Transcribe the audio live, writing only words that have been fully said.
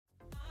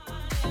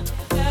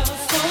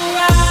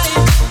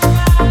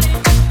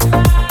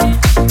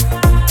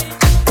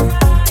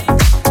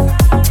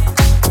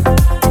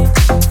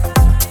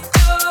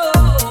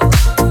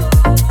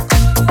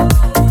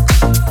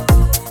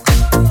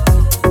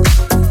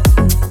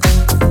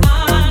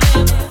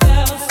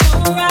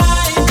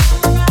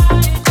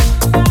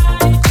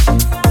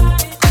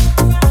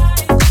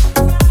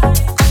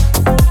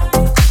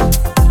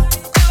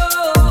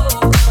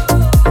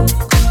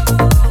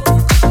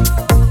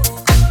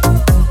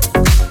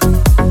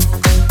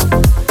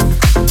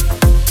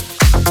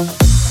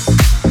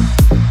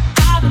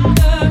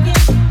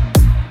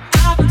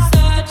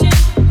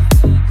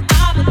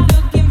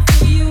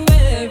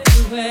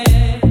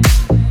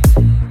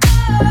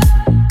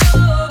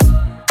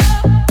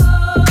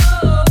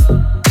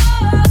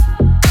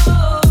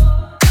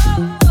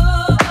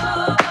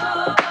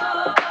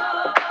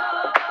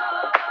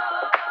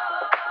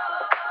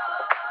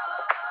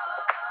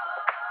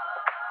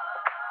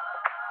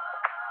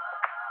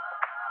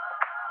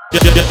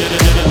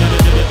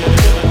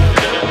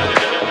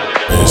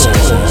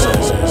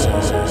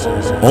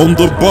On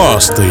the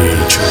bar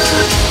stage,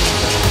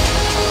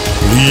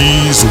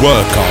 please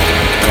welcome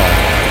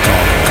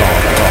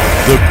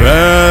the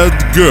Bad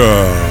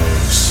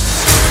Girls.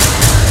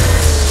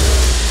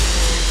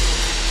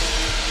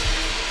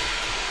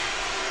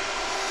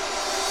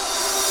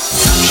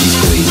 She's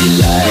crazy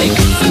like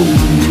a fool.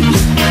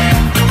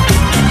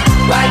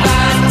 Right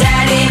by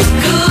daddy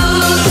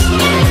cool.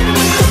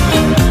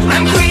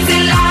 I'm crazy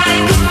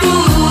like a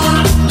fool.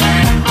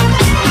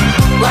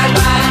 Right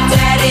by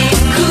daddy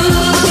cool.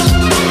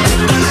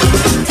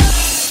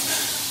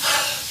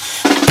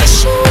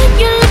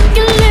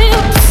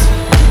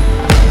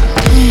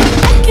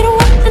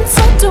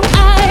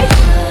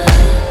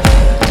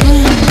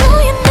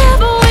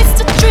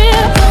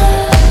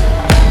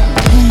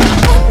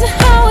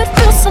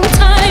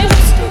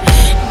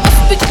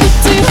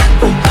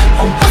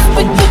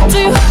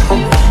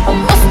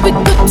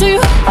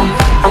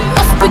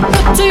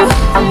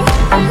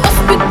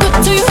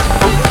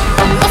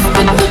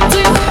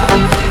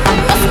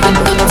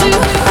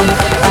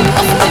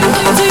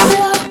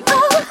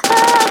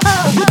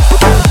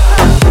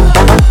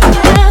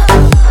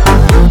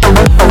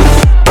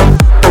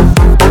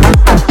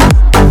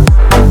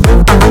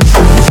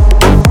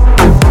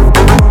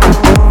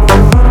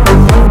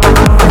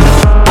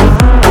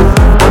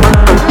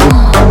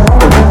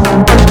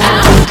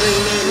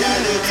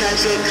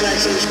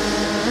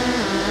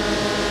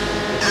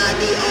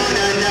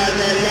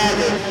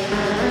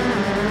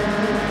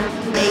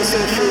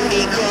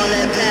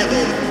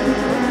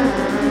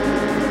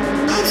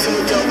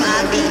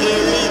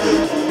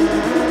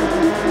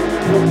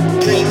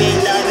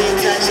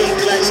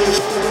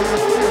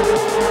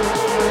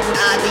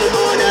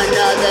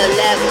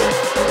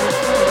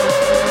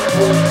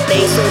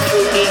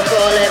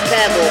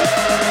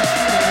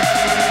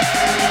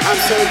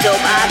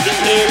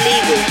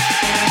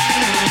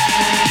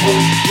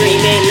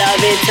 Dreaming,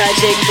 loving,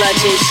 touching,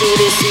 clutching,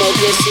 shooting,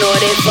 smoking,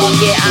 snorting, fuck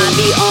it, I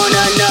be on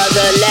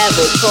another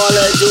level. Call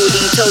of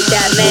Duty, tote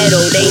that metal.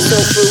 They so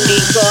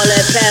fruity, call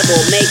it pebble.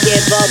 Make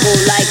it bubble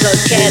like a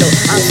kettle.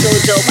 I'm so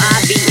dope,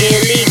 I be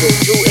illegal.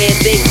 Do it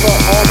big for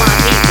all my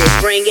people.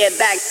 Bring it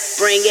back,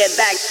 bring it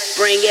back,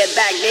 bring it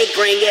back. They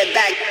bring it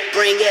back,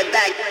 bring it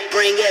back,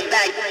 bring it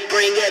back,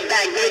 bring it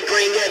back. They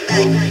bring it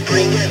back,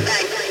 bring it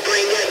back,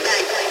 bring it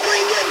back,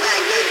 bring it back.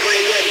 They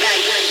bring it back,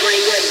 bring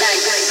it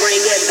back,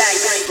 bring it back,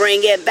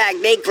 bring it back.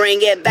 They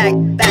bring it back,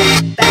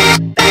 back,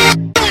 back, back.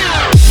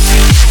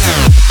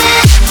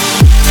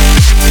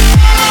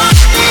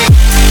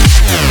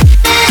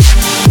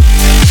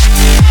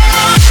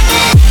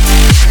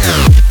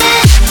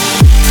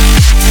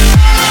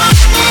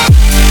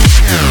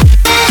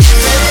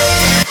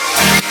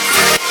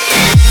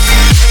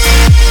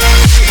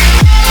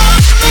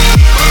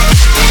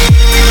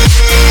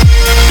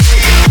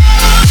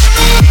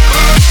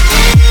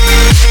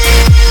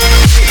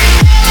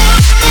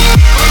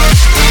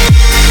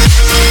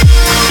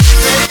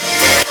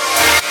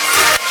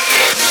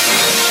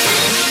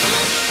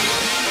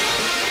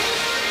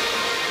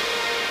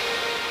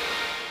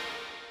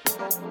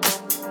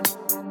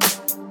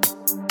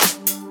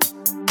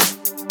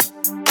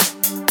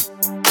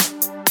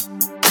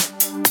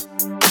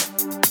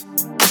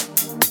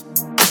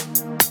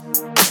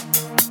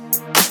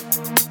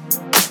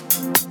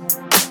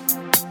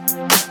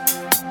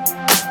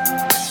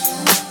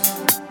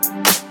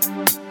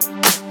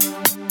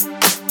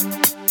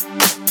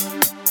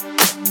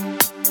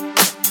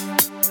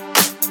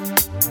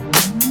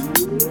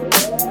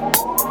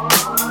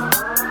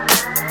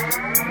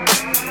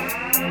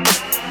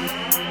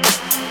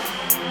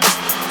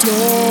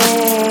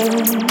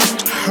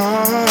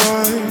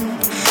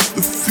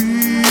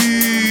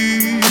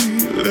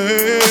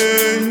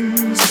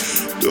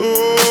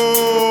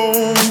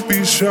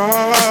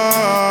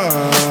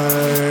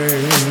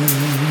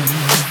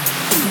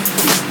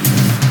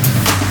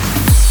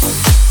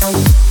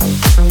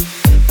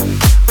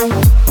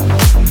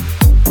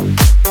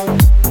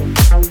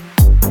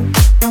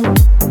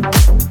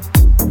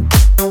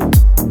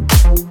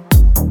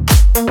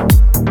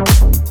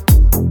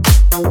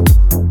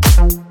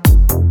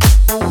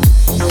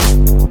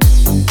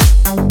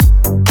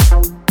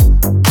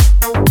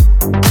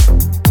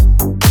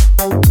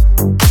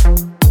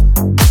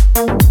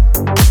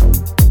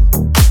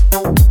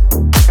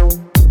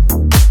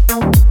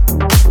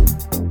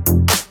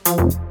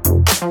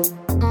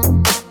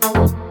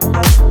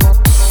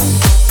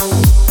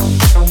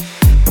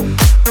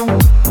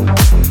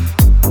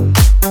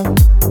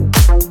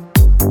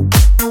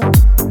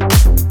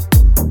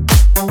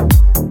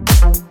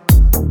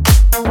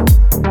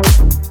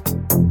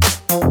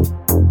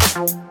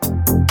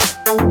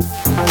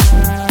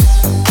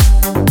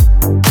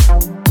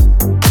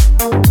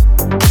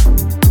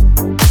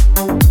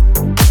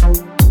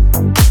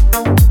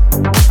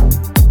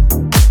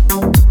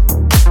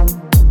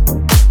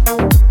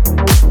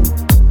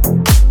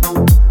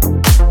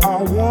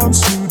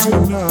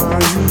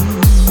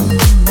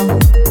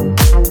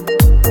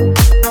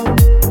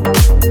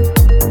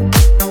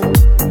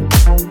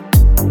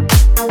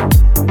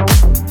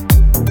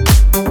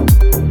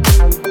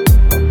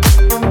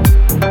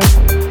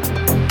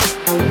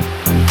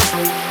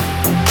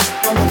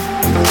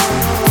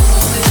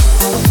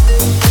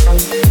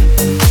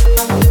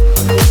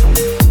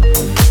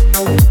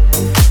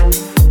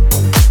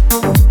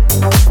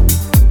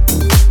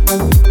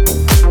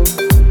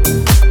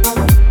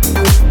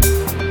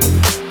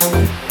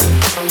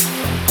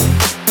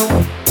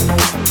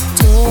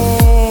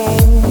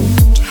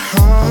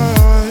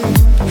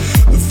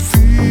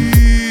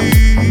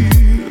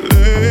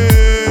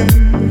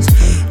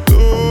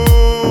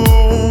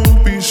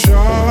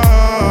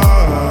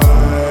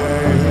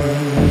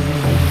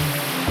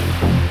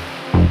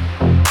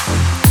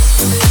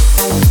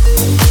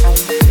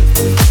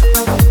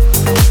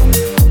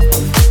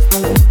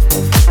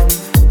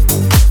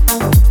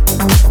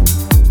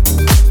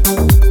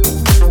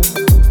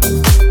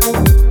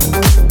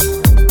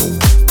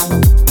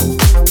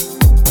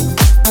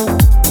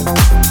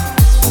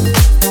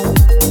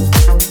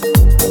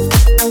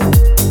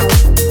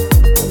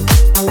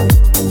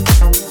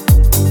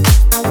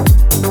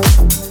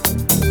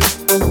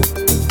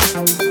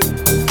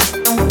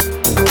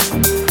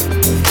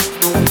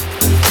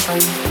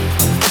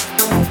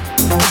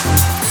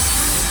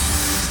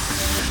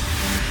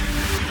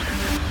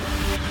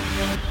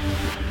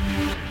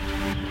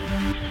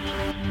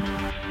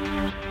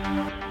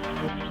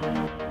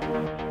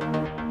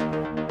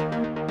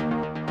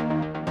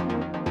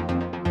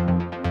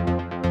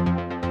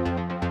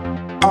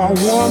 I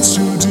want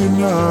to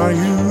deny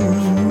you.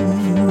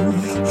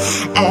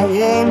 I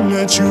won't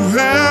let you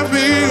have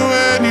me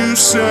when you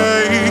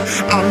say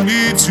I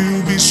need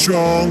to be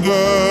stronger.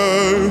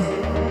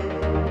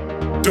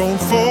 Don't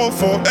fall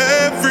for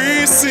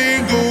every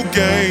single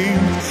game.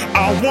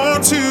 I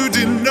want to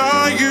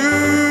deny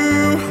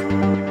you.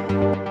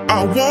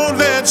 I won't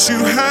let you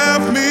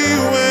have me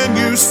when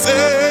you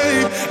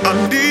say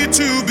I need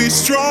to be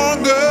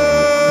stronger.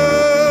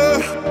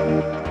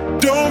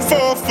 Don't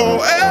fall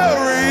for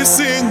every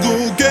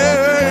single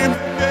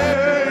game.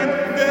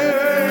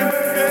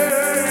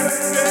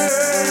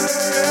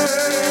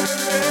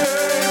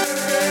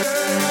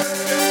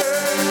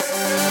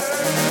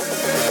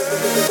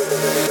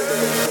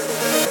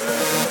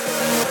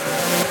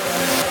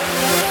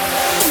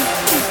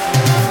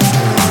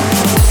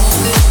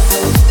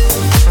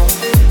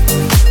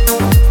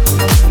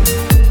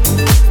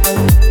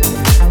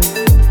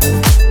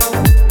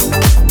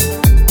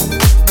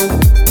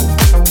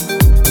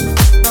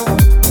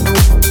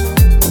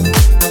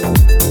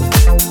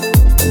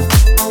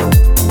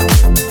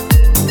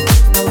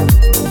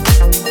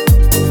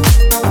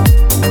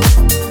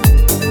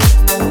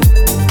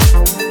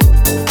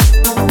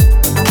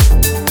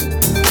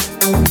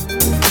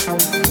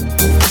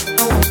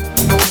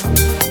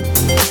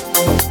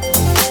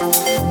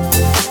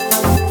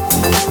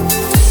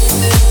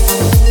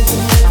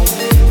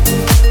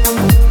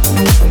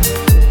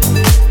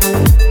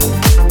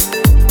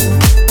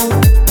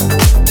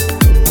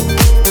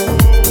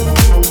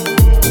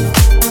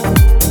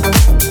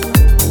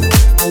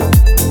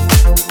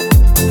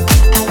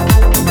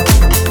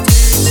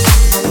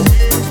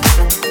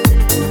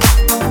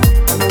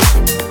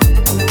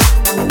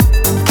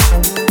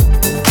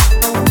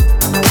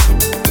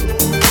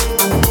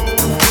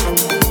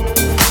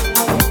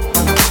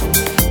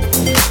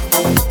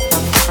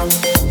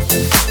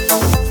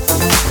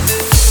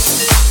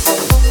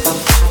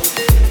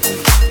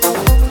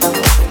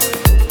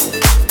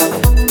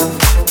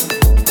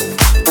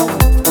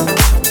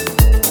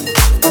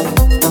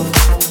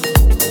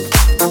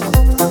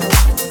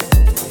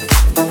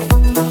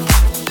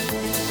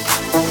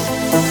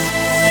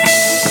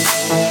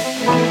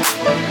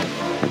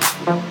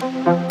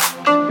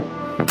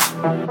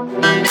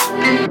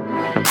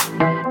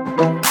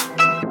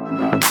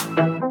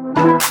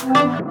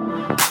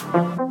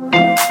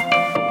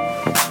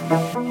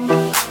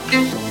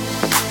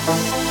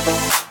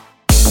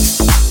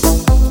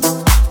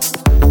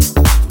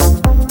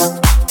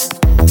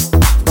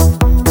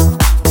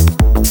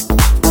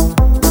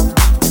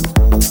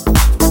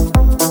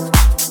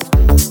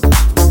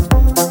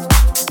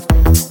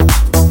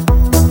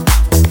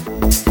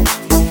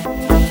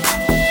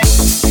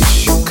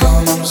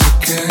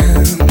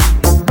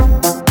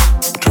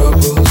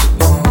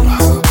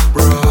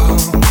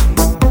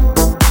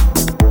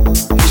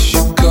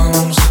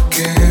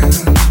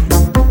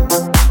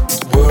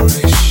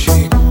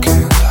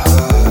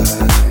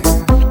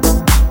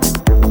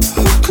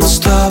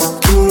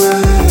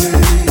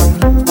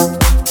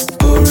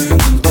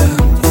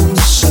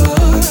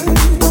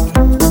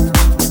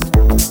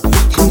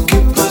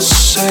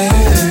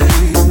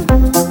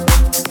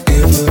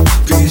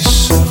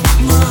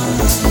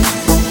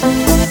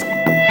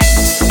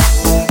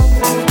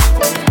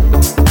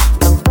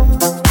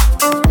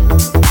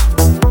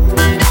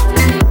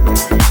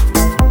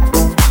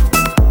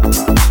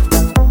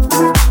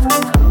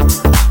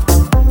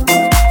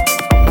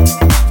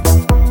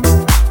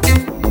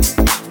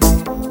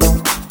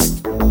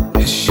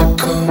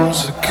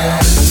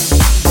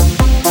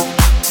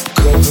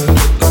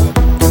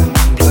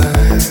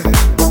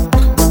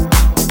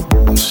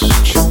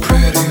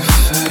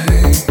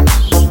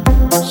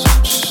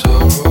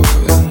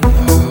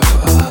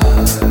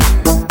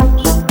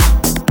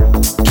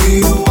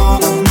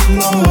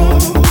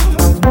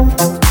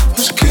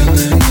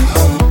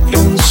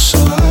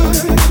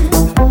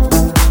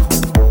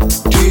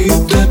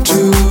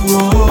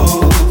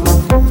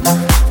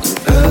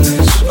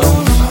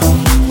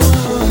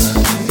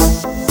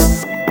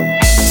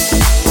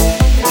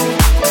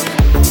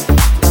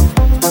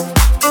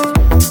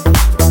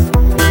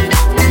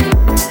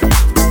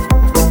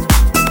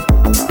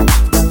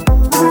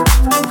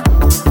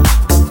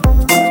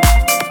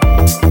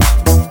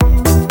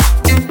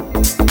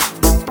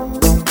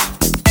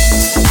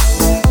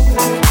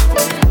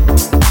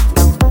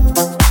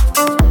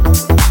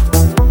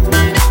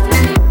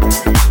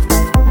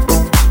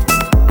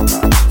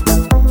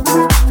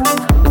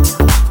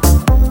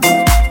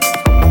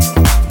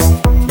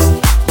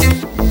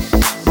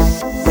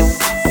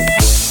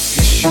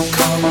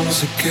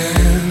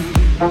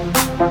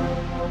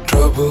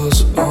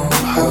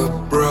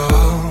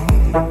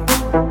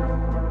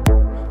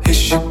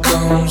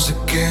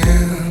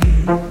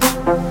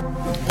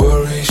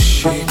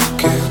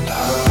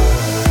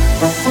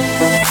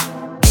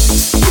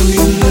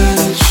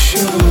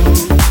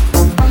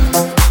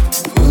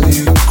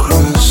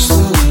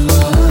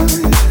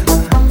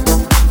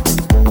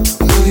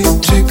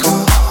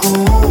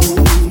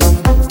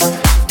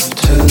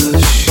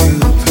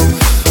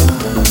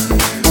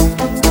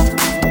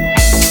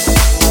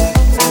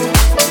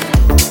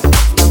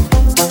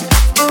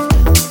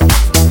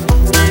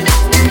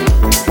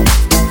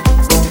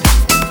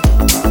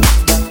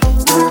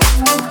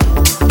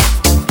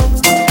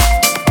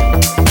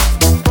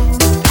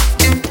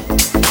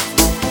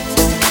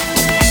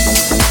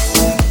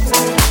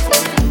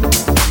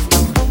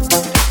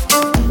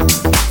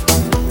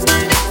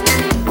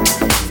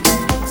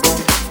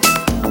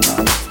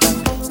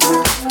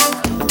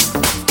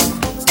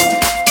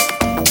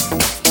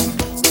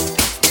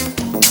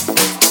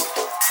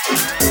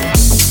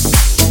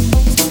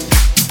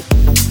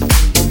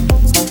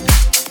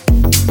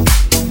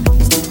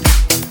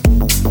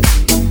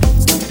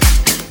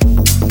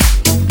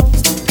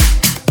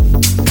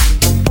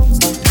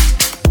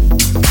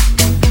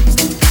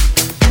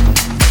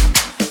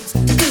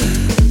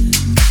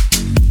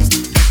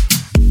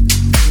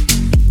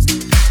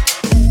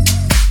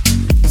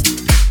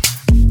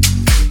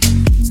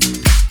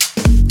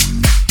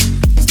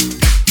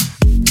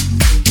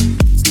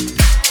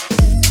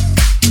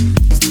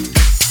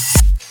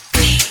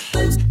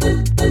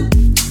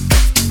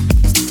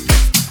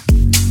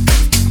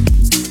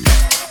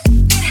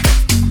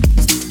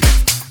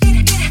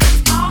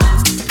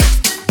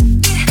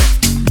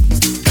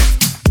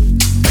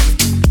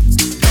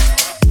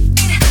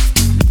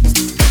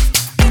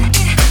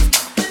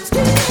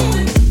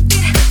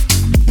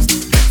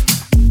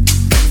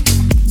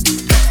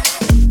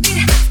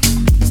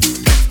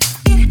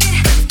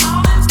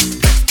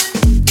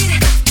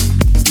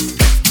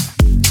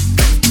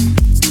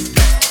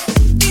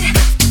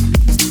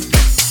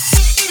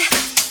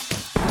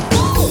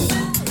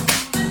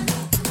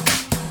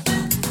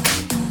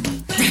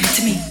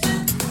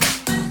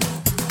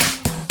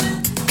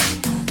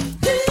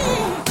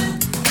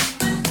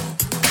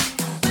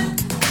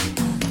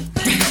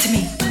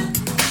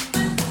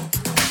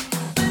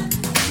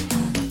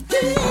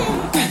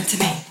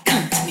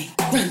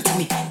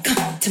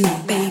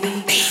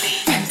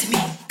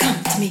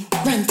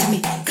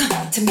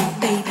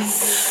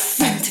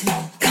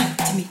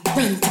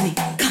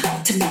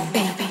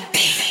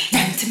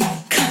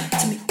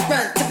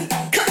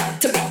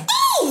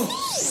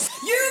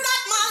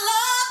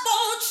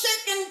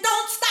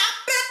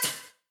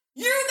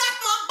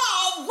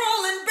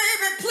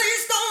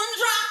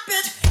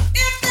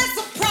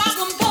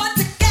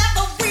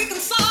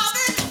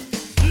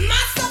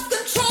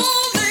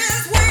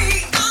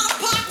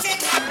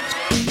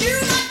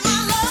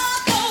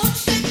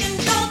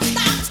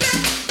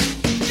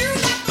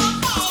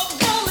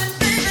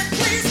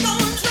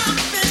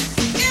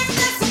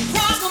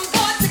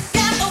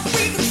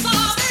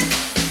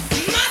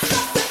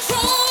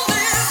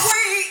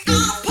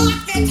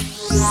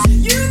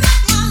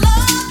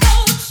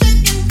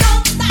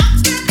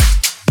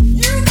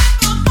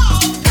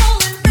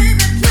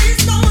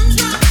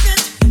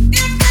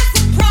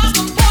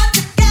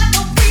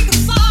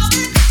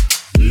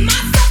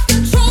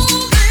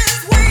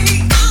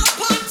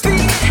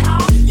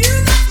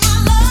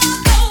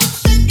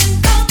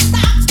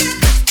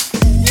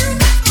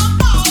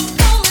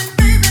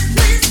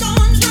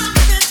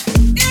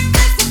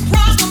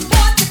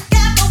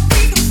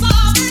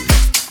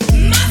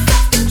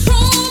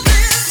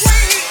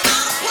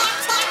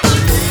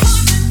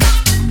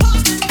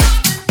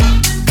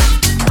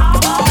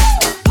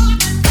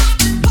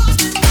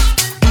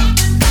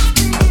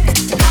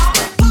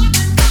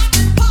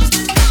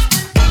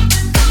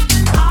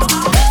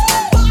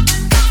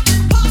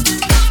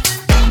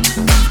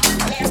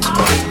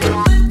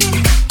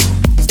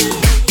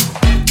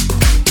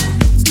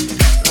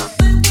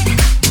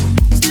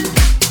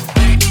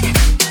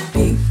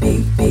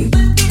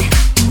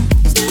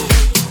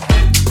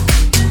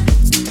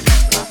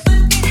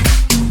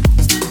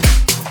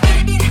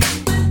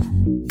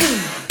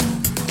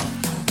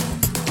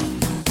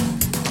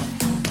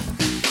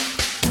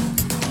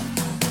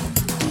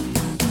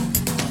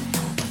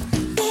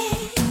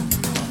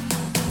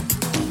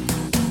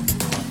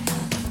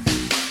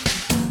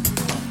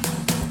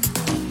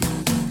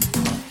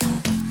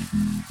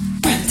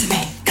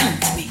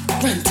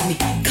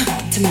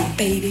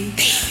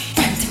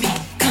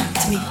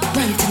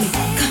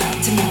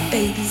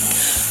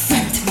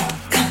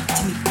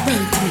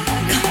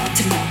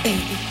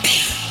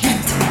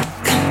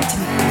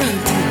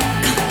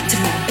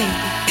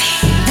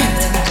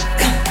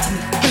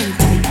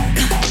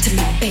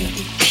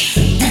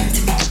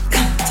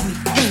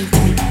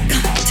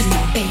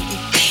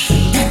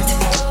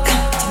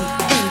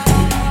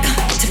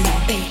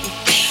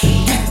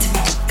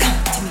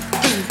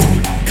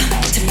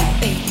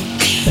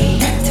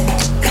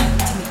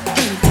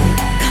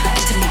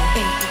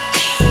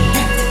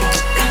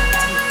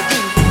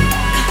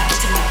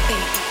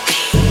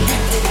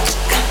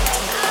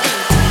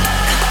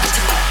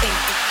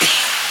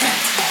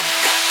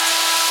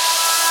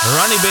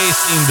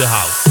 RONY-BASS in the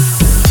house.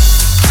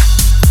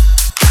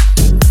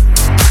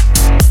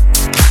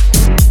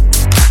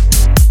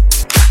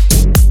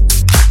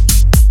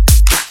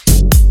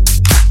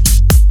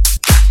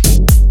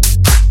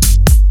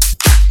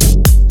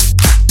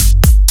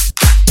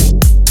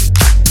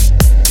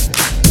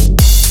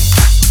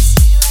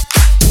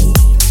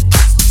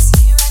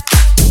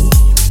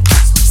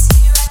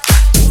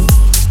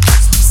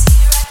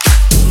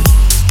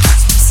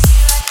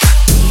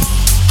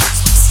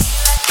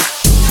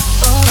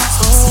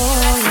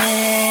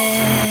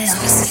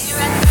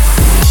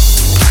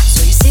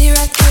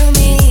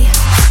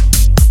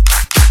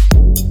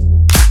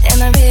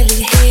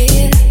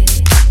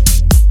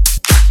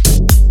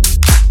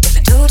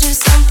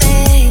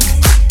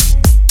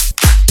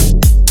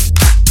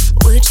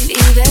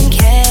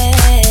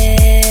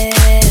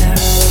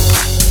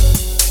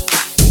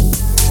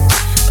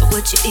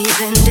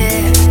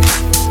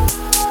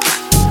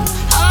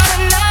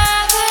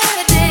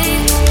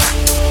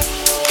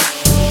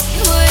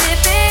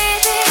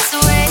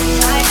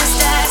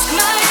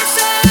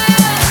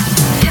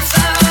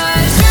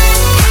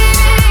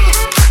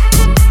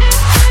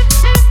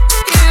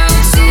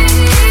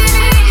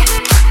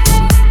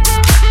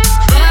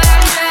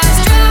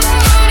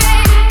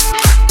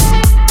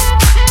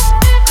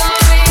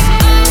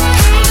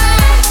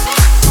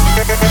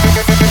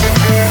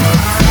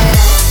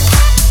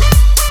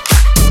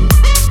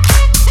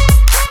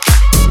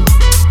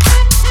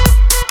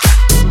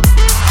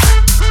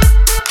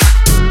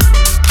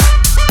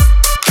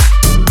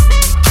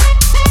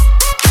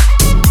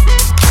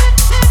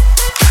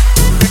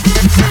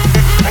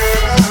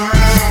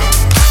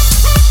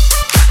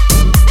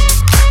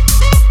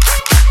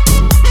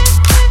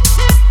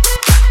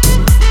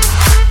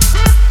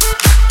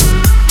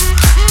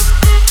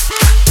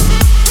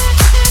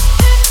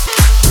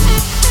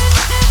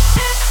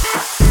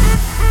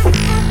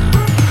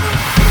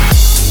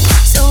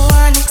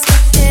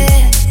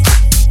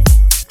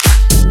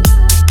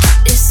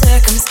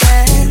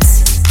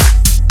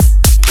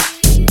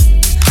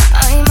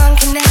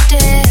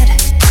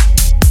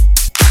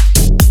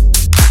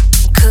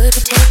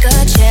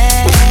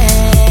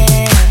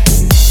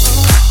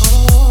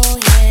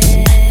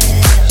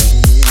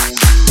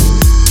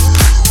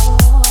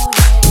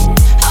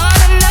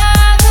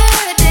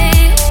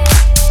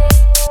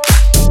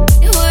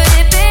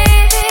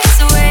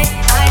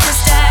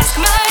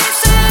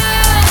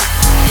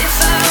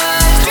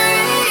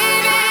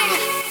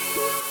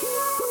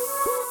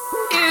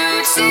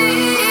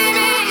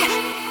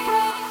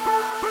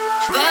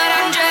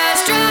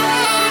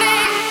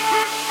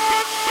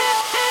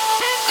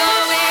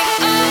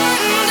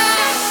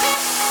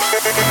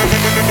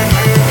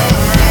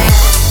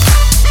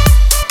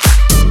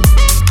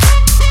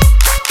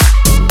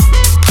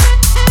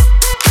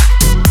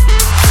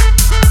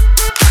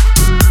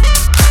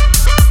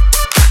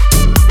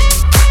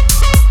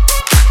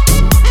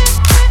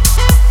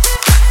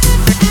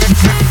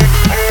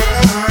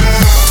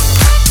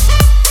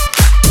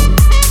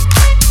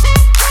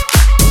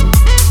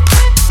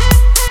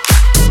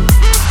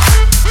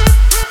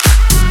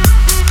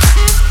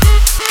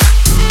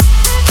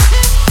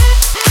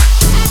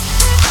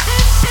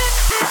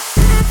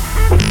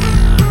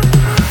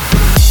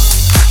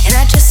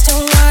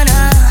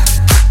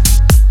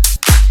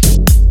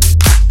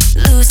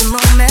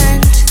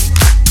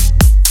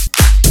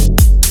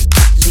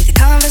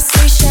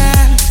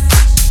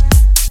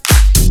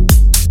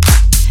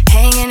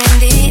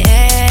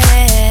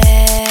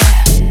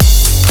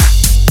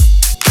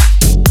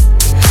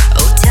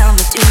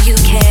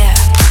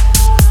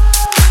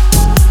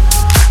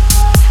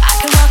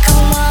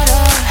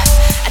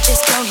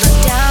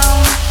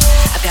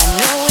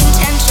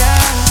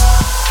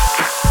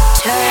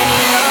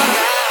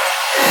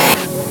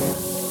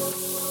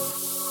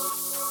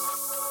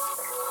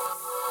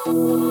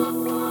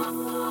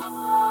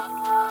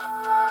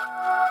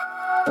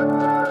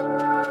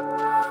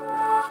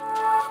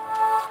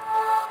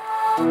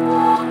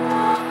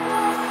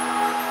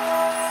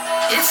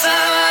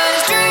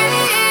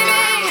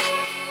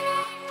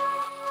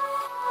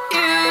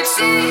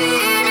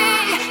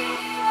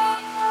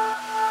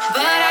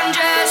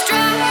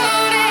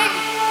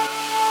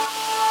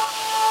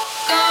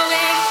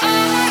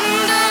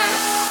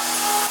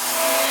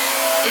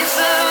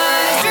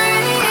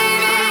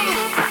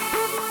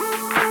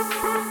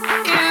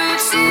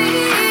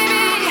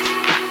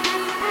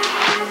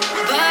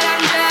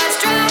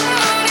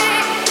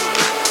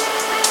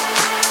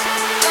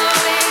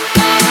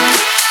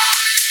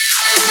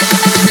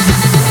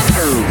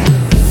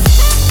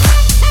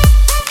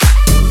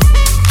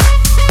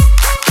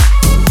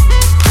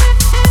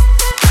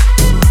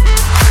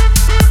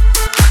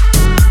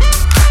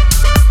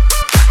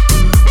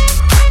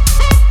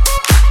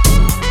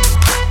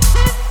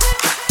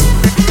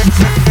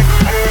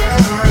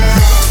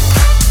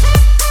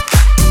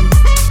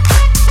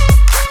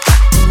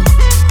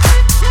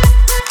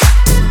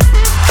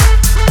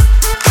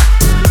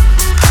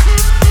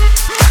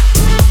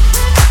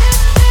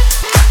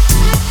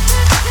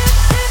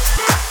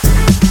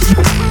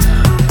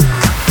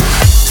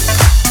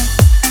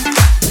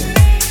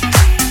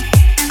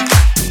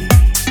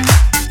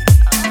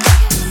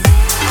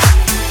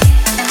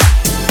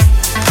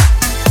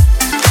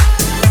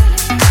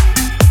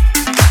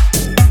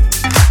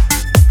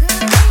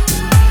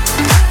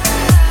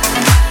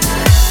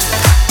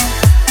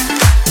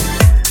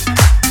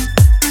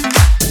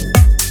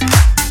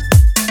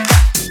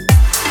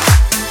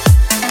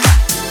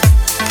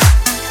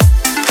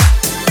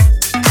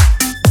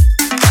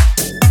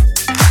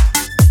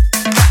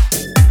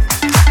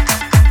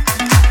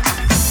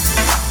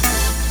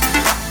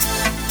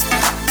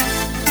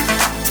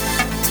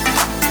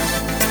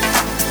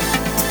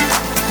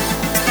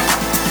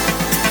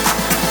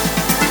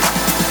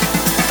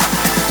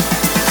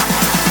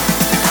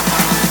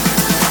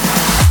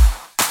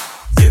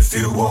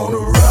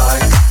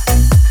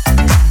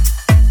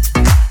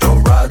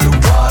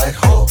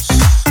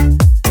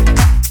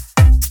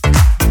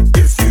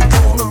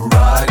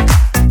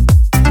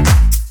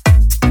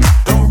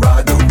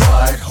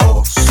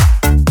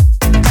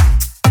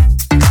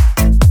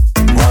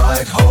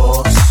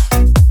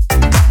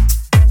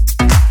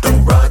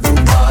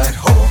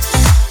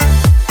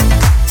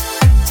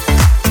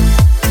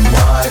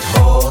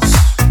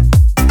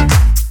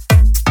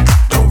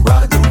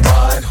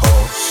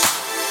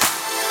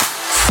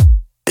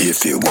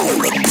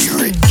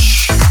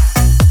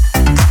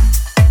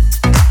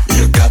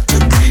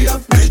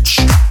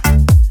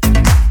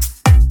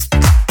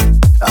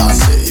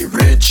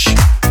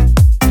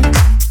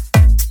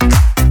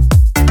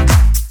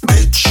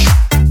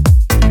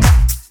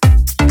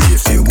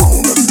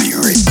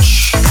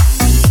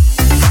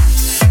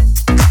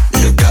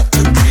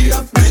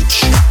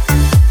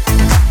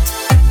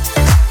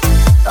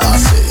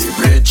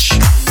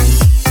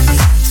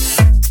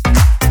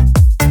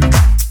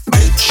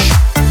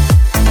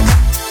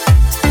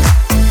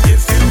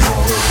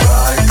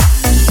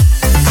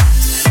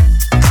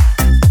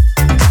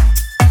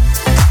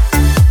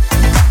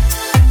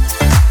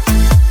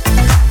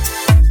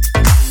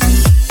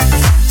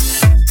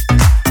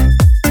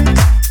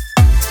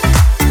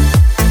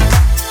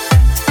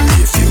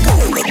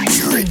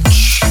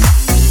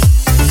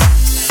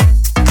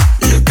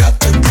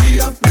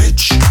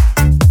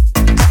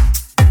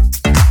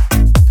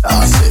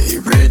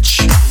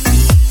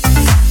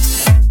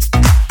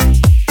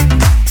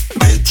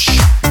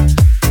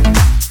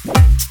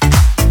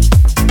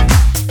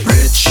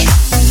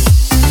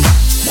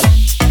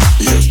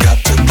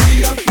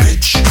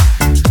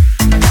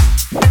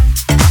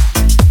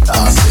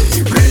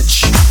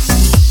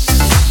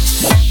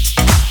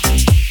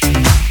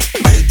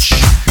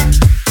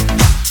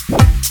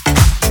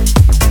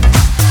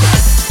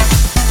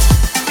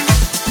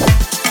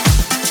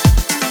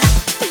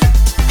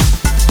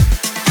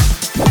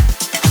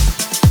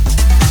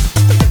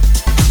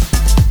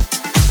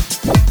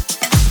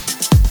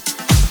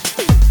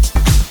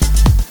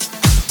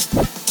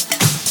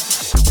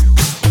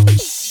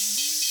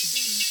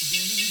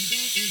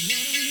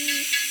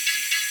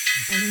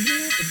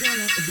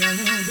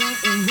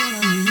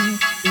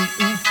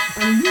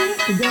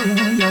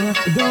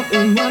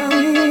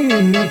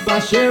 If I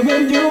share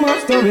with you my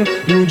story,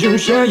 would you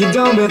share your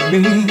dough with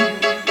me?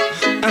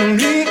 I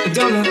need a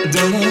dollar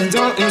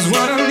is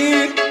what I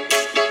need.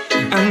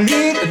 I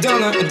need a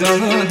dollar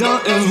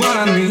is what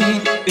I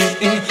need.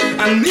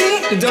 I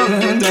need a dollar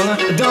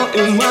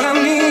is what I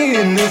need.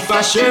 And if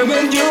I share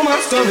with you my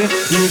story,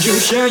 would you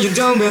share your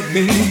dough with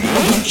me?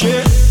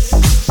 Share.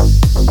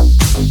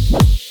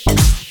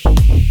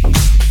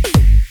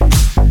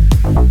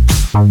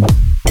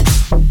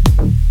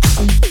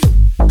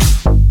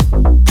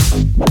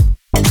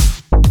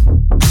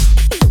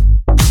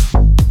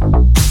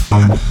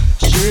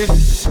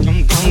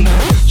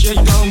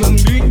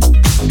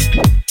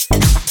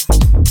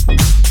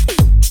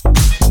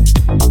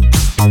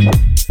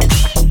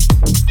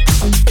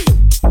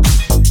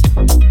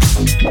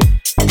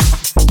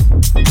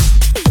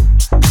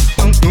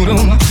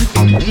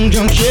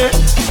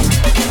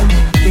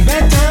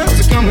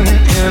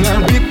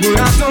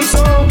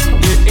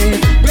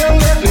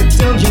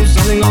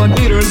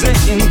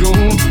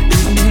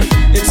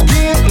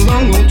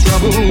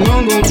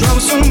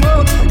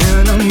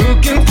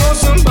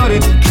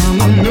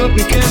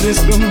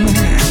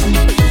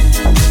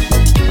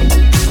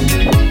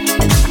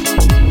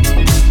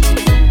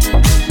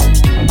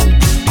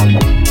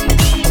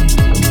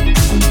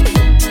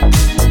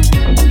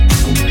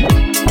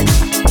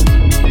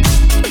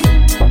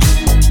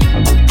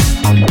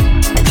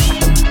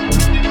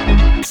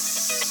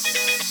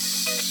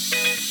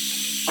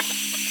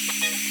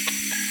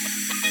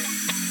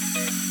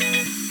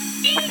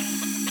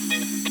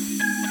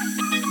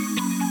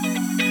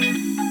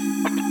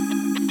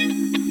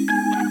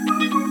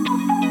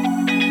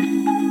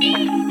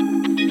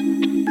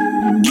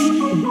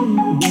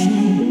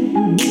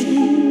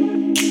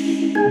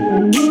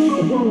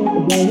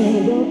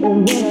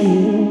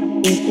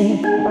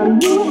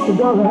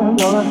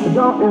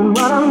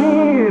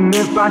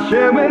 If I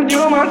share with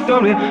you my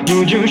story,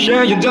 would you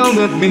share your dough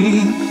with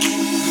me?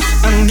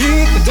 I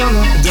need a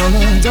dollar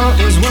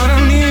is what I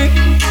need.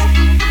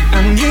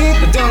 I need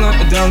a dollar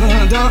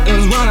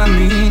is what I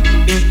need.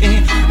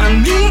 I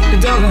need a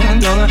dollar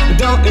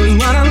is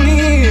what I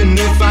need. And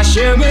if I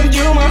share with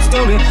you my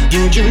story,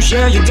 would you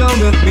share your dough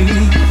with me?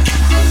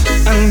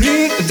 I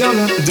need a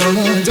dollar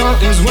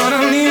is what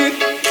I need.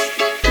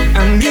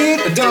 I need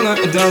a dollar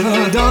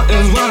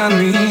is what I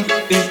need.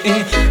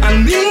 I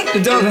need a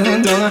dollar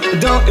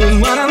is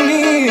what I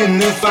need.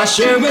 And if I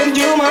share with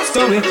you my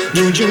story,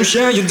 would you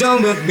share your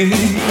dough with me?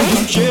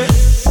 Share.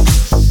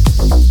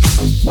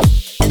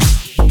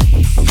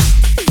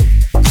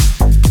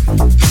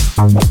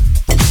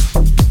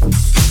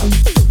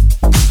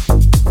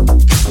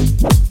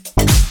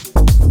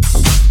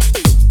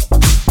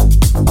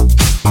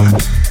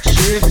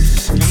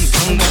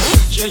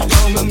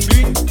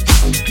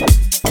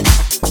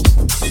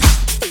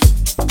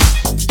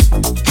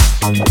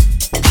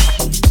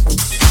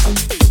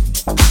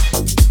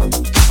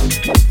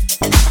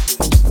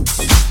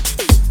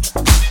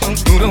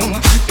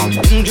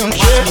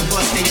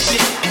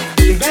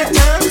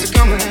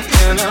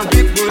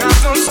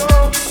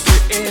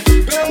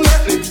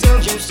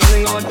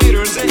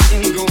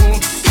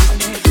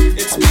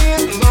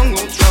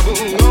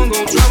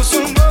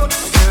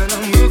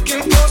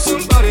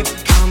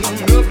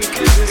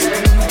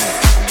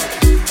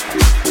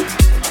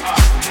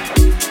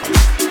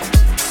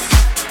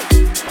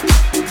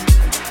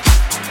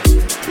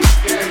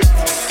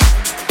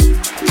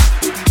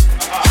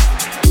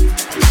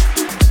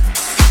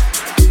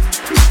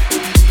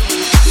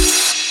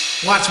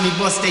 Watch me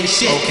bust they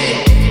shit.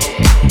 Okay.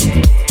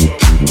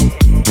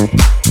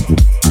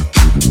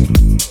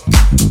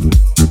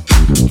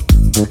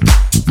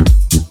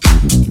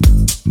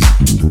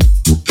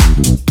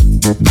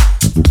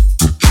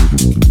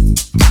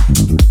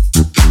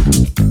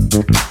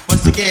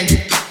 Once again.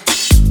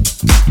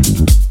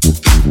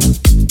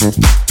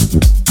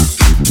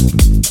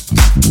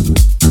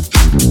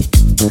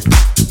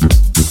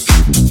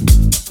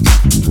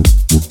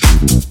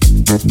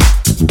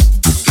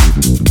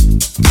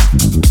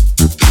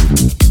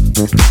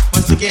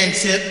 Once again,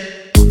 tip.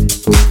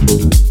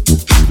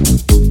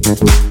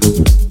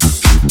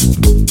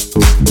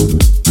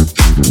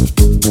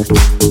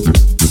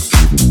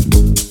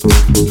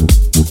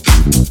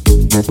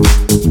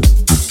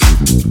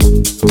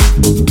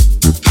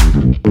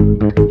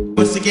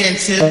 Once again,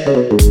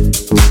 tip.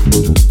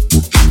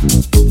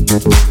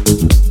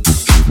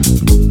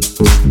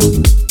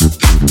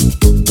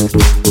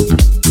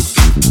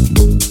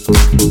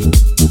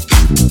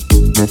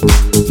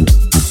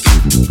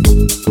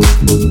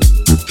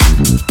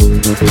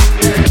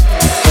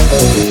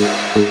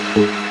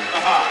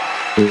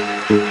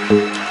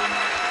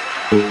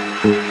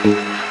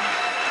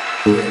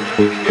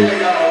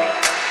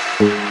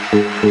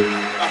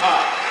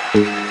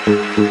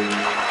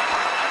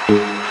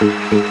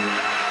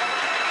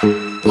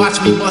 Watch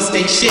me bust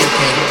they shit,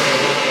 okay?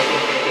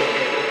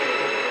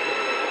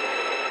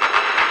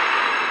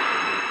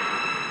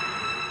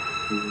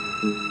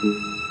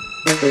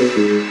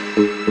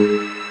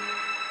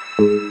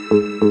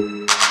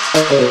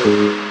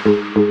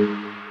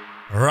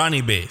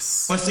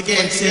 RONY-BASS. Once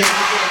again, Tip.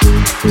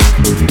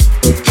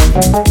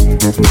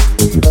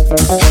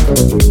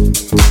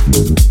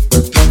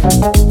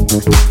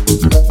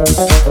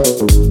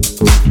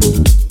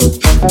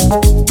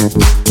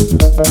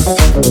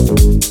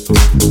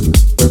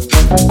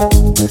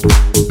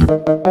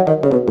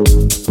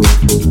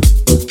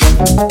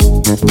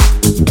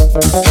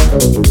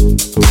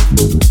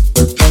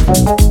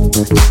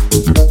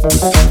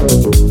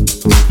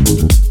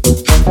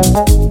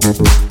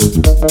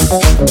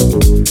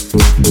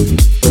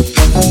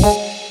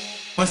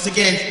 Once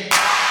again.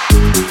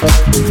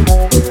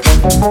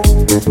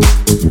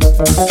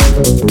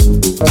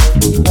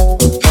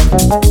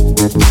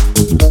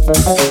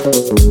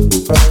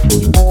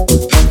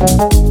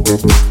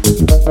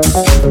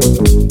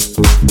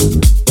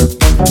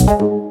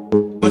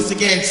 Once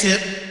again,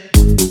 Tip.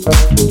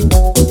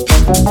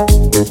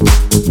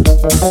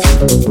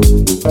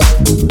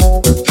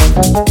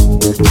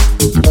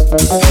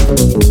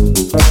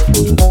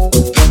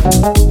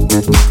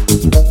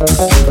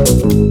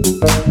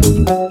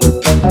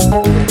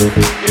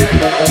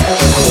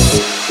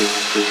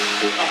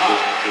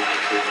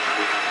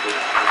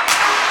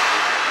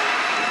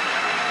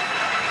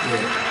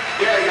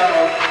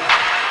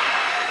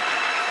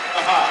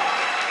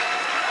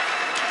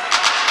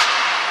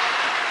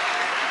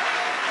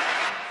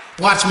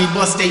 Watch me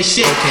bust they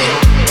shit,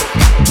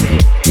 okay?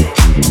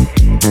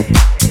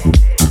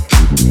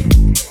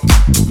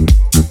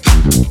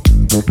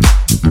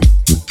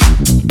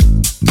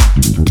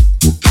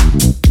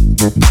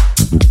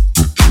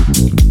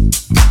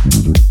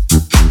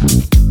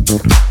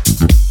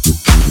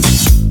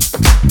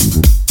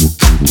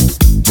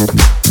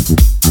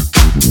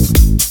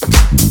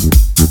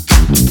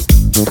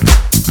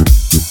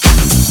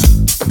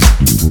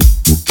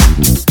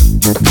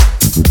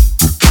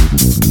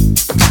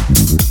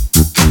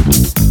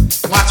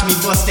 Watch me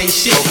bust they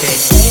shit, okay?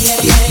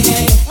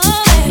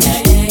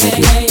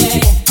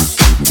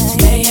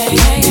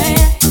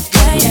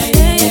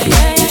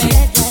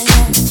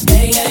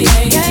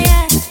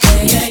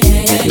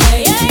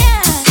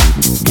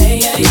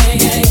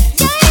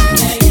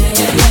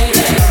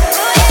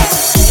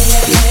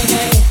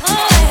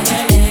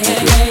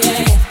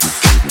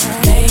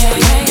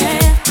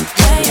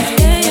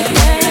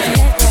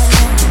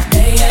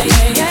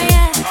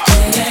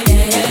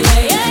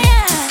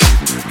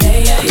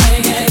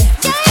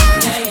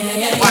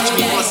 Watch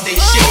me bust they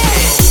shit, okay?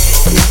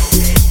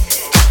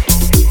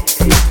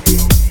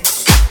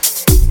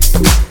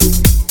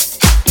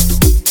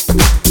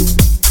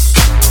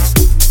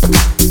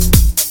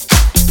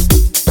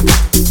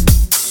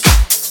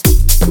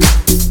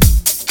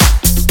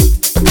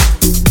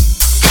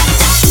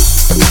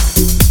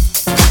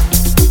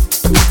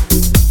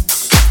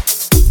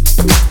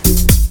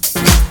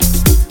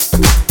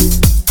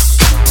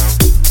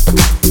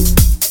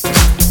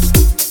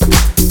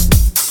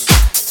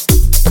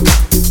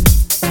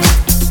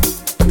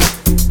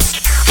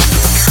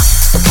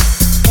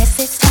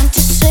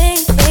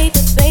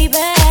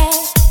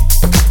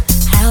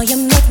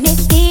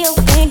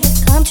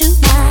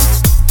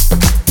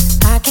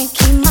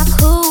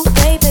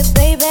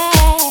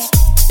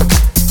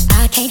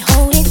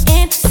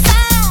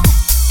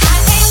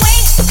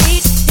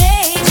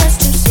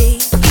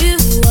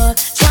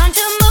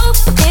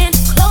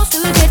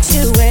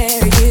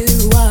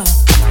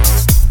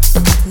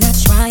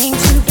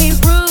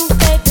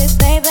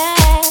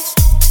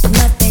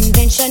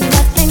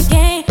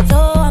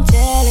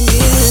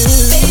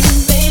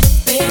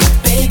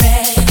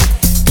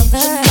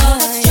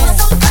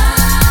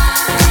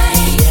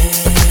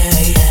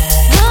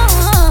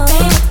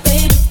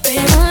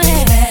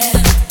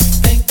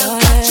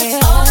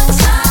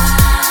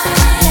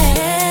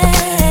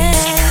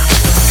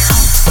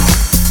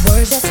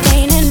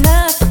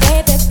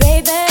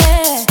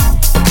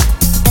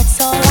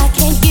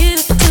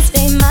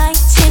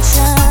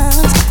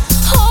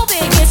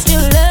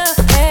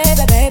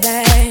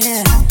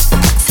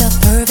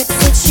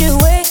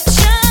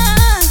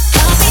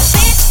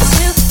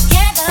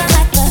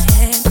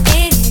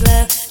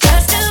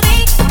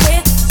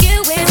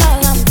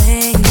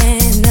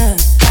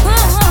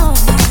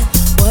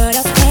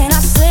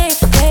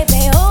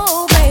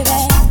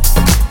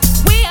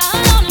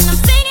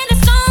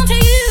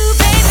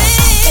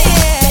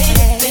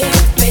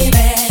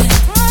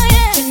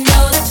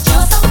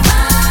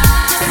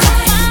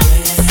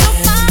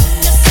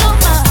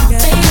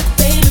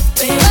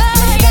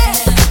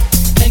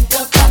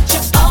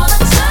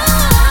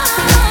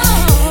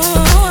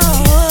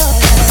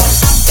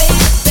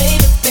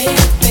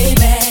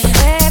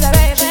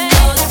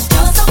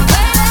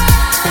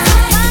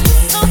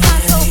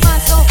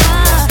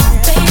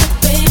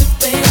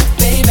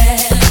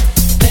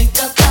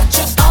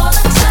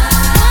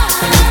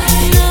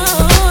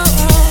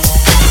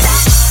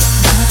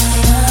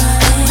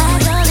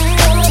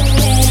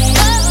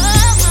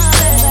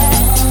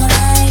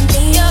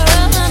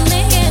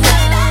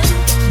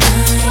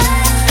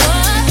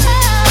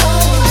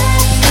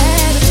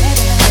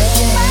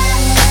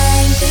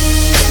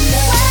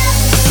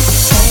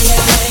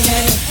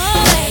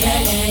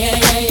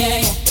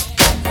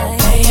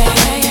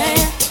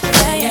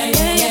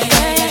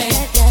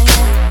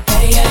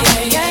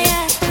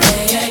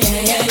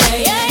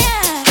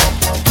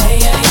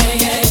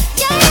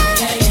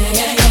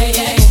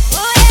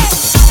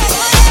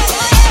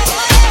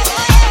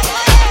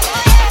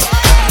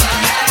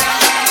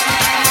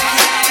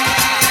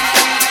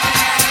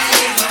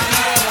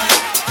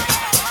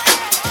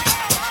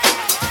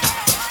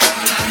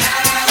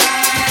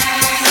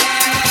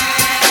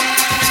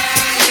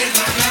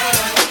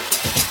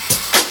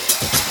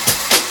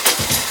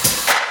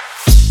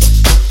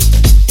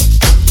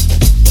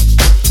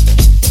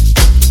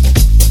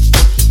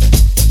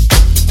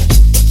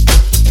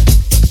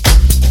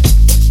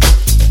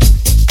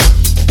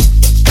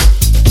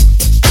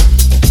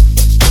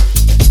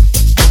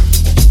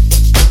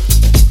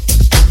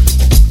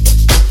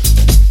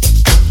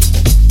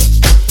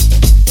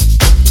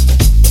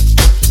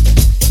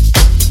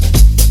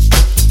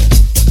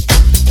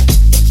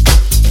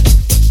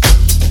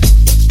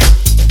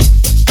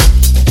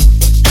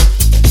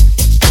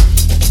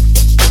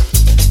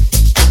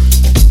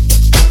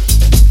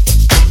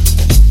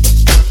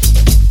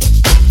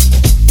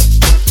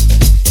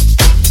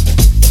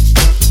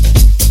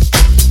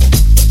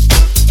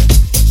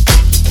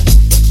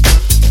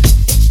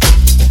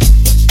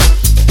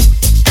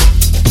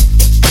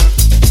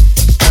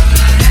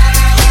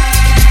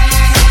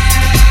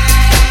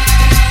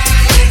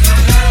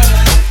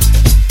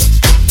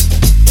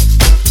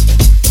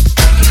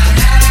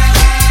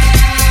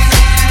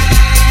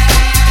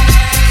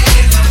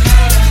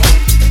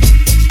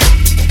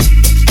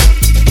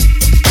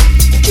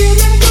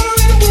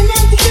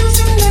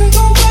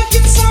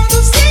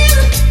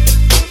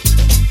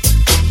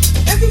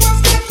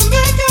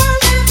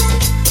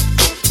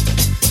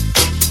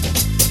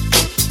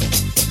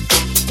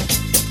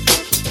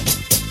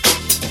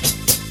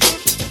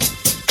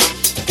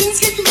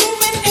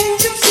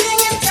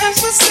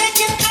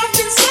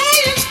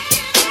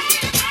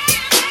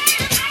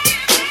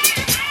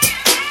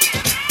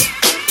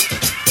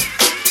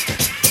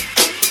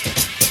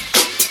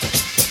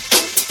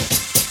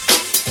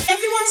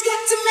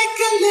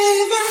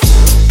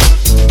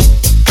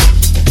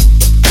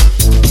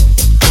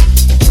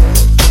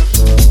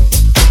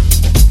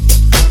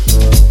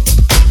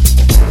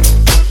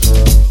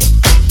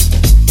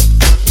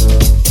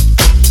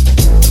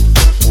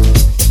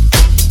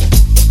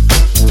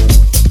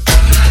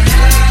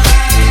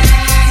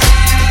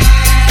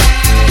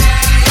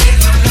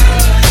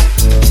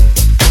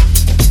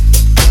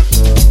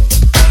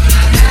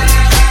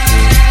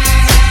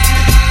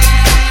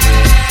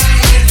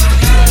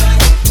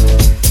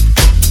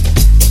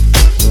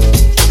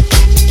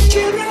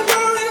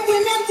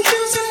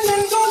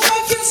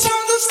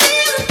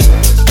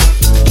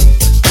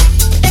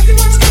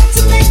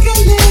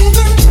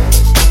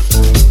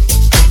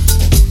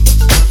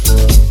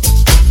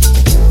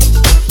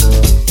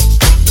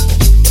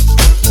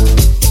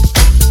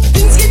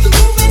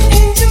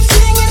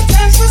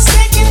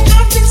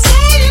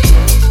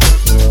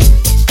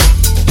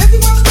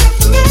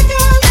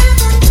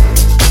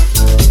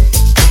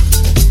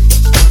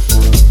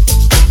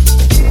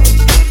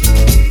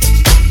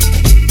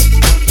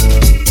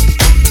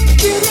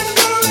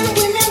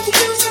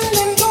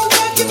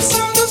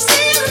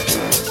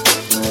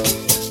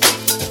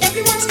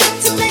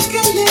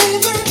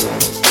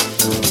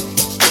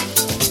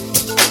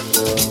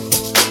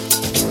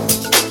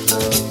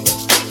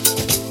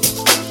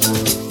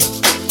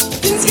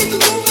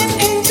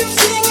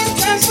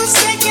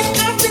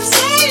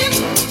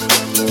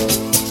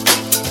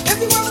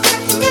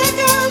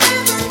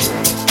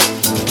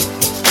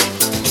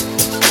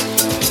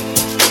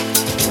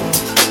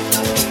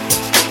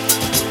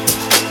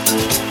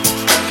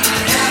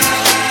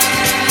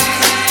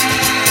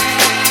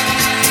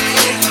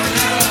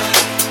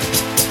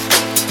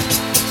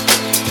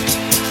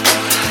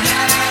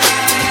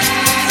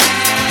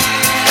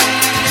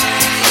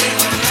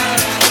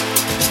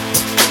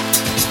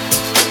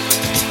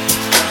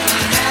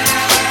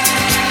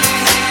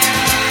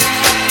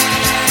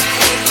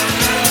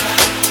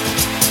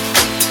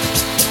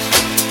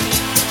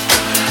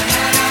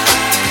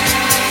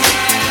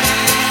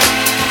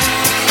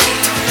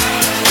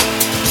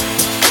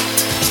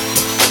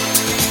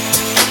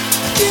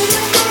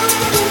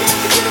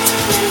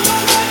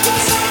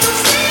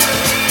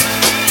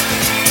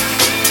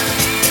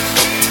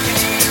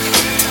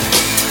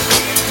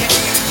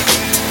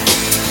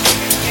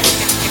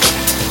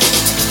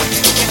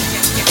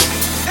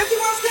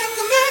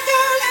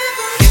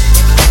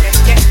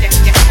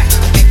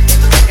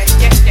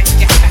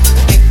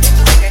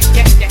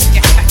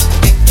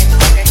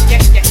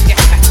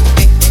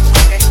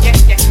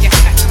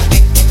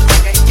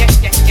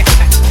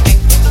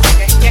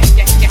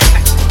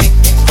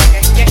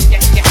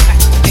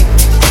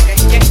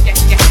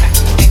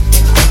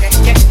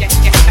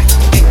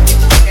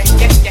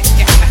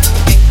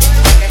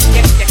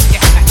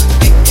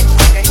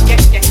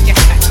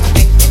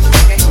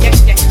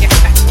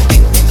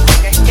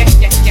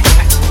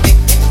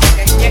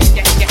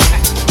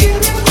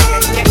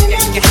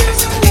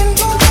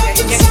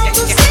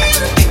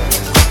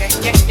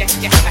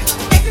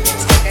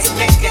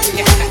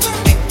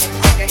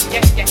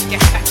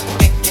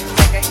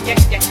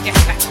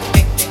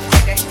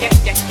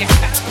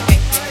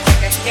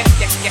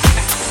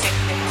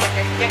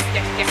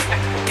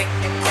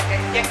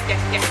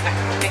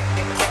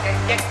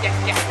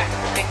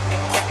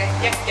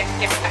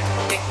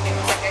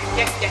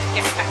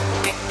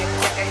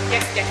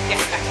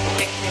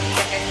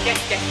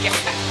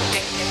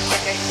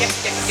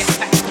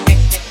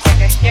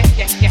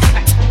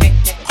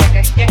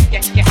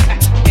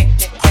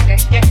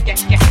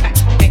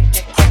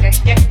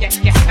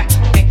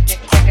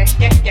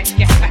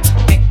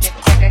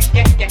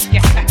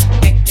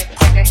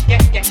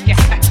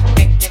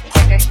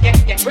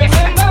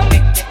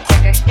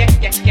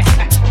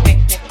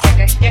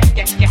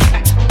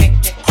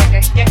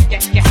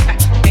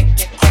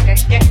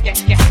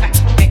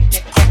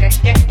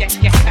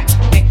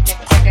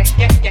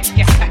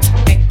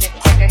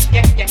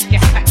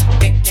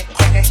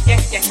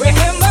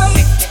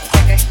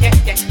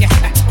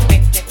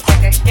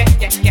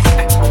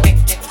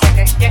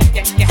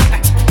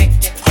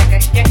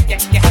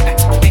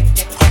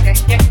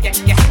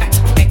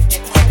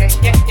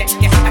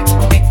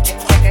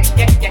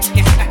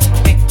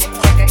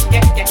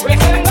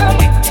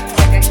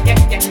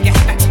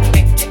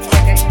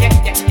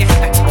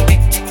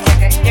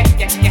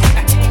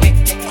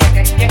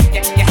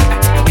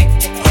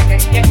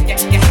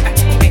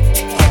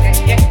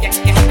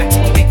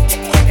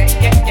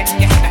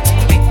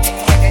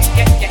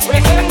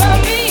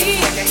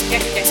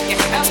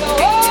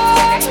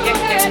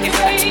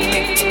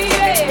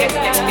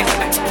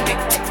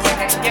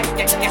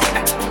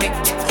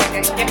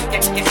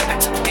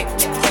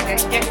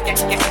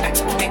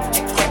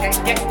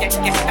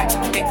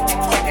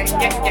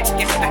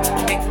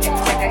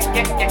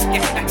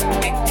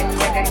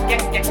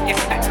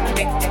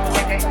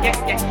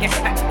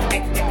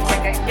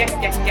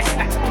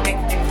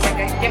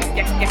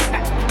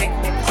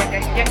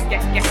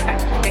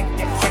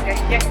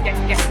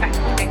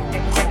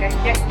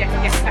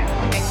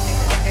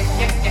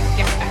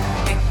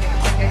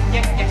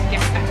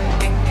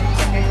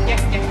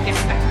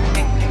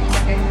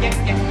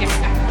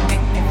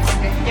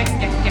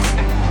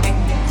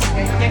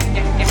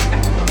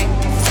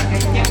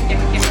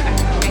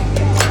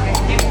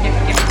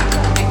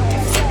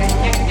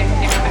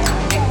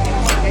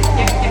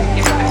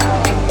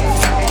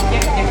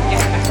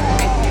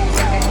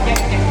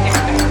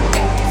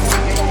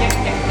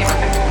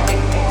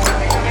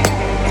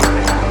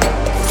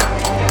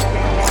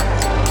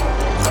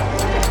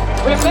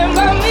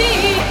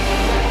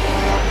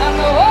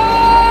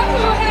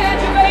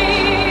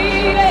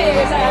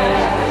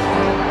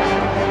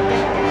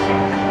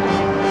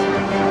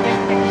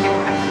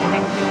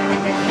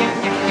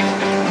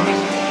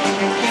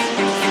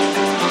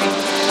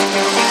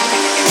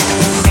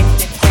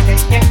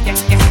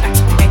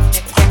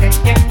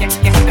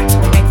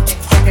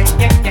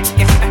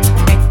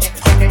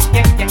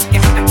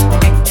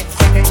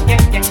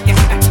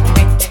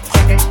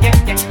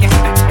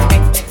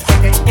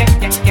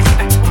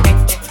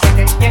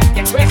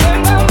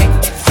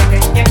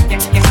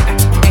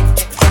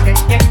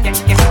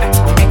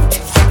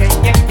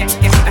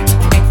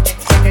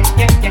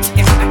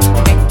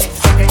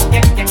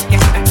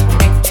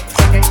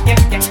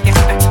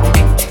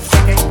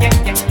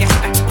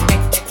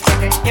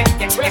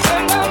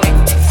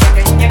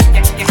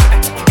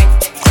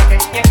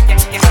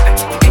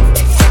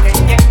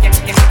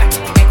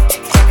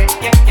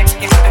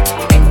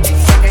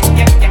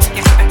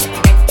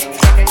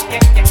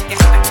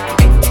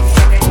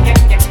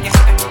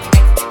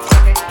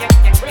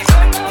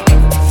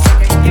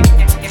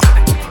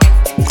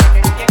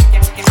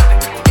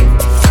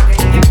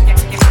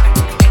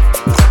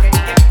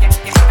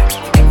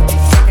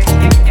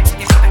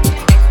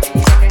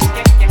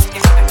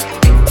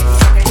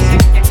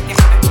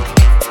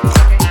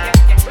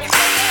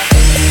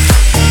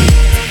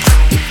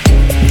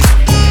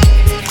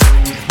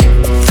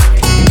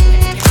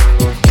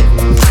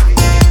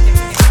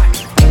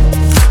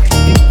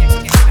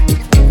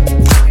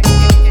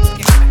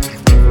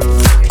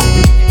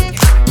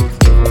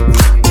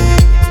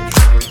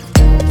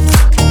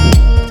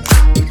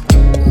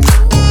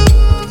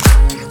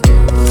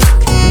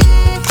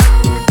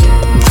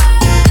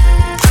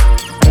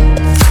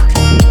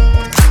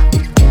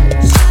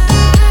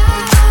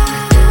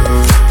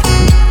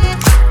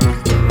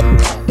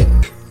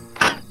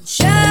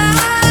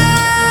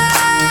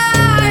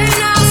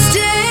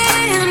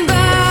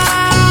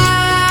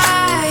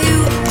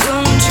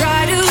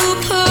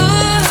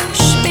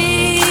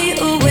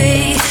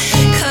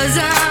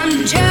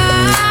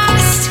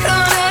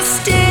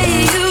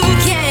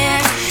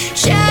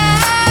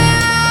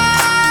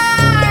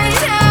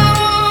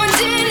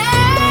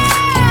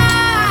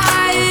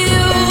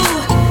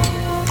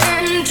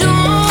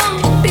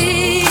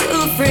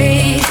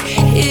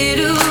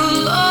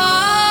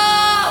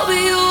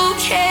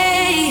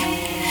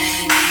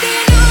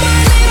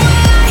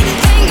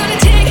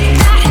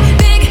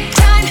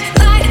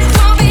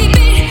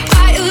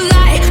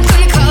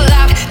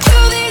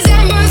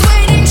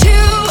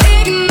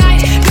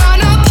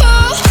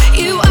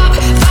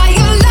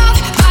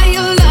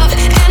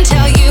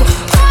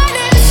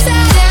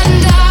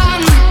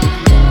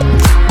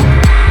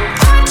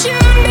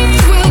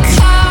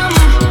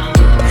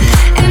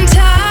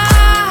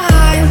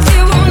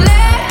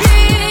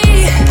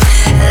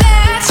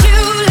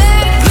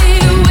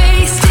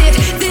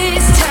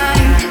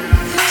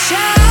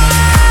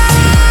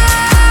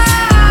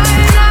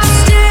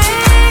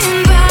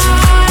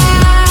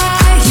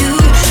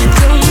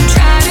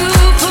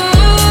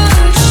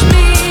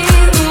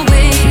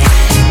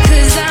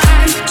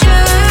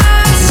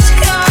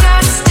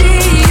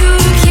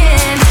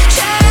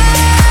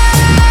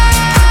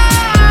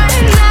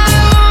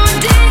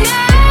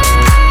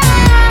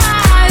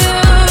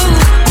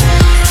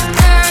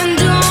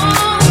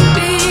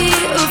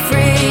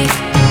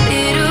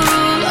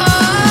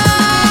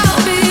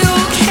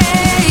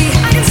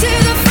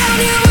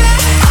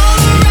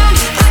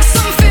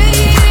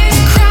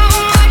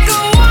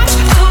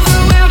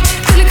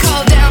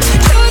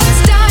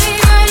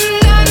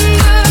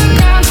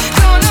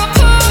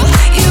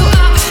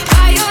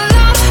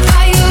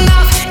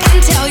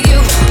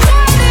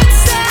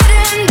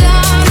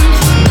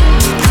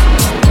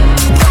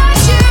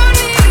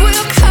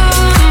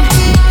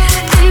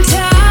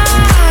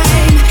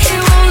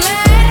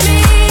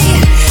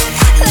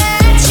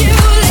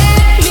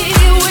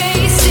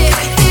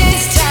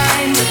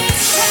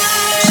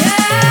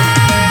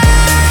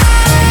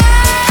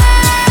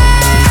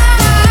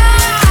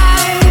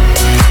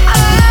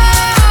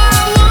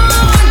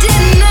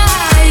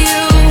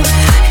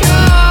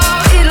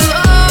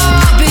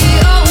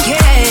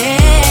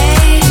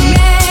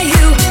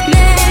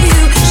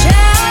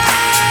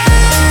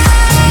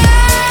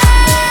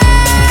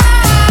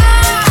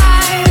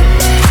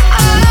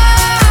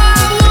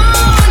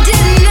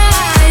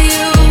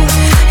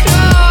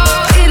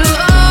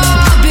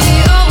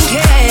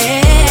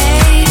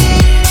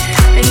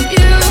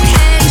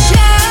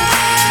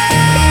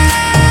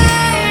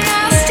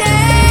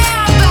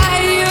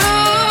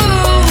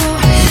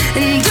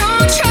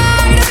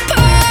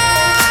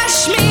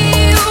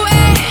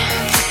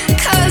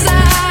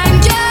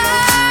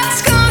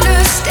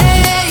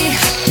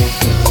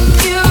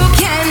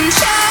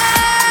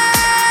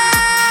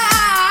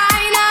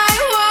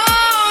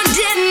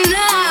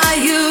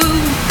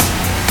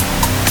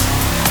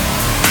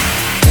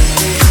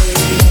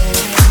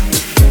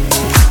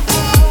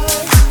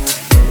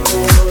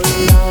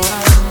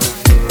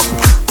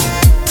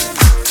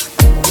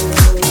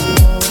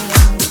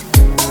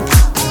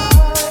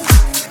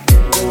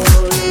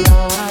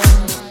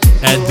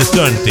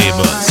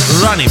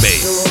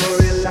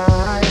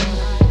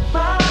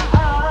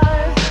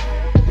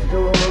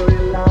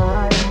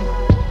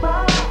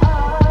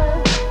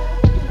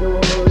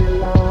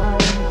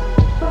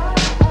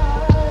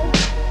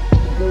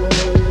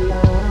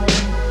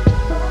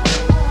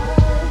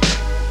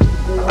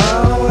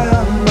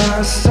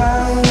 my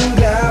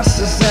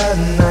sunglasses at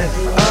night.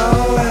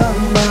 I'll wear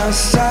my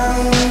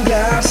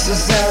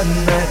sunglasses at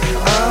night.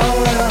 I'll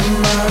wear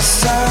my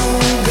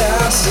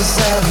sunglasses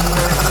at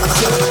night.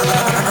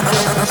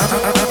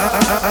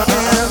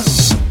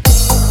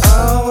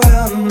 I'll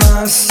wear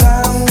my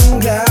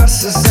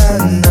sunglasses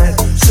at night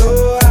so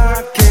I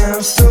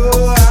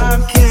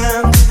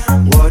can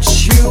watch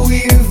you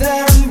weave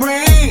them,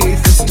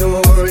 breathe the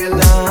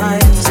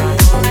storylines.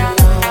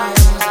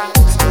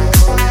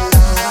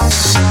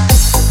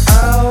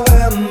 I'll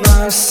wear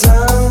my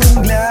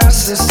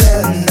sunglasses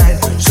at night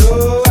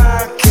so I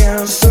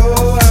can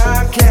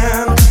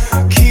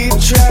keep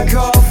track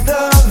of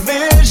the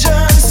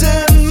visions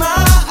in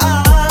my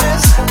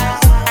eyes.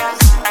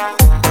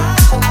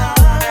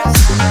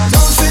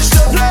 Don't switch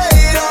the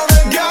blade on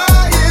the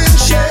guy in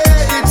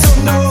shades, oh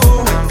no.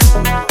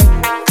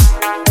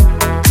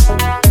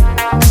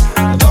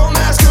 Don't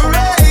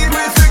masquerade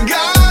with the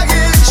guy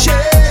in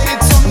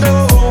shades, oh no.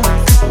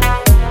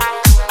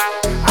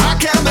 I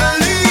can't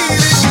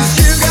believe it, 'cause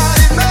you got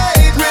it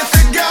made with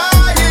the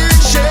guy in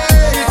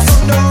shades, oh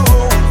no.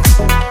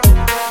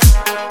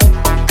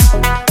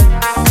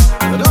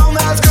 Don't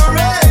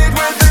masquerade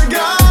with the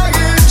guy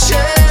in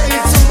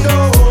shades, oh no.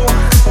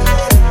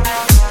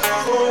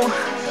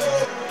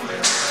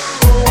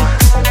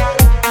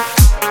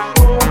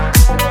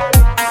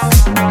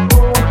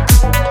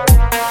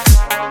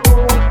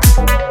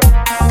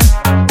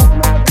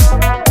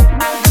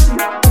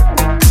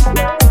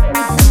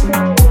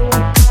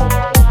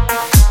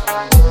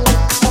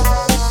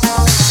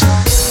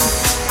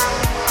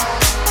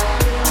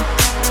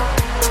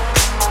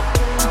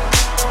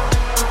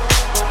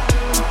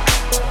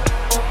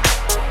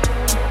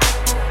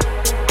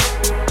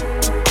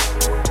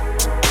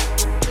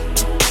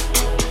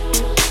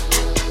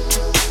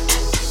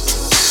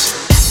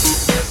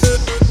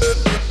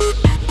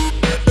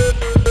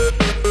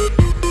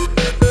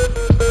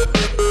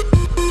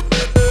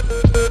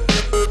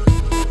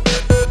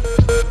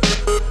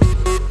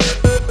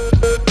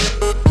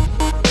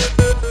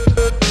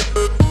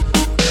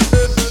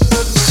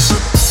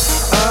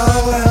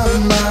 I'll wear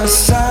my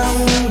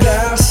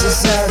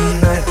sunglasses at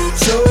night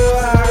so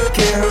I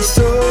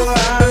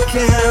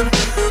can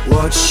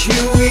watch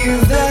you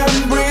weave them,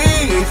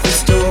 breathe the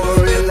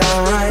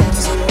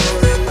storylines.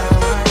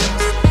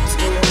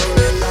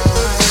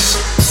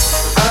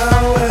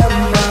 I'll wear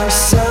my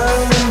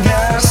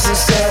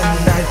sunglasses at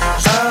night.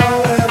 I'll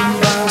wear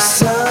my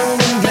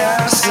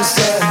sunglasses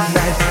at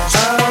night.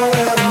 I'll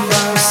wear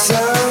my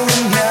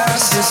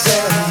sunglasses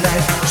at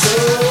night so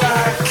I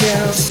can.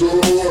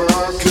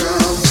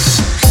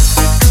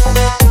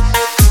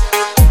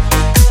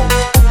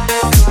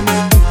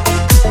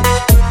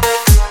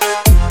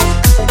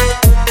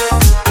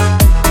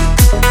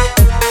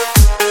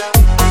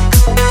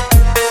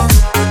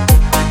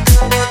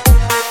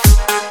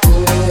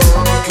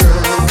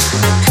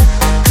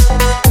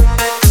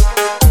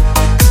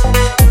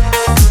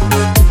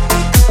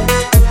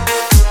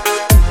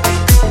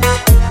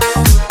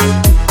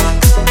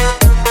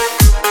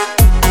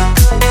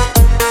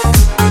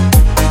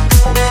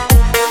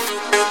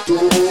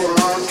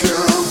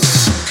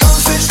 Come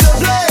switch the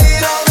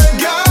blade on the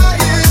guy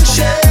in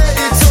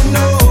shades, oh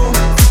no.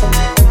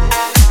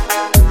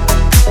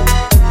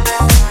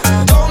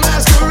 Don't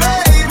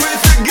masquerade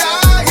with the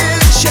guy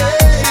in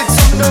shades,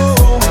 oh no.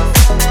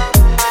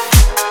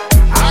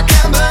 I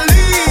can't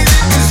believe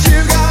it, 'cause you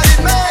got it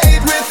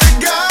made with the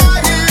guy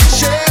in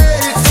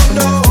shades, oh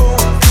no.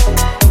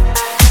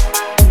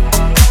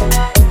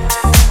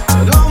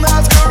 Don't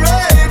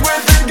masquerade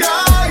with the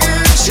guy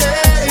in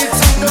shades,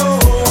 oh no.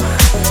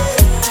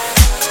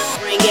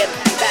 Bring it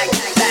back,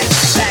 back, back,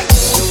 back.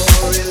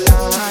 Bring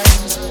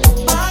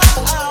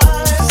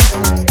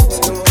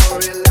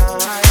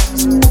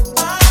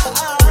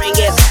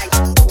it back.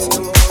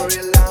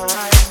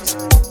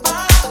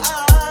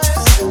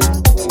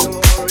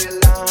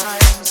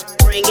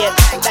 Bring it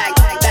back, back,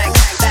 back, back,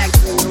 back, back.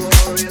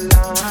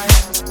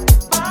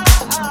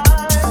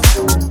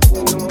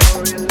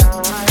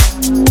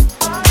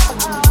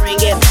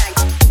 Bring it back.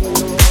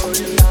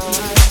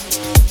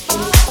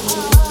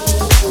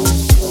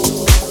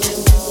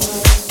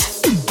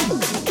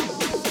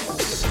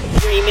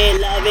 Dream it,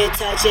 love it,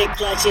 touch it,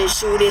 clutch it,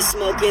 shoot it,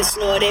 smoke it,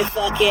 snort it,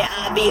 fuck it.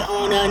 I be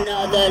on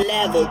another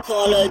level.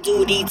 Call of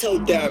Duty,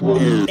 tote that.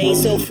 They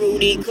so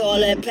fruity,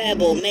 call it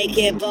pebble. Make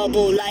it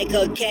bubble like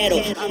a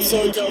kettle. I'm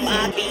so dope,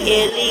 I be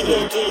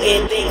illegal. Do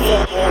it big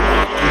for all.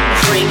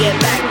 Bring it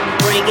back,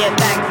 bring it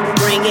back,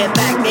 bring it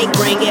back. They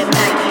bring it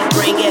back,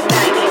 bring it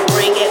back,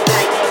 bring it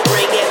back,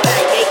 bring it back.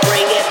 They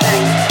bring it back,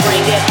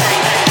 bring it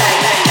back.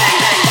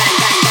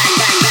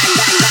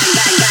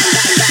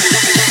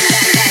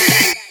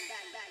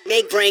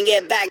 They bring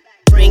it back,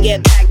 bring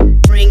it back,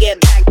 bring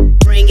it back,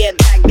 bring it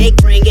back. They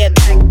bring it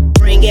back,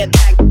 bring it back, bring it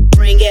back,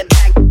 bring it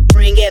back.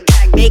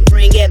 They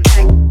bring it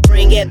back,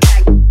 bring it back,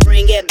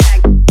 bring it back,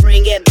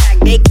 bring it back.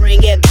 They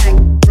bring it back,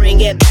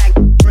 bring it back,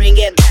 bring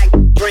it back,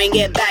 bring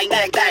it back,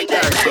 back, back,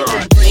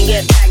 back, bring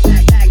it back,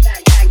 back, back,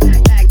 back,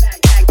 back, back,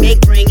 back. They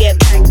bring it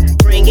back,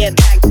 bring it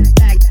back,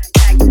 back,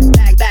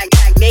 back, back, back.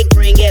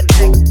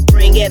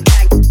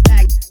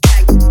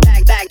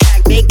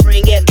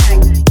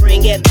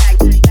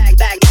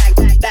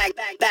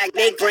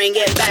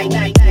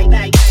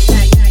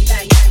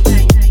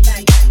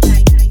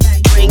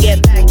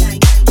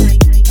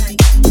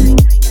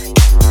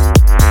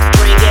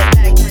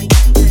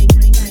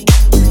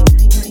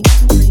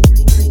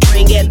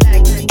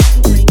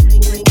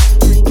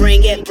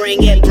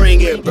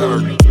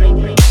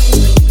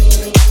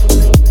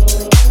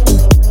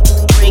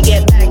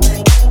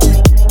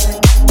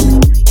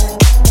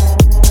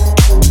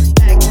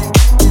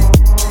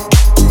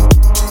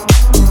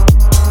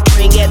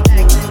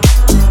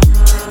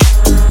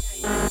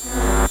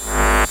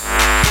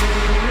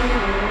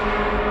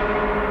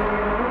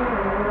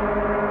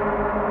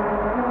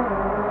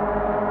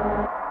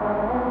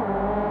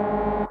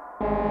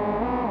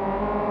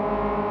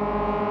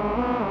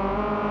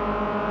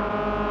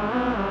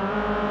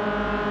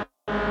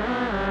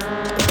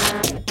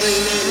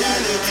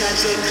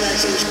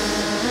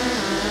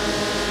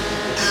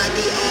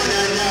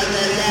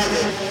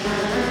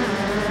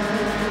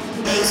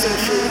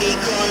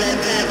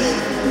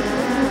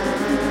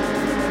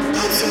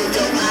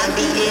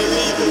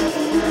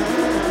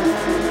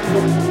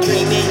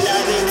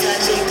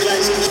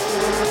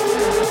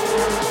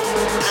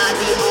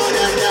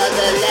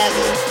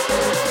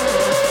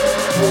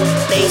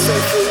 They so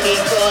fruity,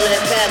 call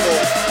it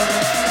pebble.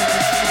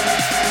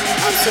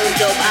 I'm so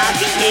dope, I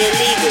be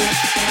illegal.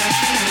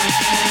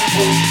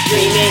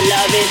 Dream it,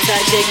 love it,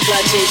 touch it,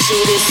 clutch it,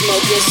 shoot it,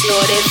 smoke it,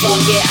 snort it,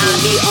 fuck it. I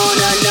be on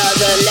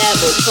another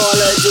level. Call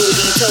of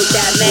Duty, tote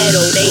that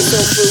metal. They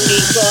so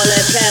fruity, call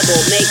it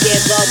pebble. Make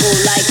it bubble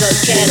like a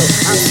kettle.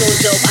 I'm so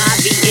dope, I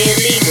be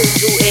illegal.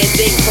 Do it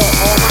big for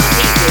all my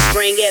people.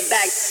 Bring it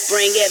back,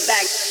 bring it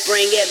back,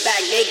 bring it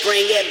back. They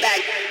bring it back,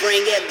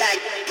 bring it back,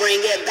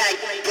 bring it back,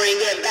 bring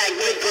it back.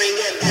 They bring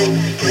it back,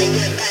 bring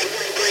it back,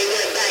 bring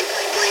it back,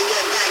 bring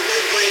it back.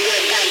 They bring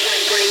it back,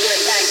 bring it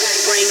back,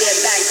 bring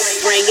it back,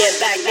 bring it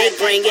back. They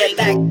bring it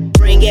back,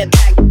 bring it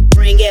back, bring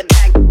it back,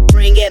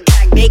 bring it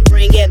back. They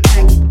bring it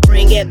back, bring it back, bring it back,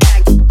 bring it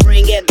back.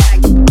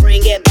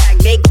 They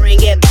bring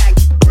it back,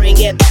 bring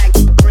it back,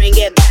 bring it back,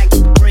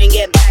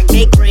 bring it back. They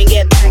bring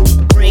it back,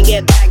 bring it back, bring it back, bring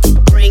back,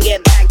 bring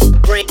it back,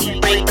 bring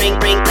back, bring back,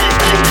 bring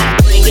back,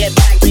 bring back.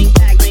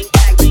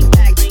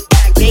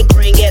 They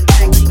bring it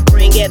back,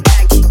 bring it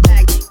back,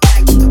 back,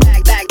 back,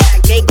 back, back.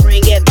 They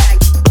bring it back,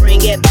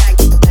 bring it back, back,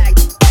 back,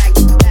 back,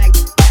 back.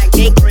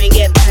 They bring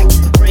it back,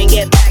 bring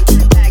it back,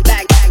 back,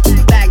 back,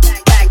 back,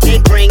 back, back. They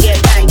bring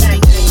it back,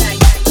 back, back,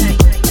 back,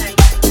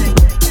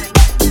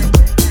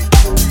 back,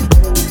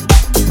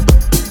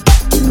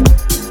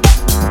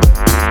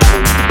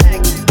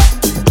 back,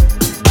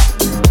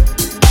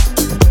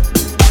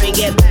 bring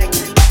it back,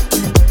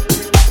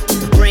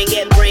 bring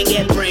it, bring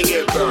it, bring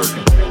it back.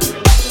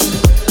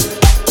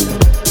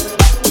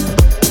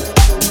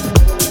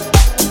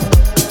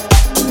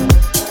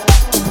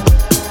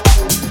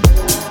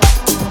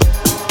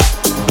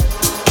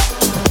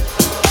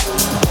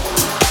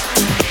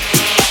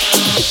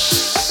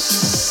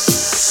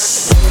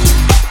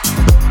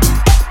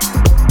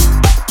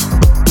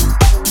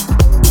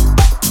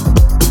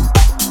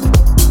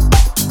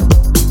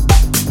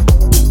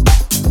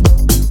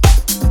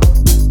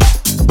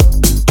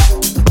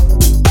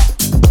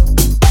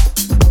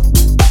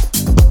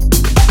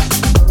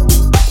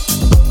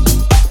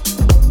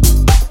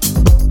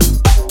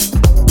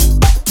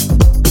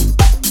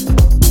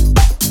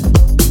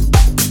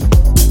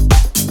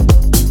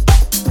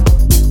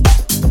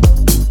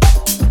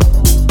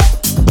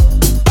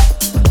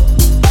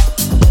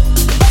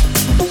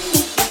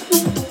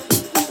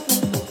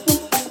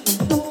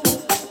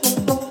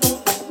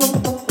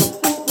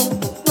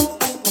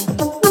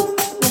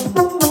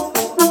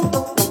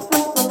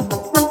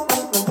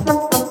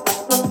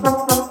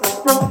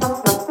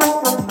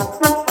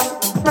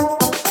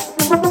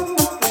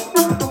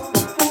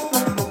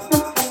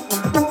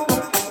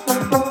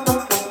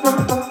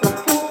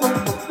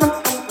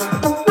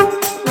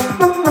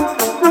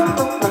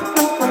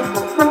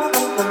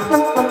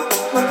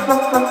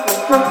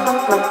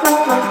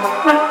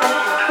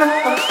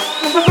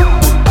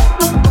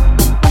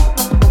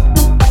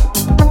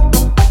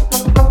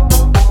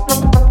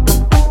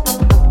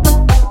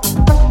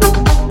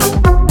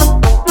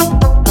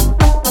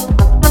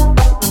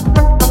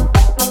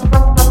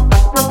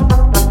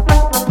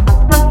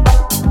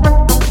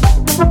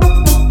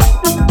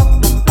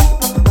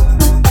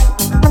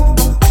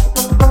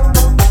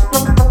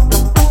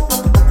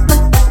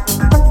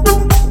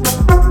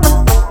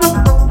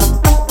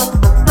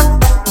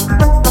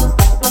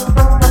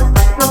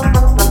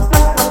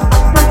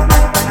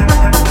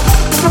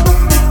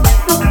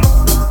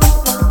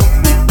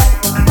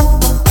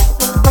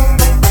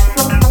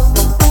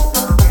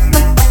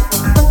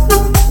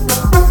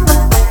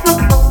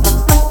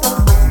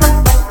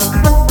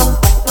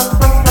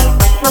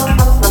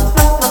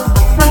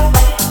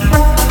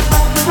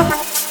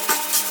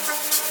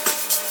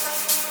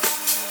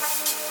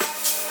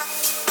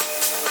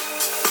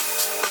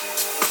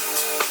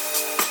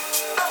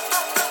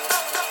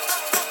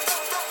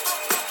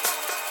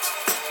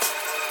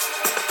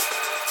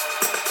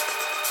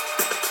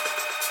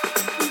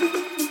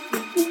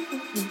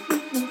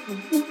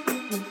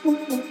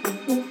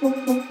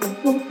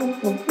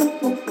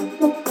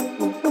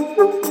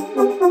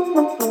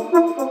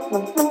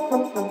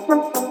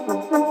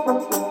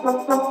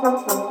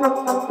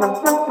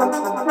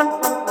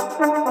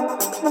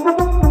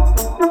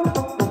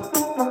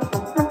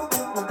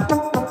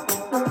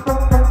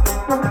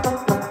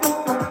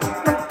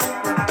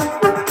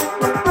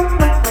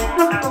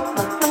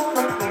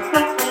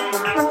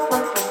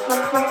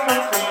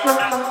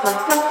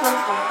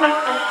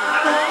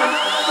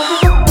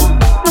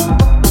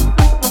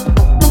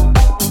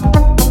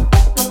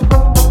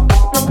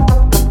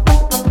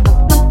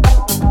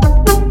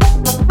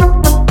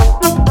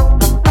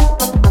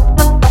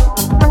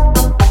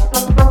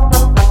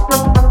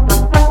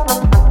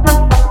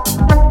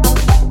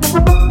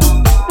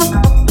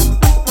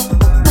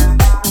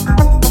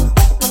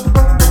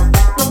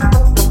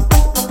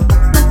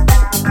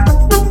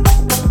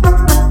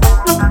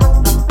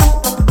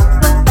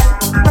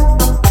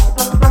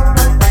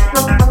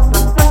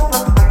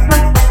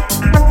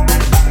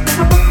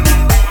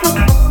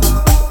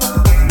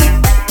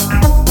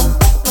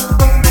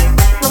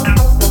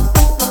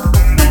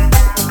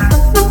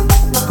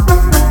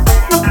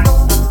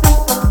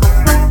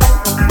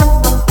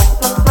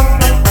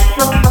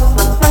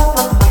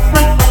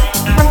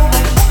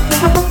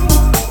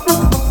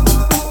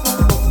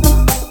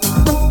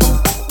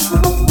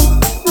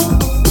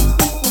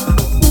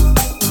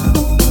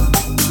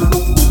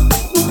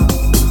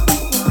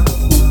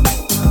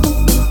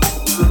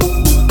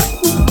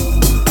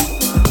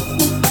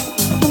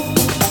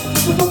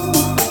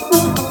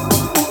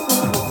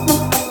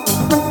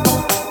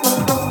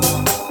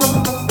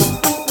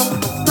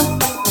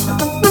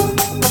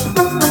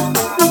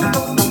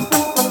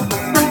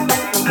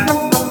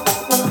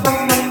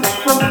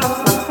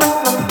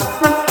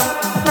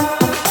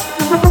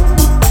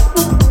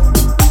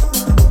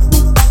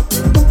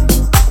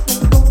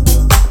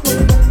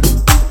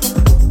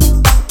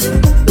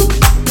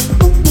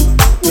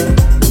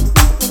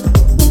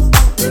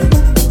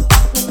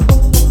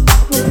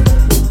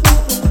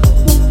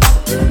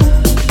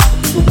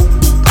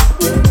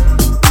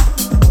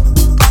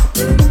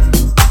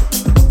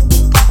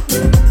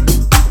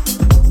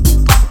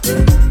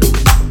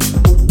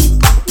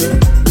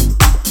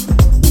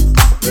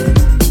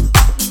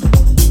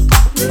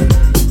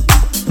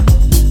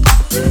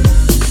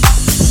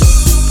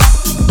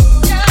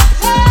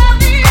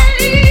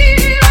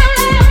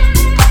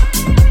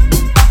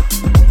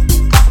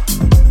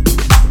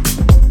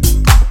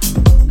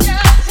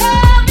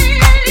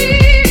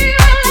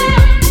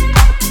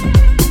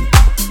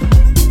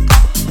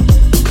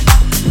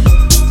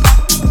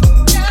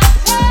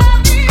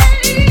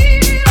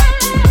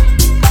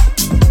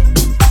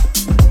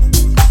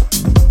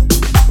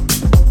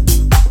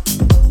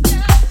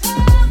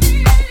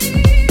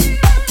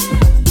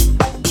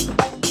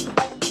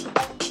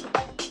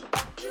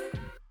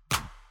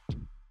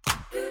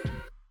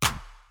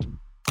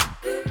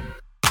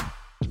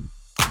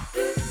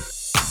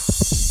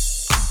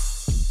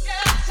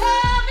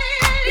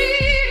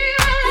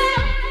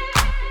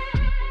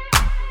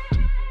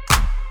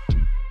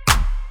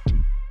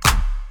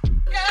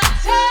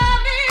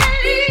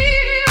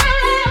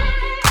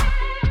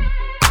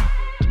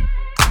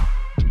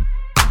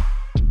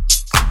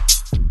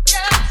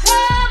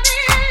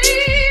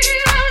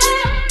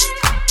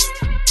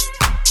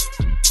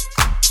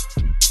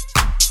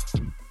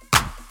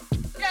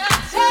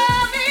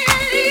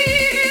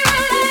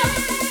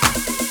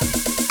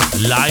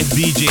 Live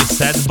DJ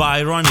set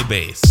by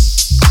RONY-BASS.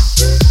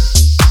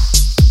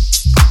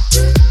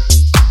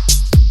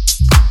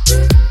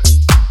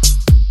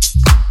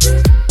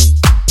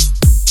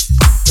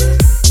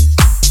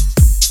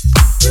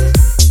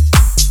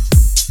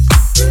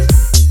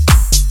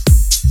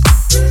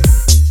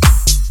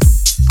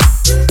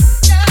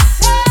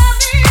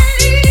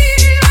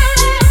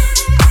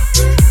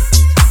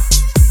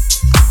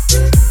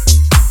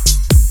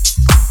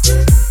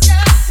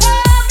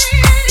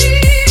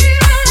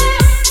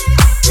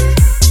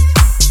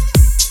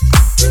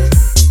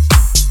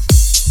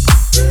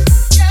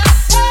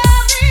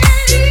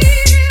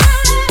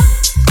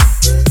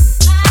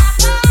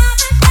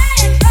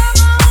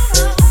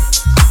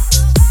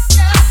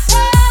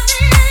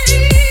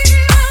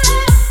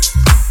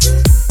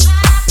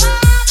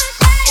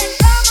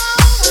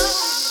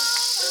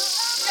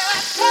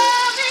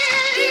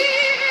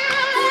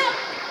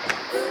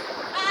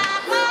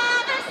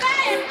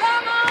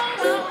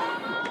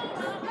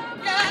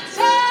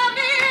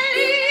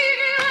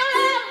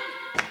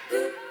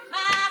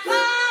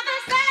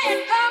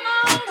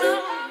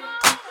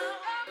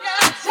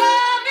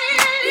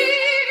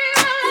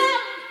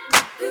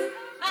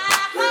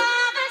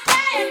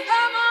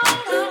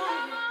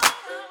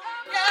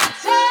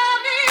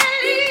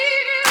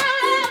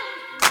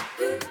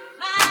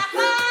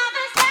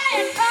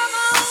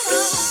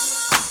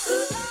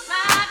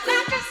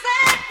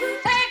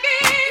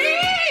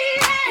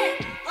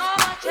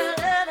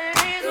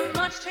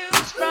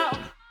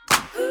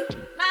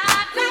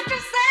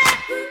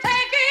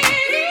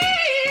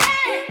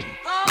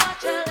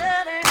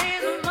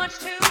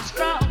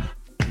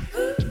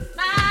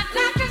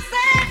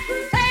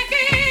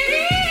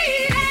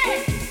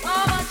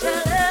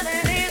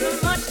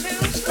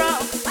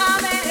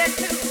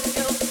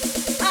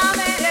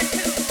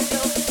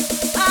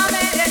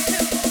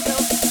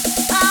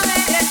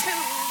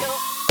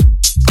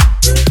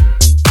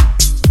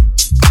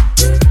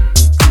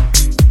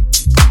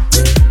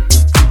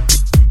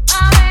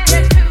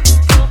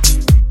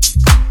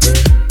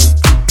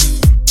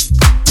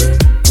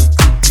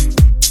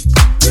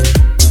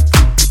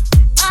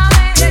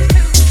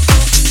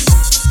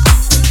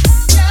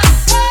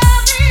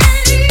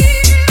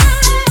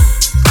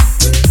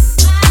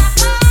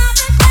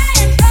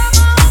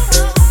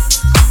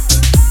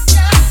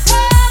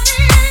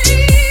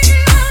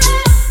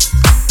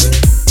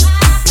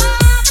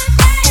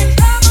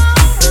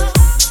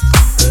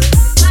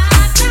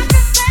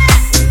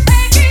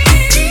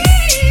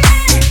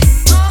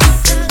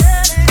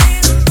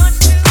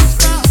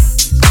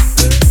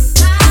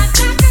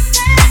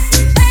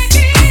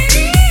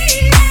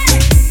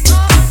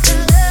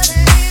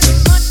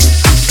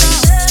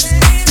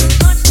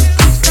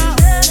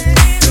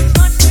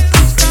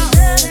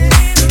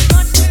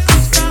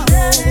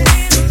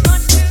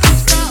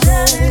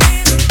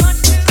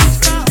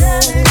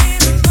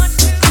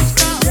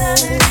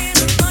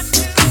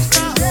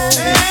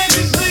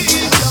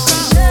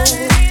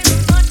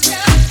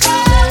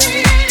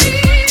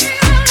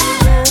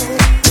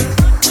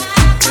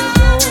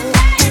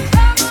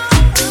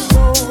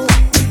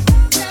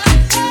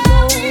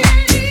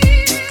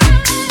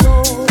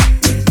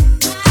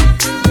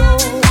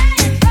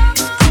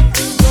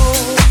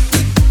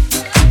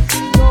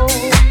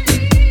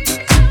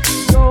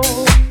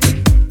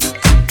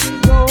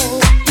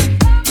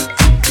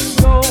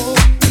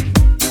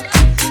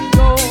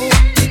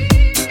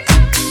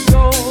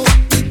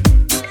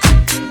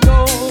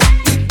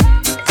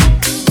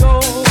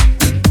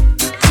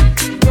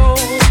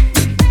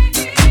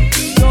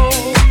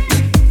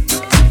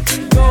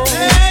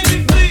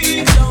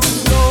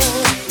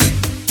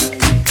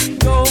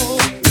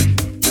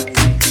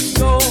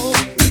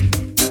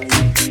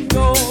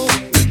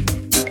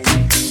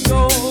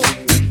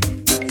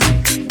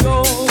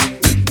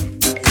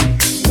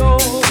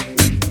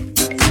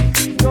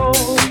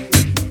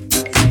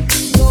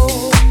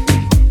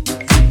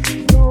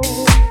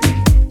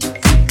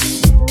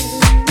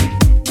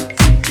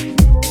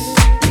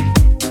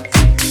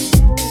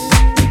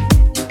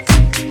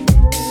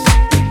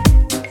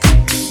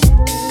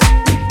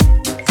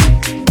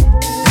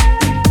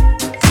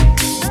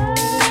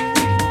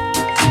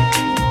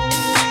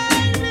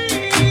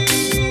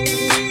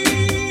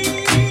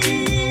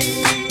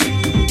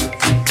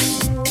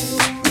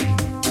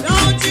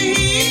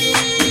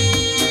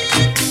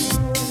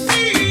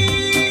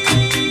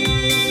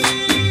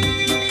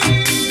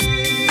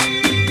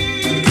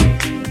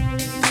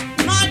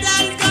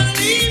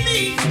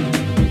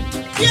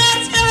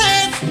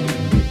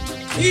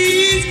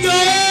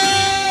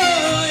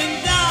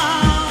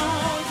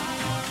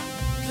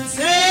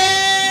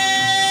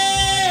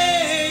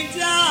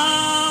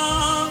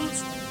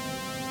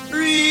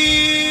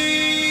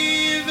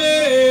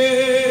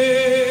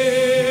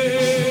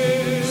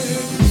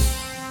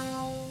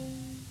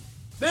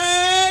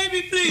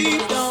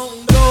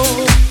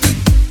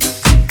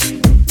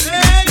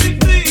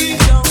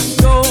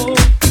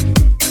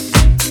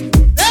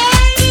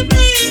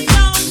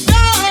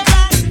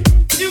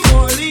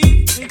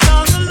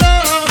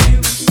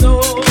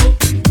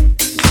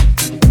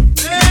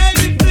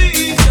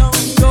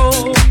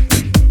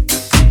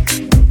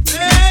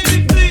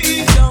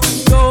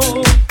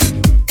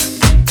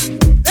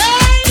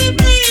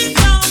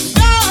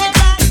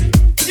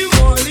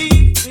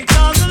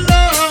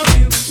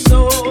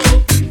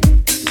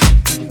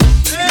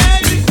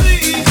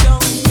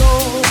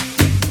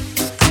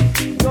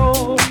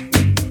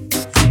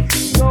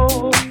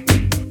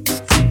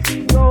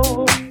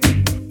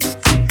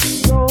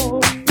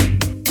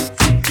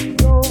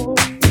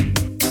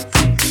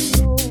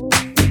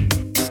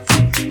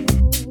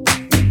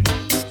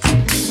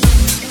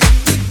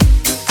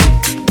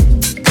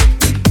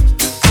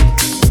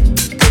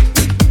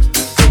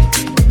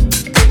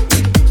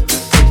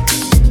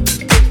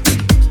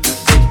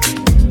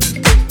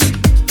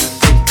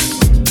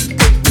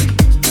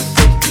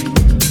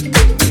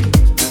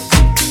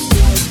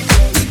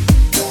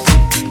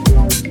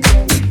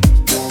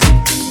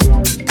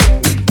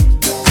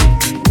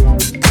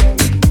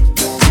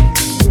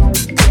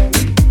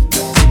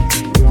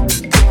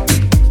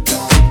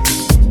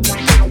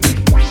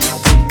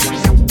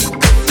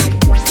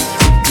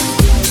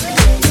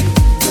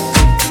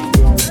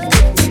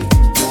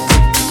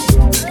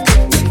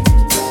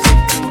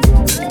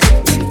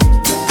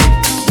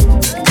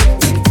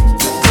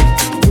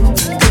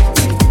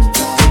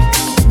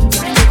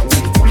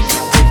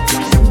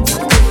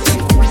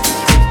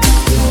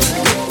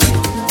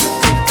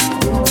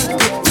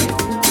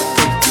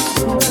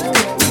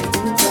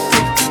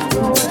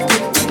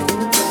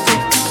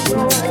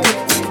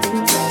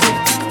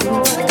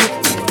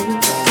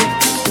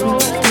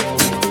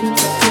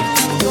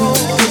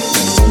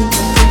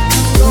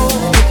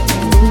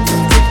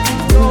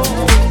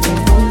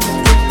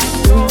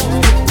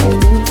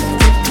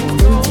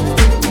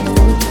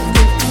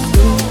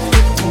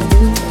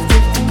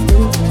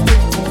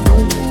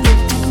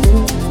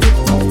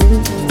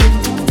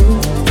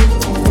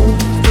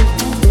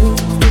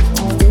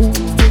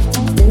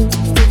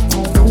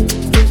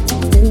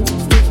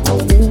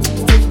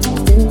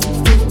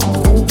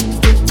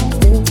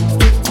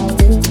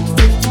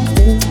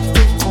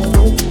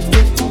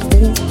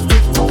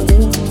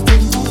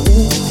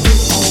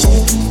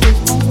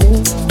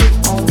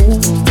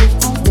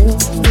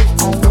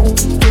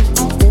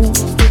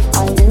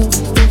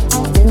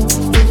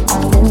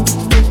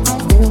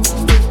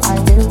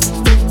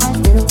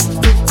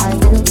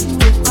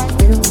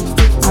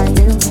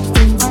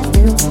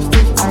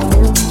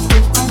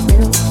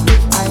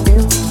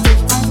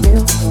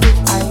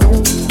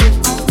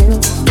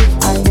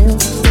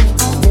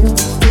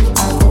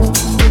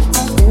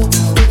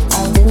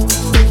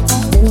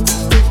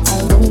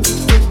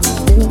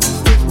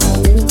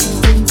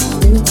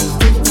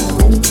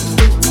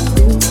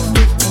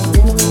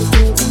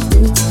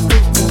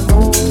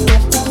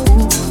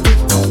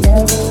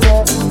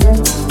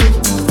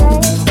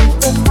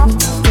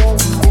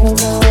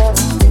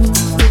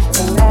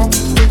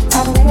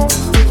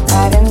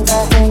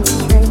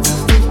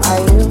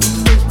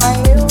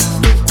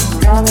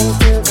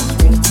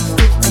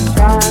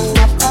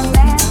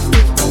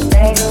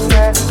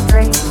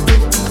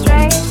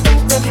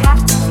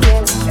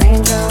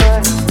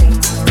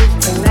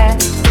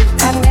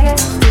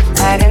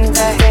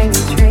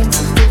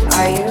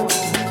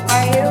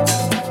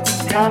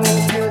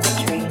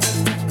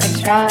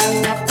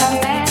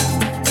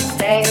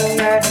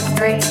 murder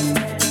free.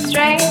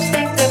 Strange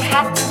things that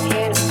happen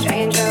here, no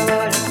stranger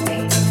would it be.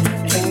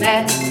 If we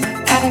met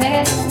at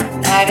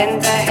midnight in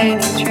the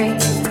hanging tree,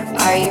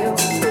 are you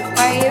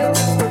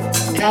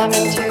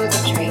coming to the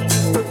tree?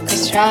 We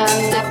strung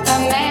up a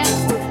man,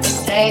 they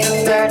say who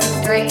murdered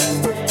three.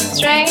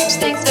 Strange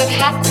things that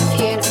happen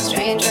here, no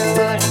stranger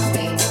would it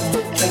be.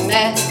 If we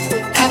met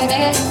at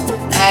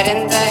midnight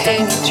in the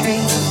hanging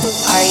tree,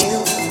 are you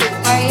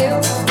Are you?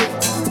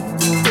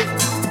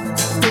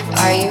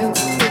 Are you?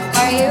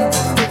 Are you?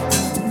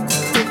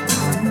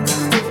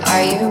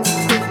 Are you?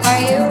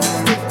 Are you?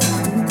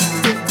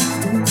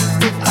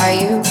 Are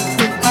you?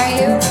 Are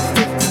you?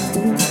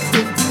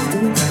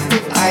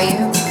 Are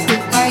you?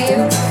 Are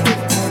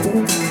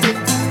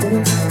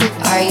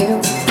you? Are you? Are you?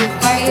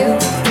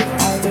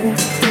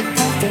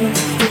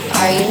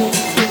 Are you?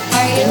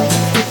 Are you?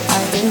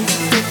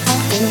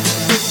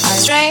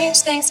 Strange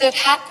things that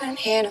happen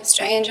here, no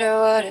stranger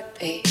would it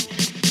be.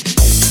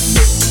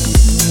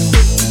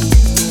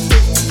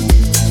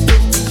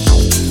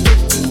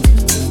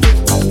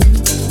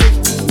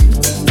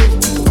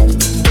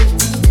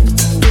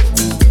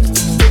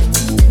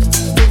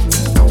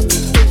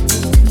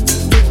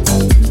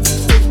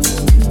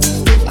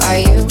 Are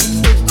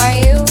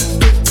you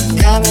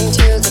coming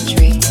to the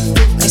tree?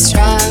 We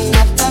strung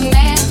up a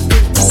man,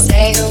 they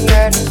say who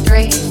murdered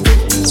three.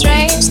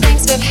 Strange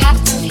things that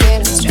happen here,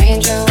 no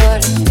stranger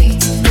would it be.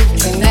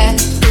 If we met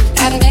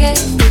at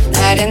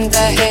midnight in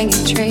the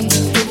hanging tree,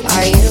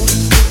 are you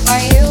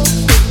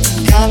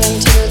coming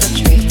to the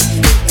tree?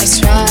 We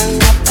strung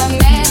up a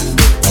man,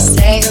 they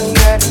say who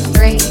murdered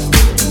three.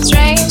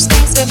 Strange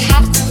things that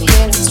happen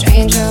here, no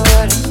stranger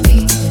would it be.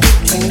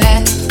 If we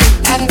met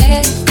at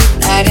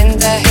midnight in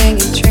the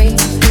hanging tree,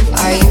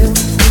 are you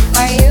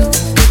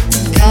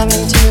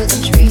coming to the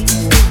tree?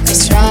 We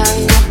strung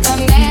up a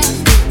man,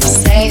 they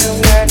say who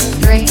murdered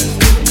three.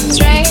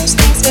 Strange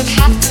things that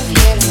happen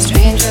here, no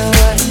stranger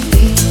would it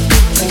be.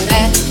 We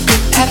met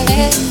at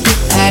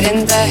midnight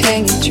in the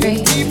hanging tree.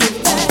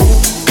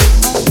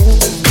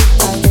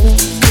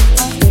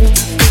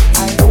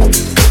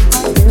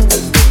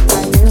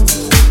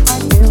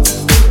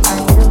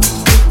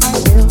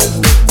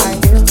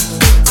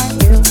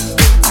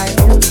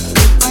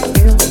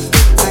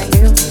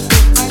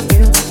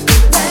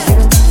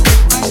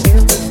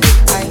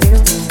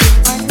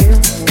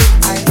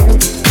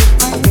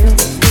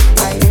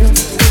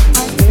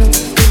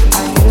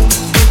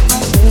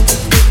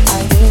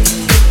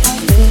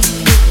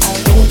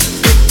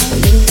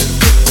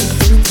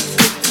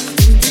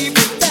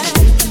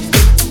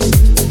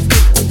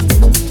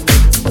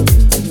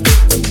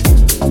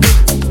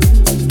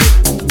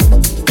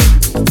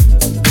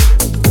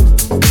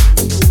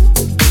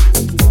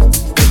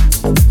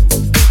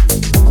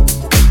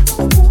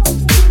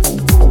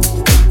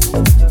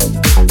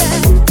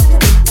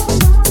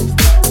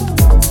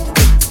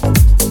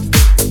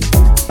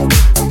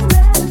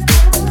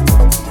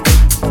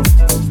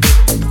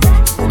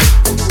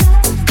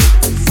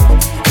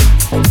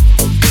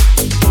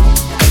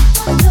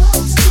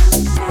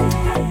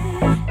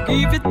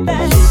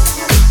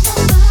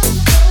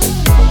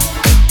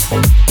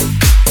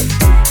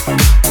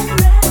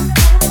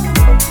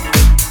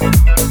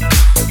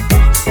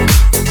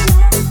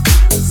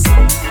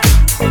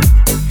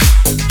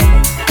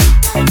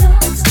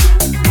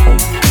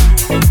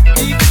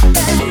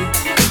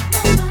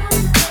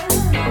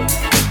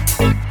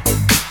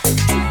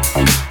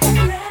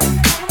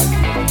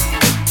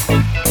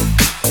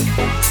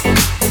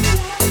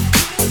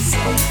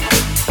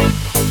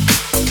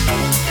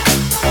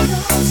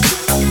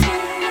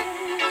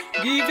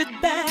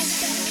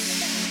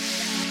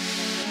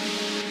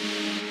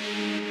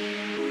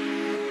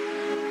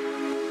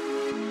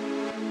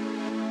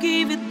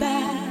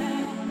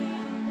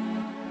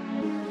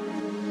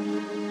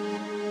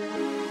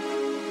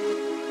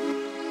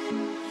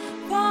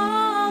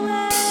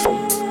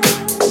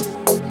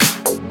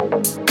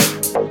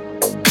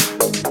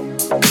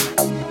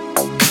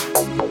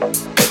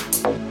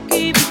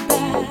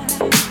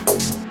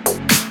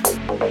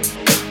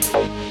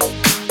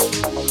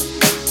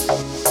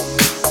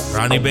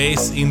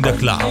 RONY-BASS in the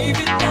club.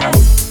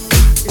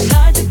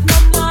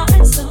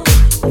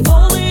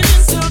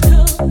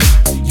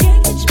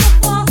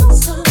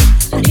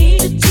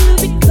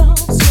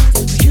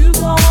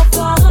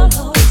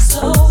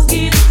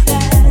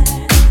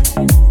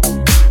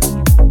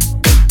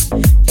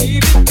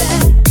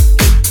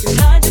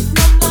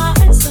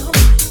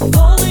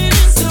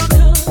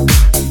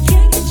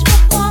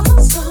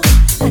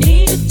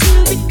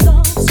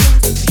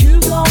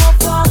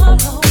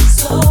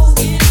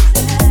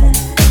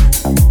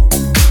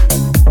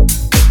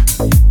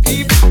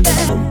 Keep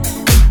it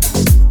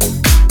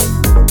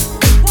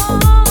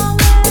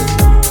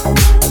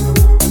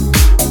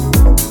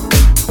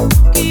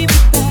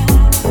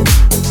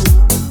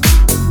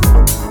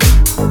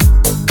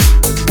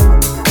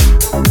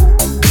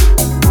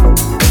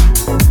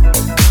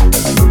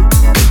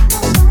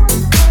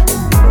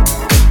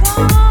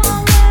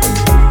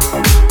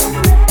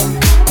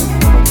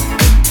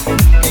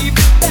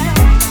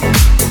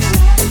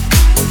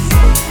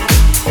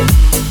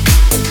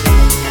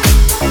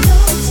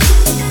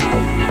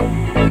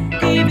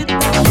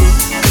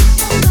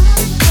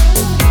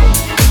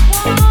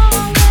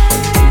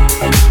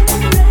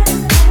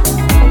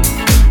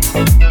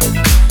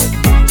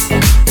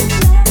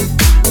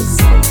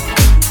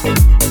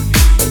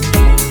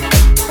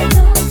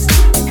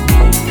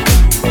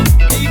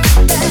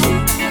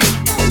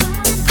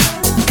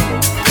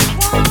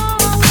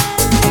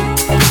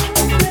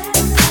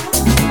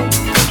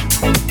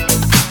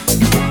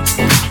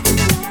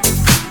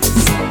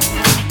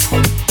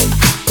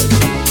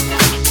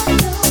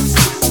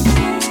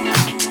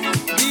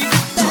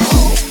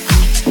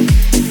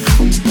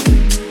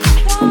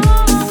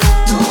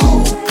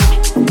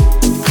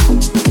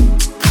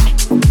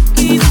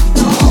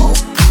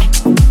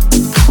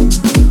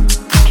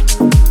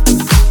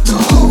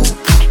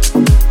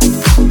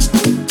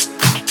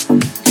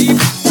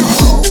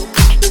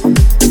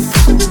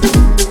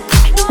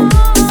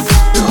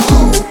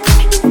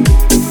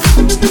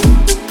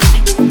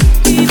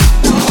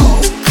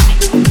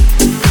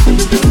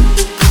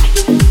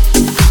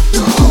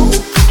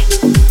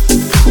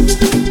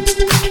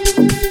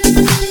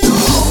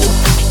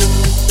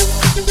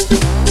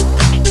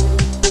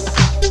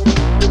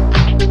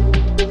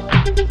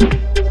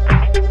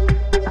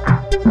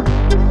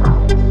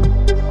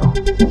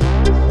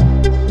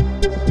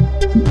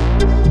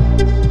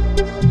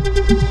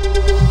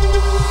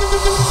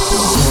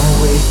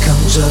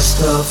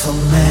of a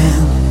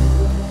man.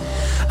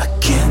 I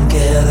can't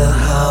get her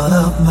out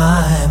of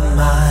my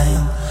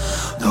mind.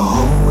 The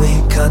whole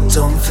week I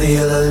don't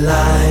feel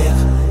alive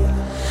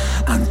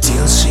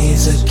until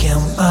she's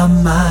again by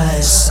my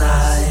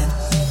side.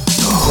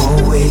 The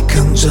whole week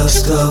I'm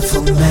just of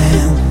a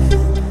man.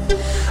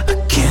 I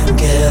can't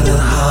get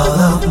her out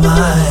of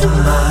my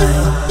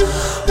mind.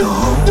 The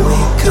whole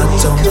week I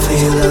don't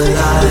feel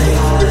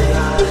alive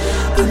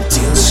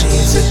until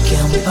she's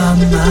again by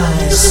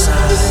my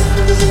side.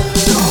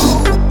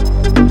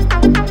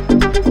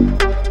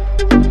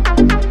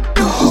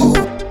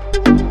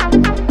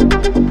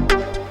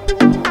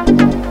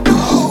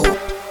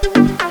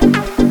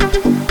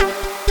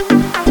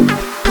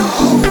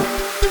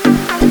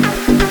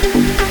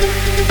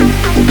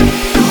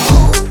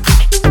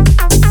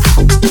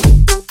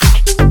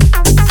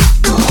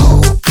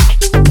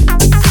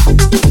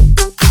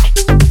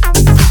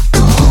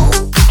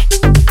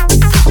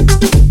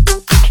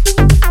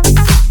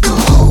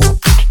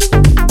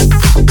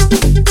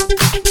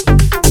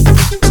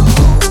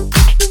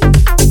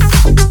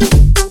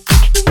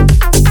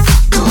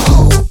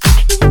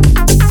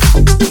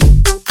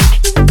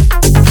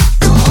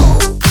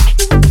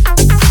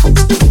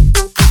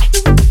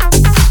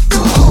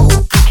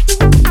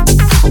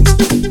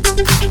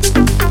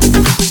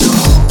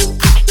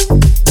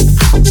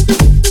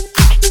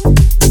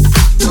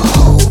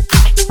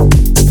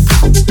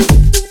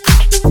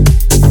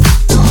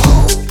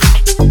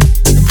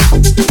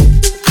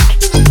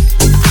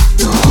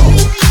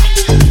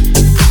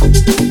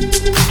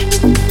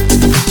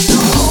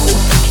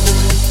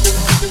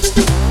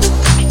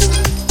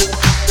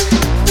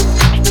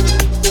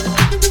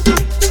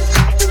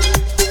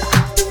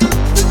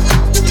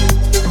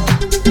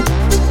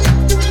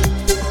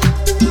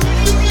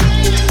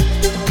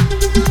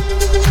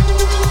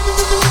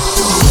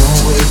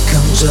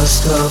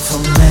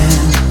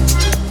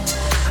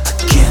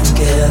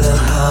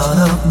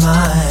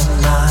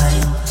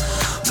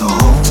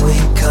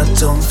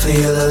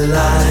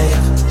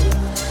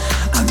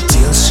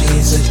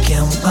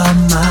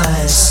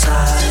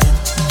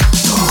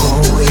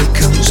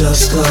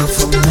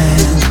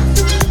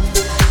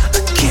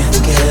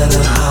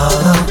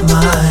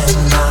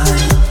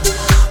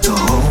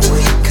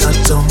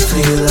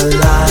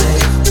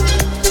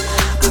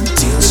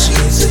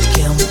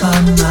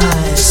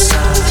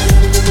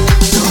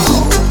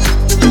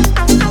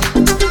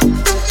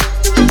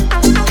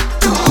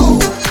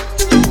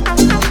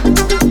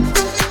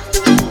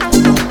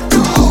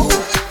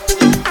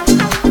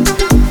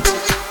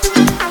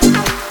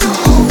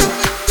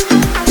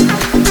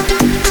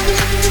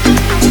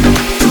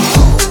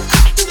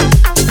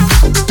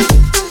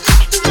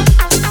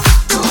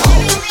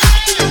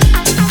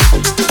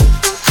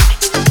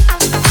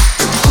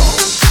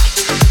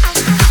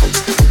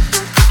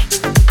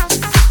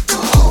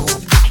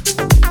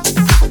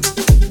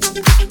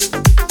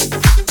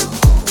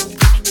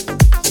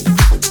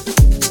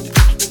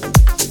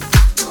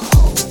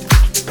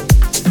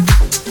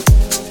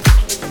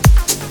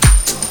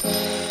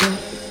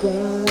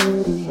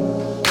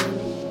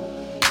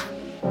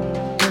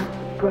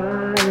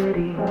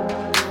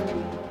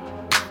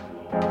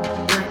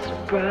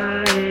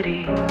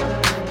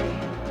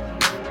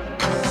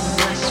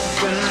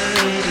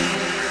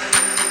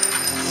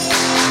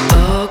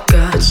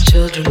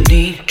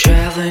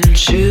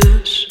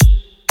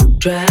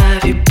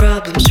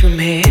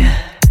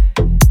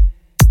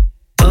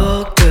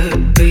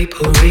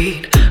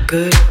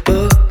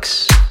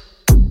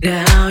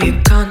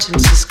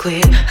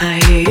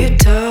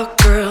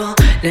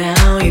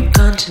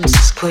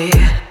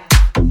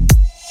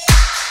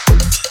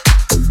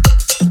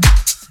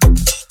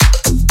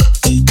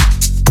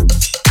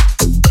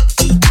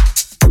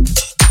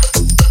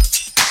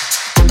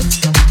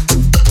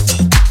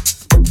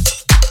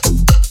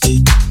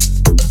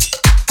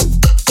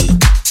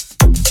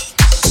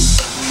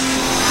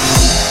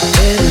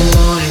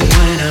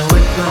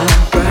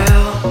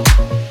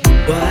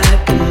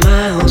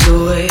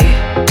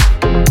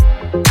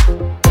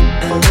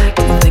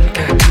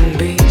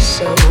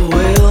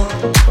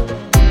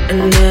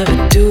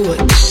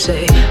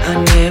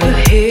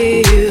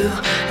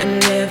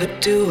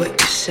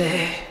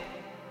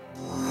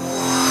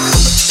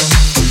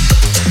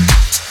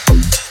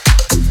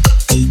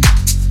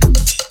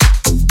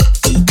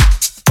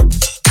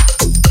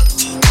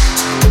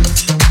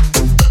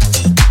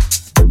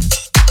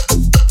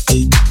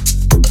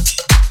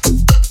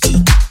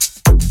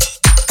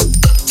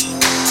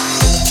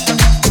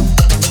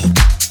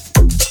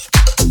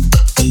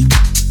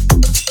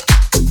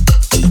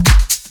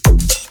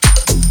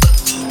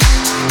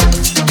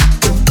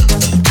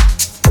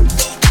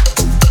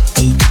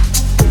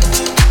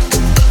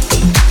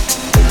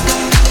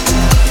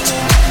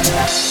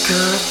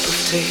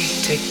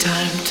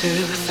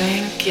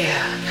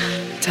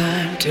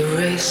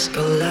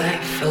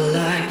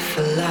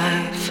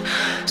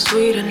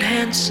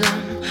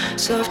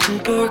 Soft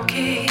and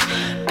porky,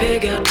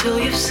 pig out till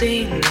you've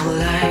seen the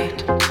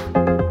light.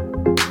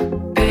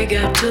 Pig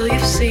out till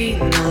you've seen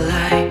the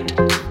light.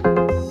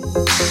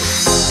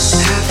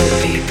 Half the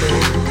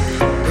people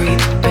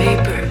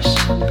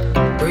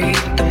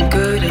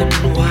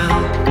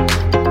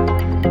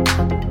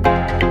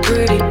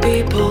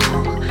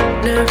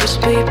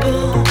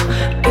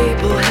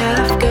People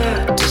have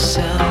got to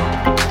sell.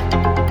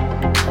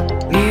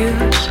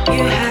 News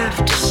you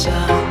have to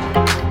sell.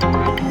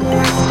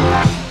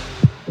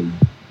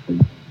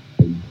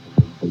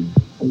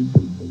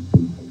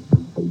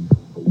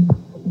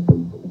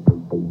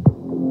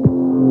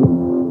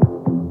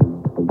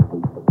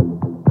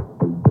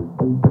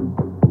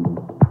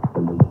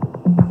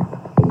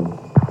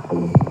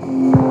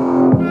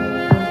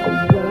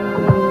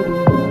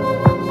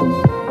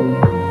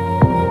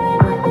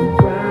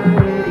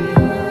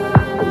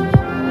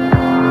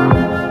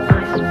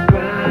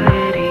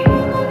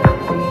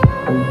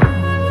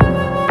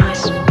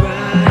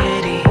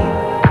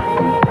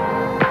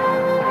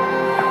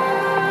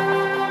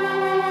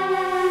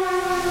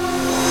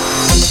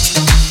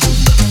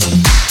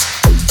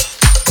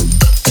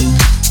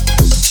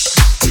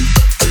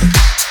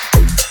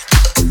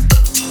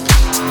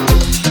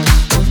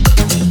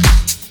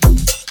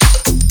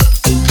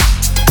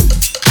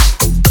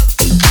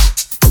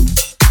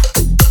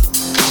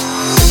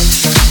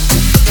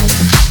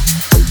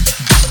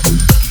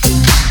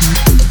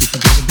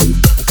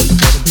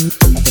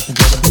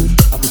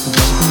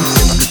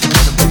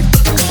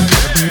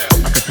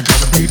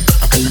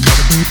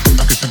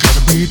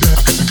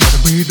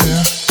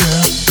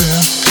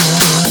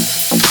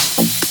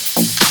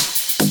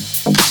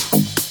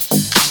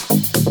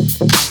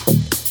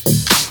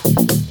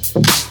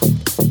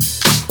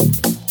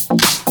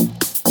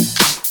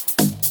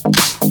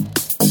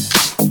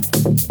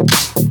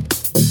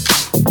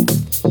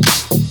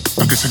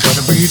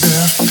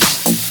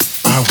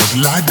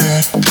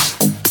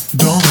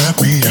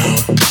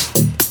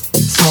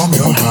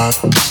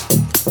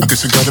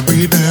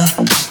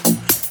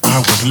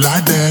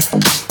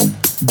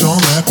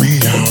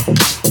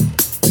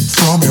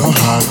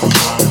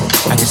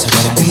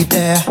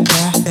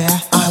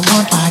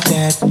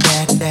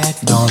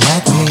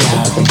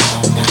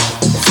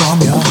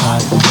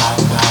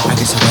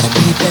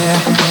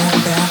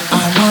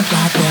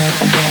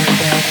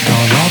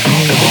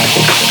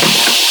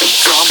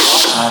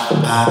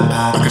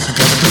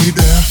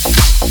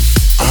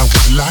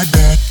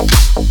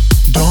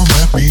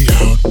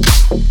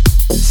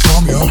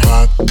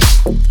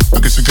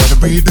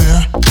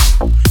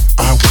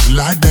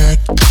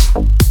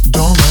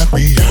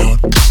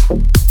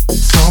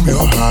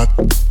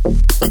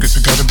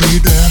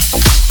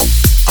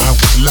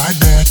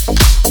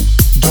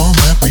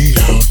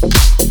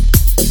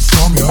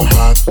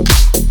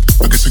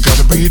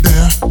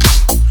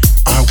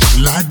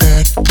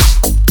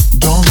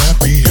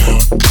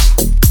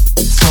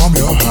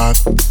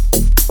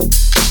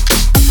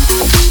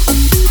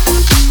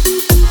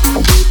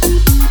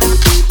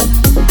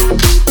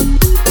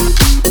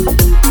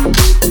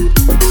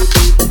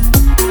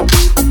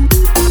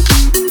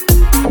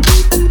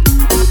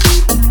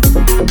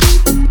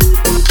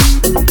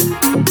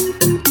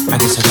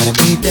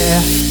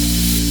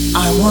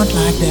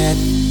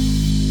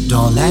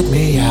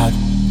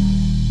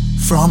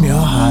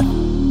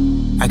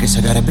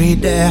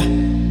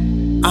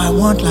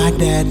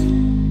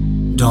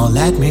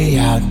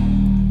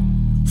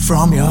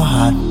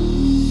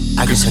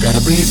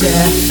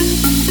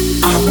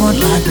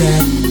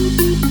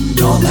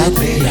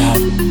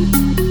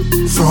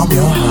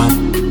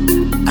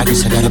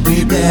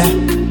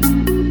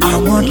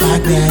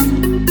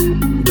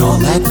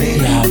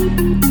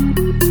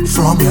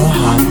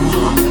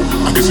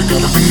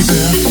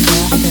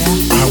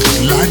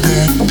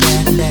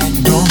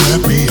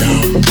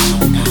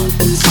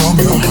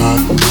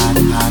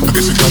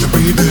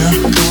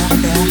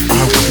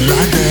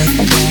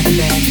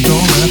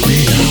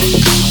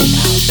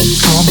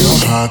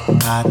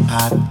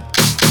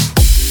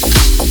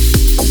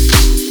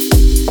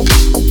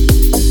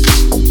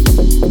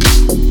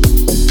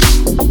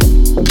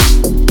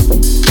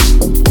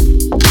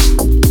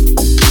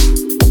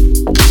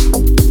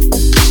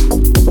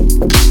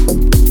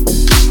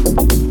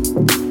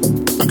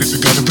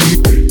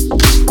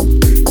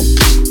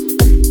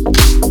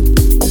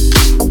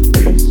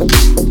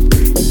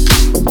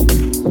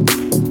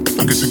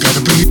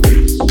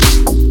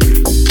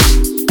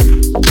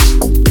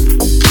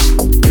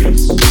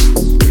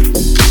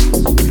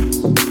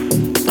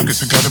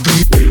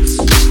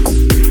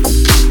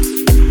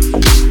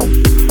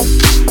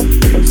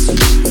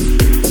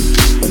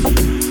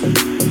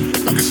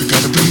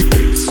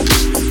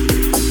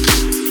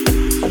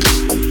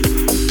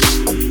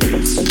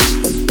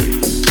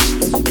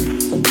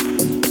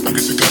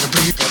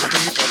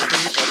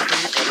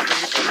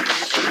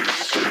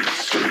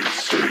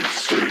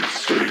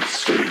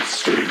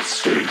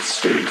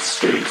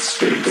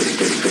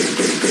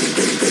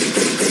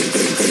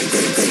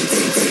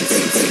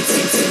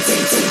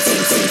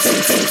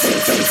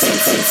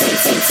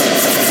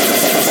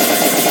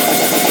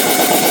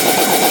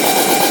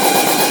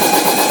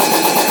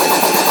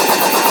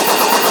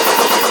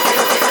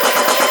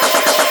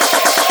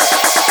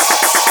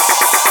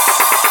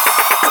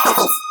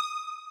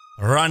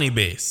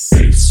 RONY-BASS.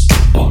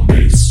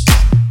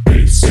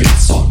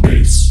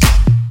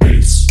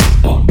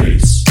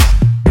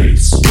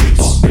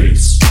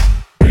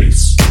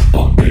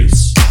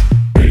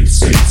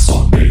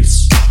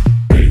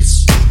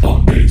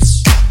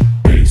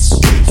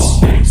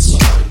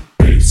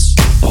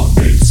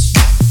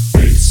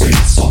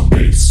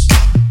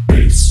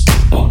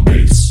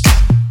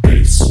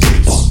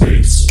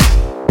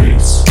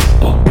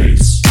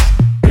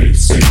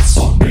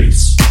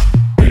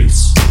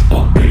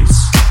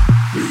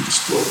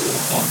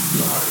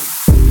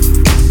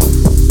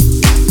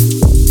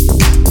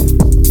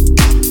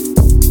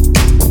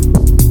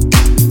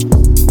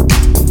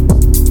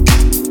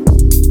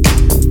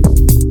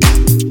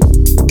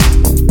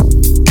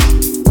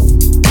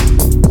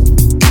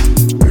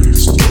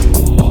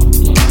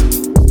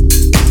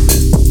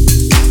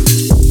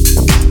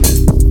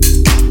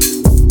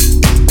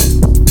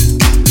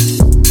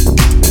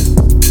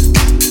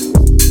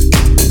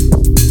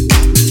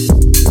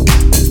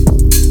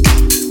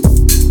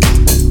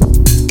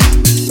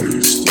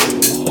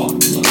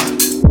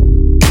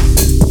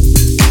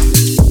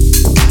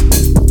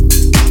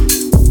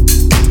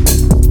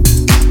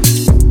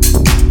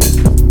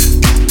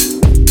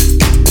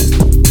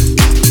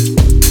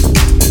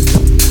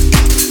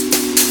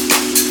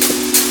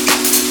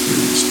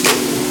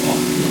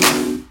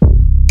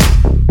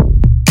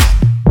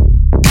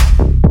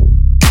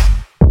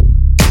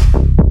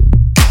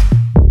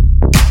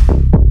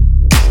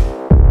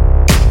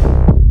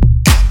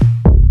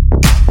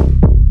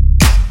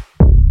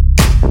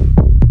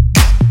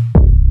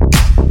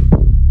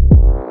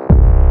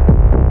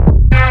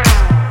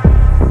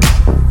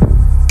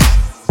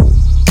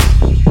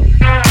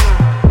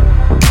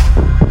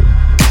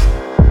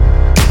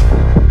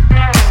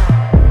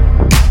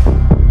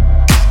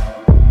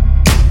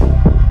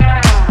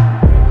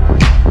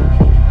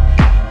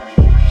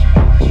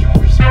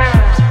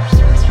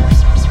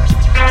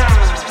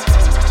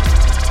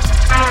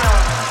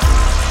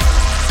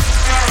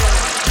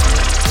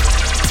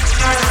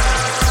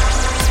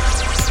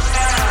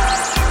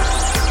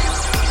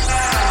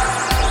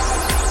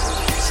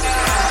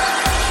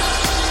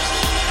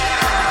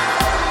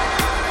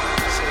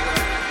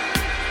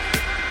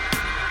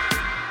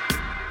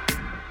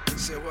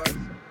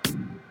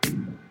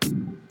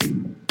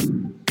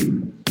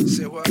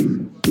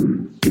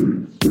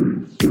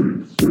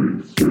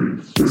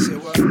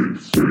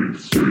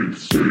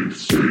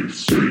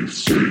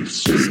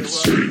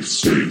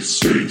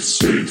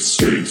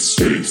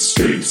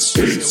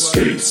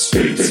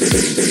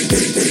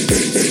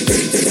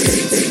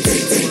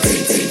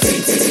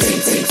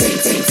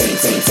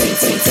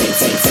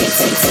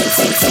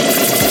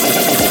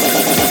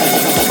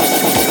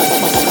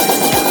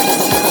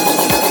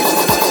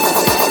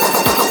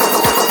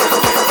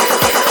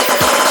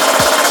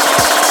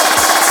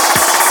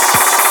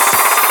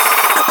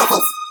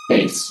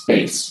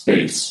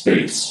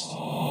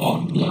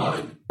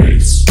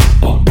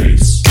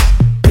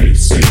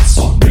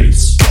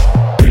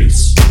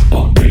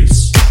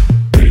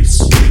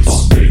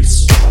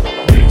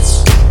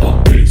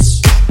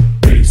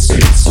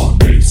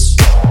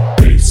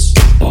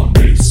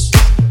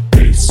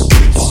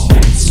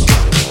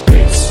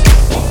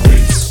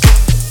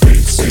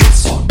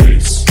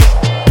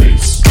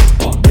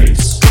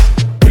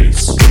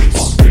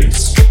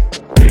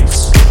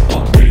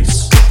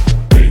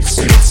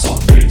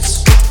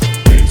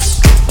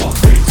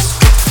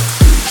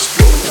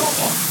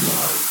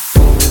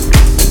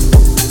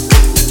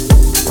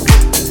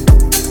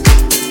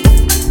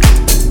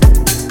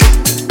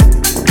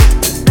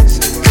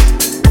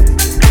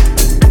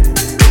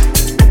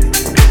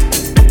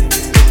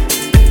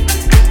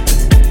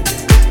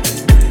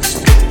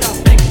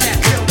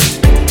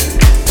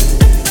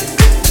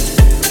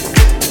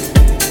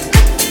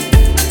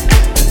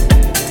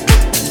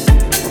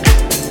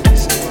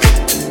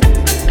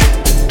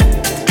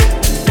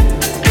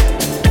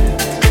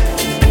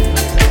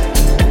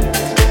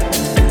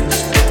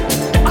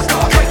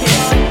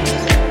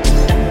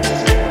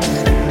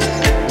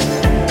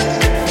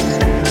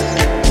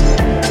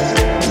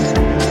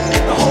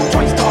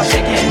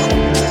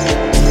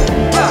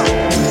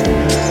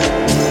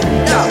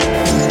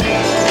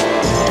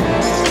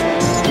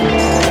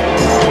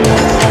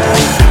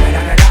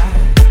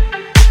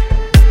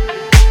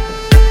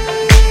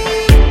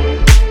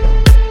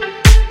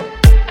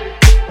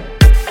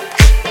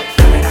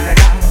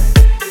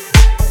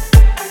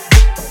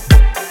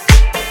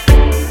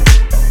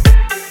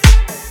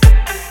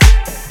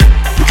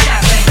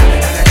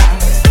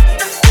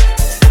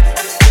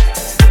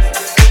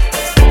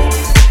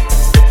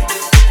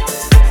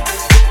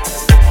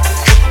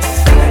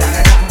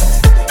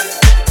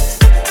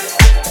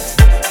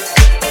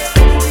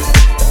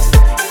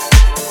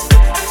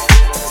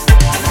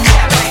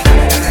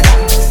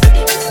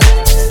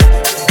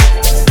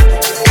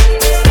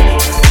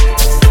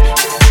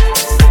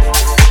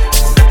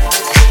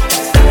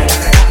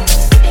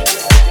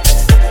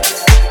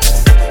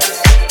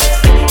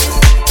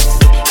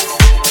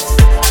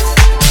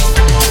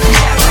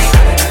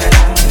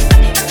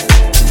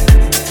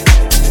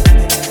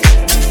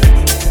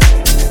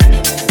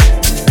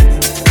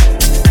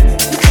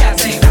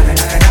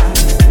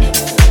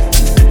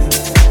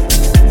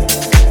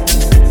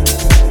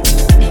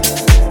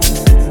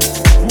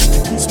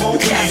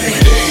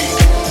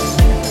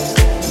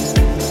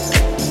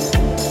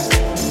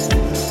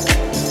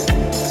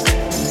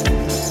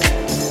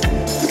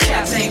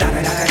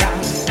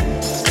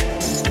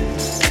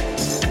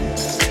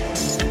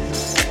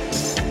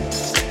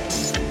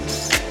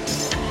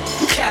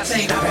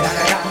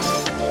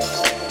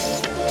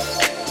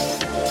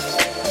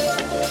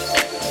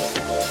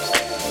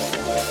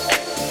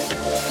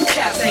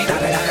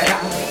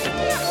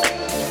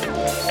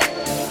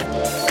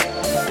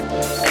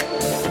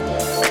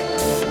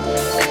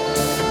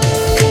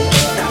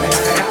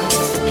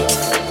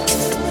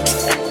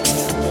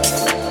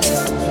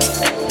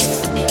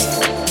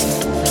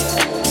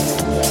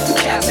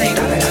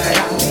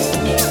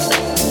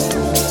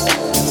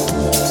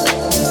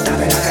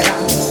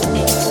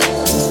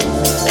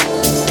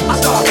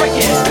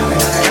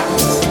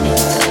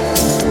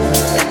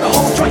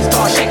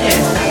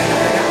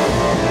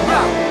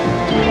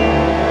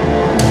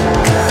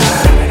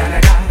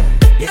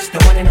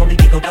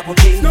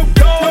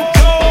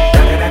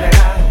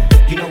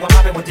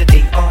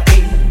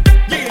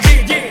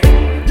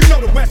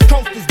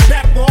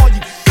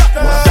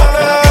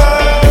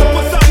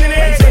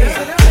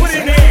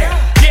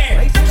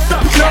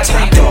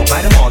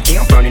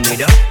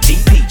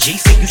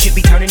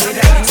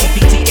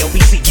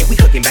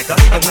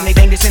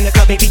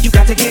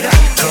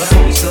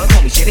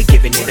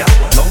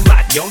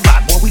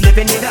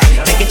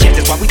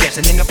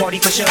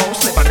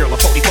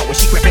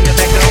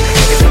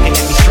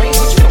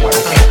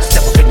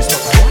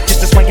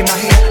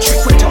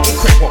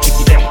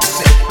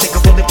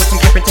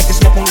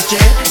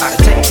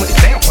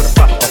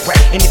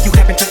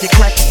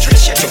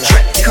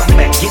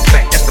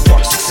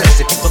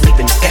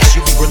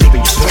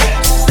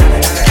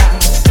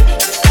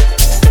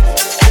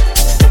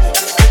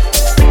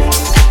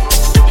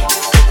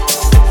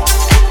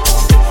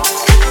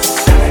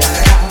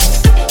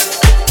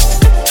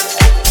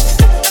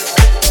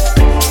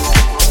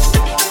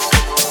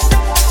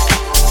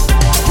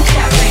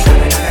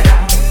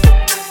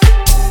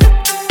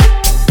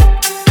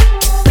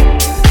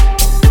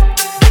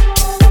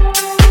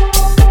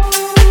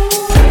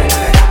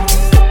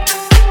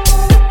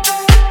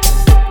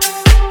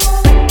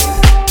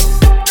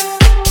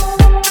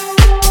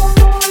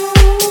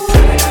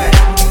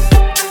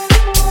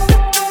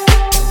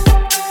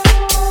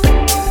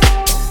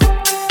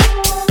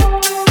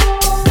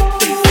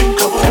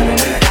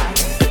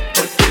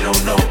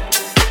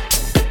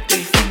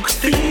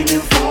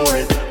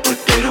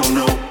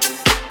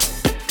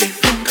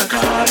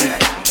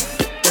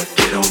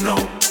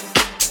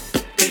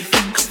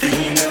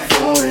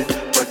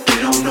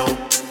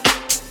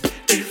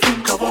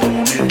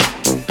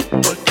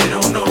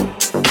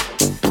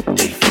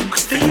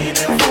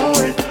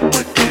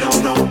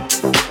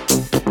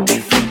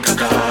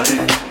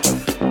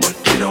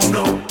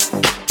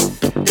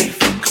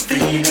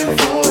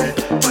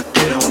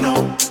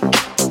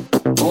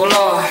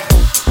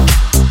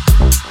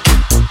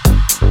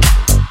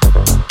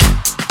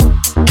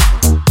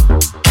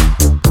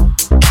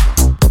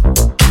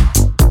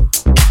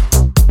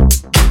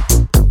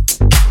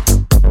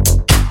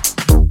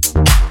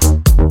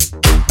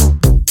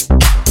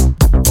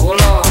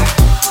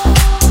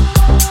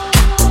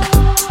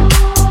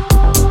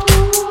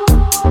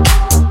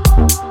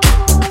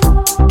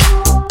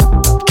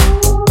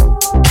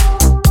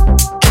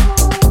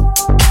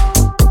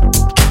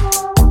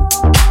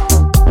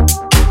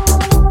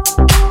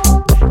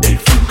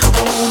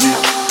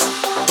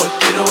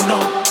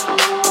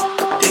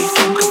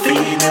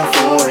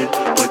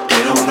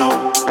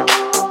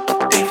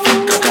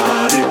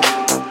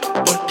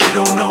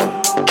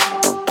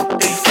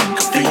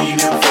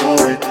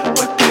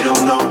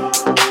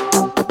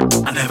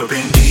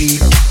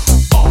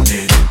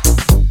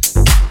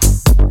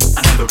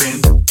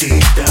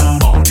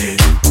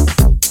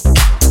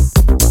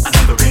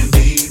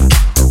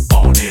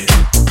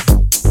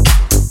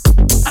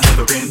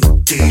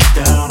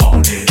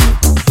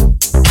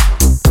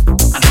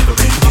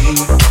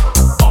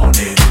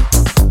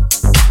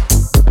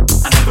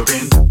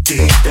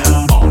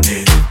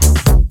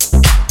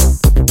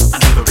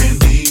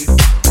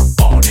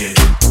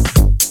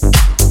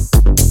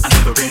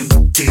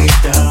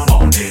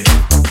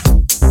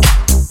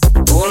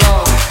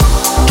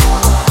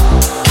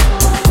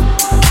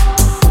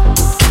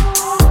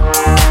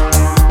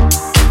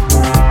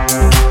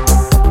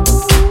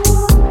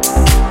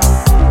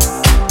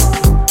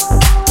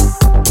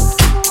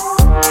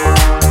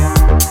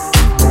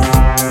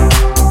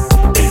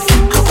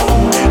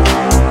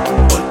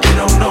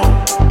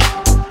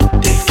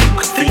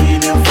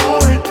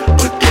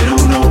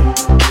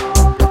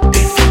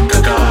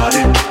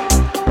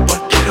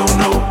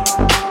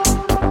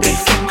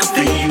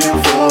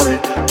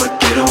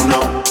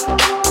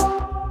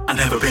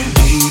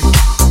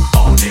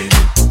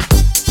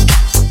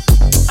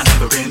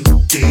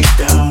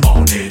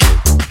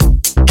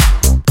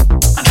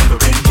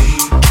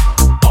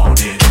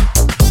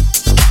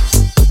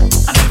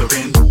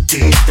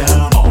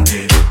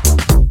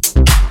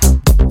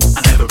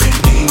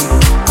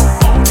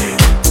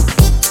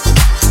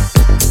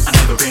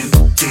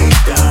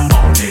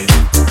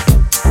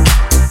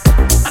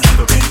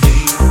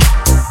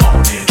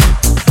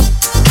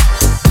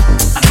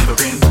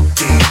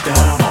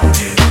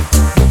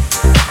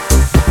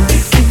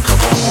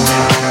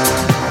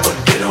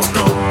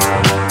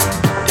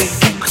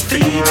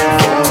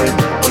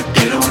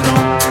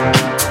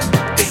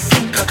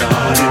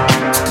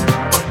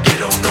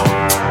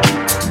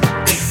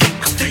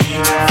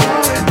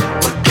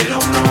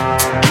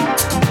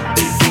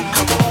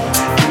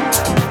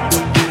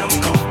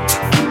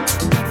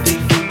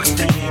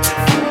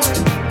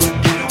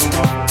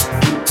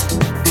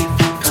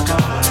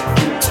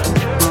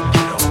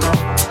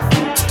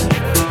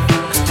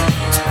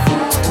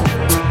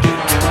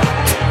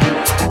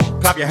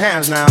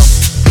 Hands now.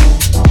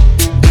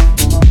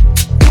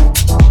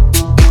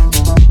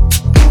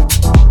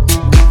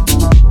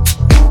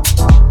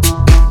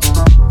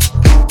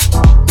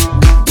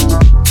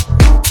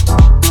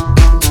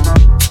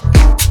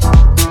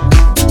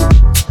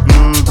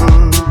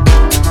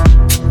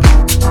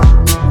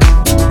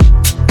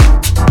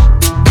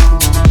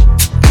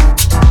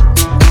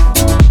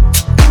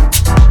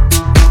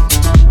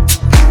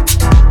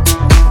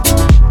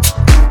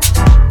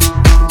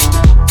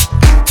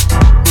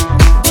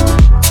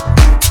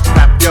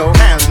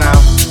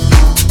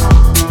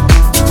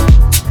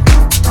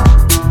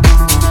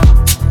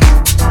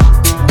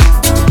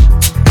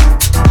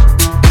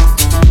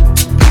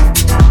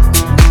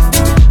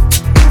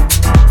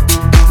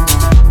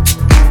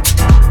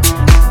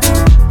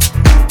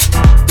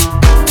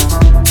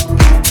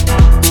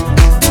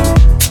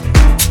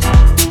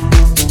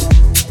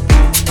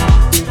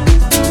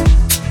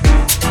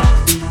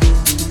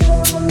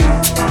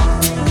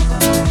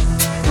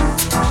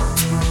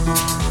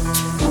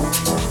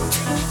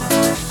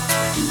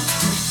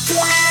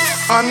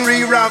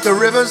 Unreroute the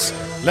rivers,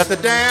 let the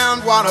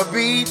damned water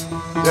beat.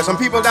 There's some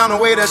people down the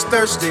way that's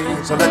thirsty,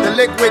 so let the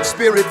liquid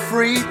spirit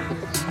free.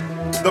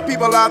 The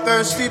people are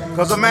thirsty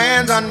because of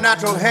man's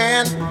unnatural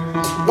hand.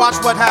 Watch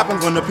what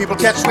happens when the people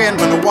catch wind,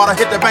 when the water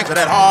hit the banks of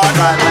that hard,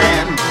 dry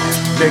land.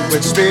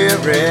 Liquid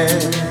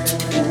spirit,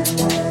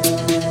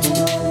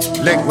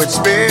 liquid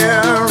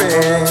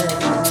spirit,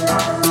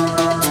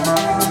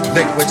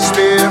 liquid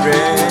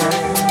spirit,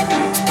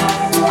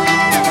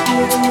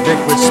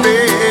 liquid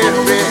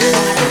spirit.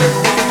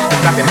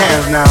 Clap your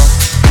hands now.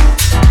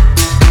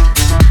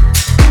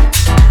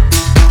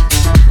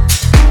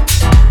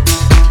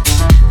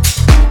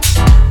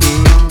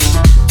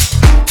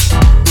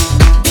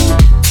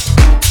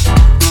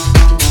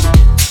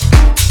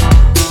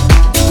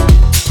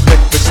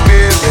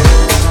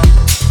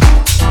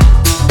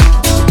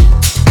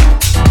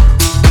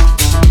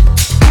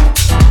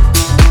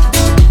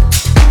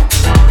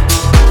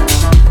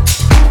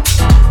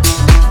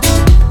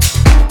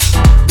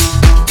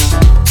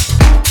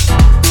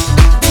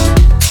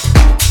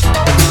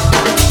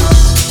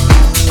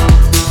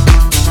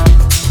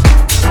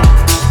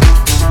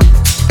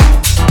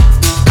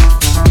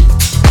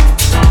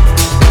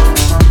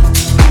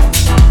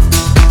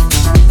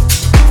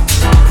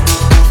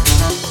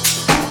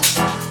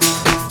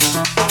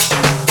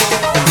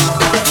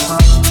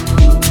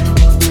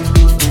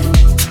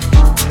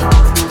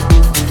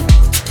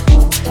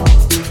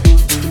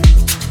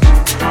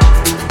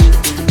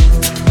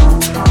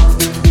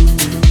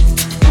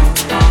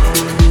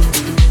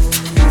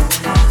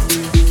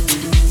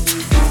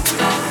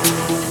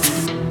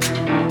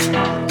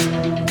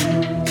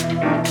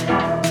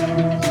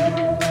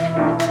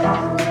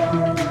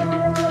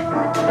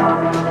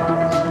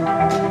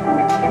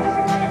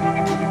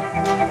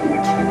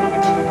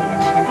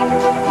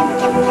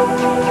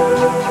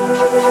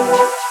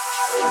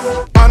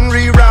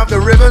 Unreroute the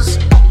rivers,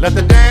 let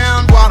the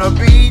damned water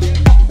beat.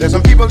 There's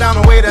some people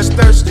down the way that's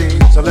thirsty,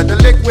 so let the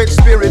liquid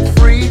spirit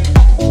free.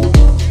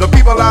 The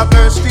people are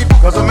thirsty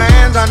because of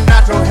man's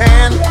unnatural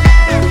hand.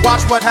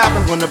 Watch what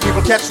happens when the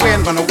people catch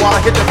wind, when the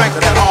water hit the banks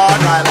of that hard,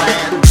 dry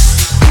land.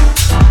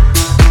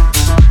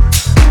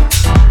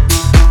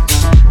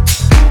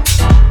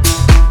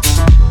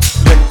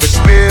 Liquid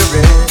spirit,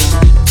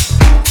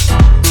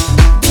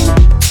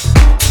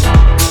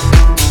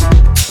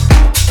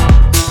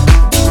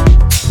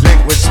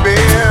 liquid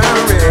spirit.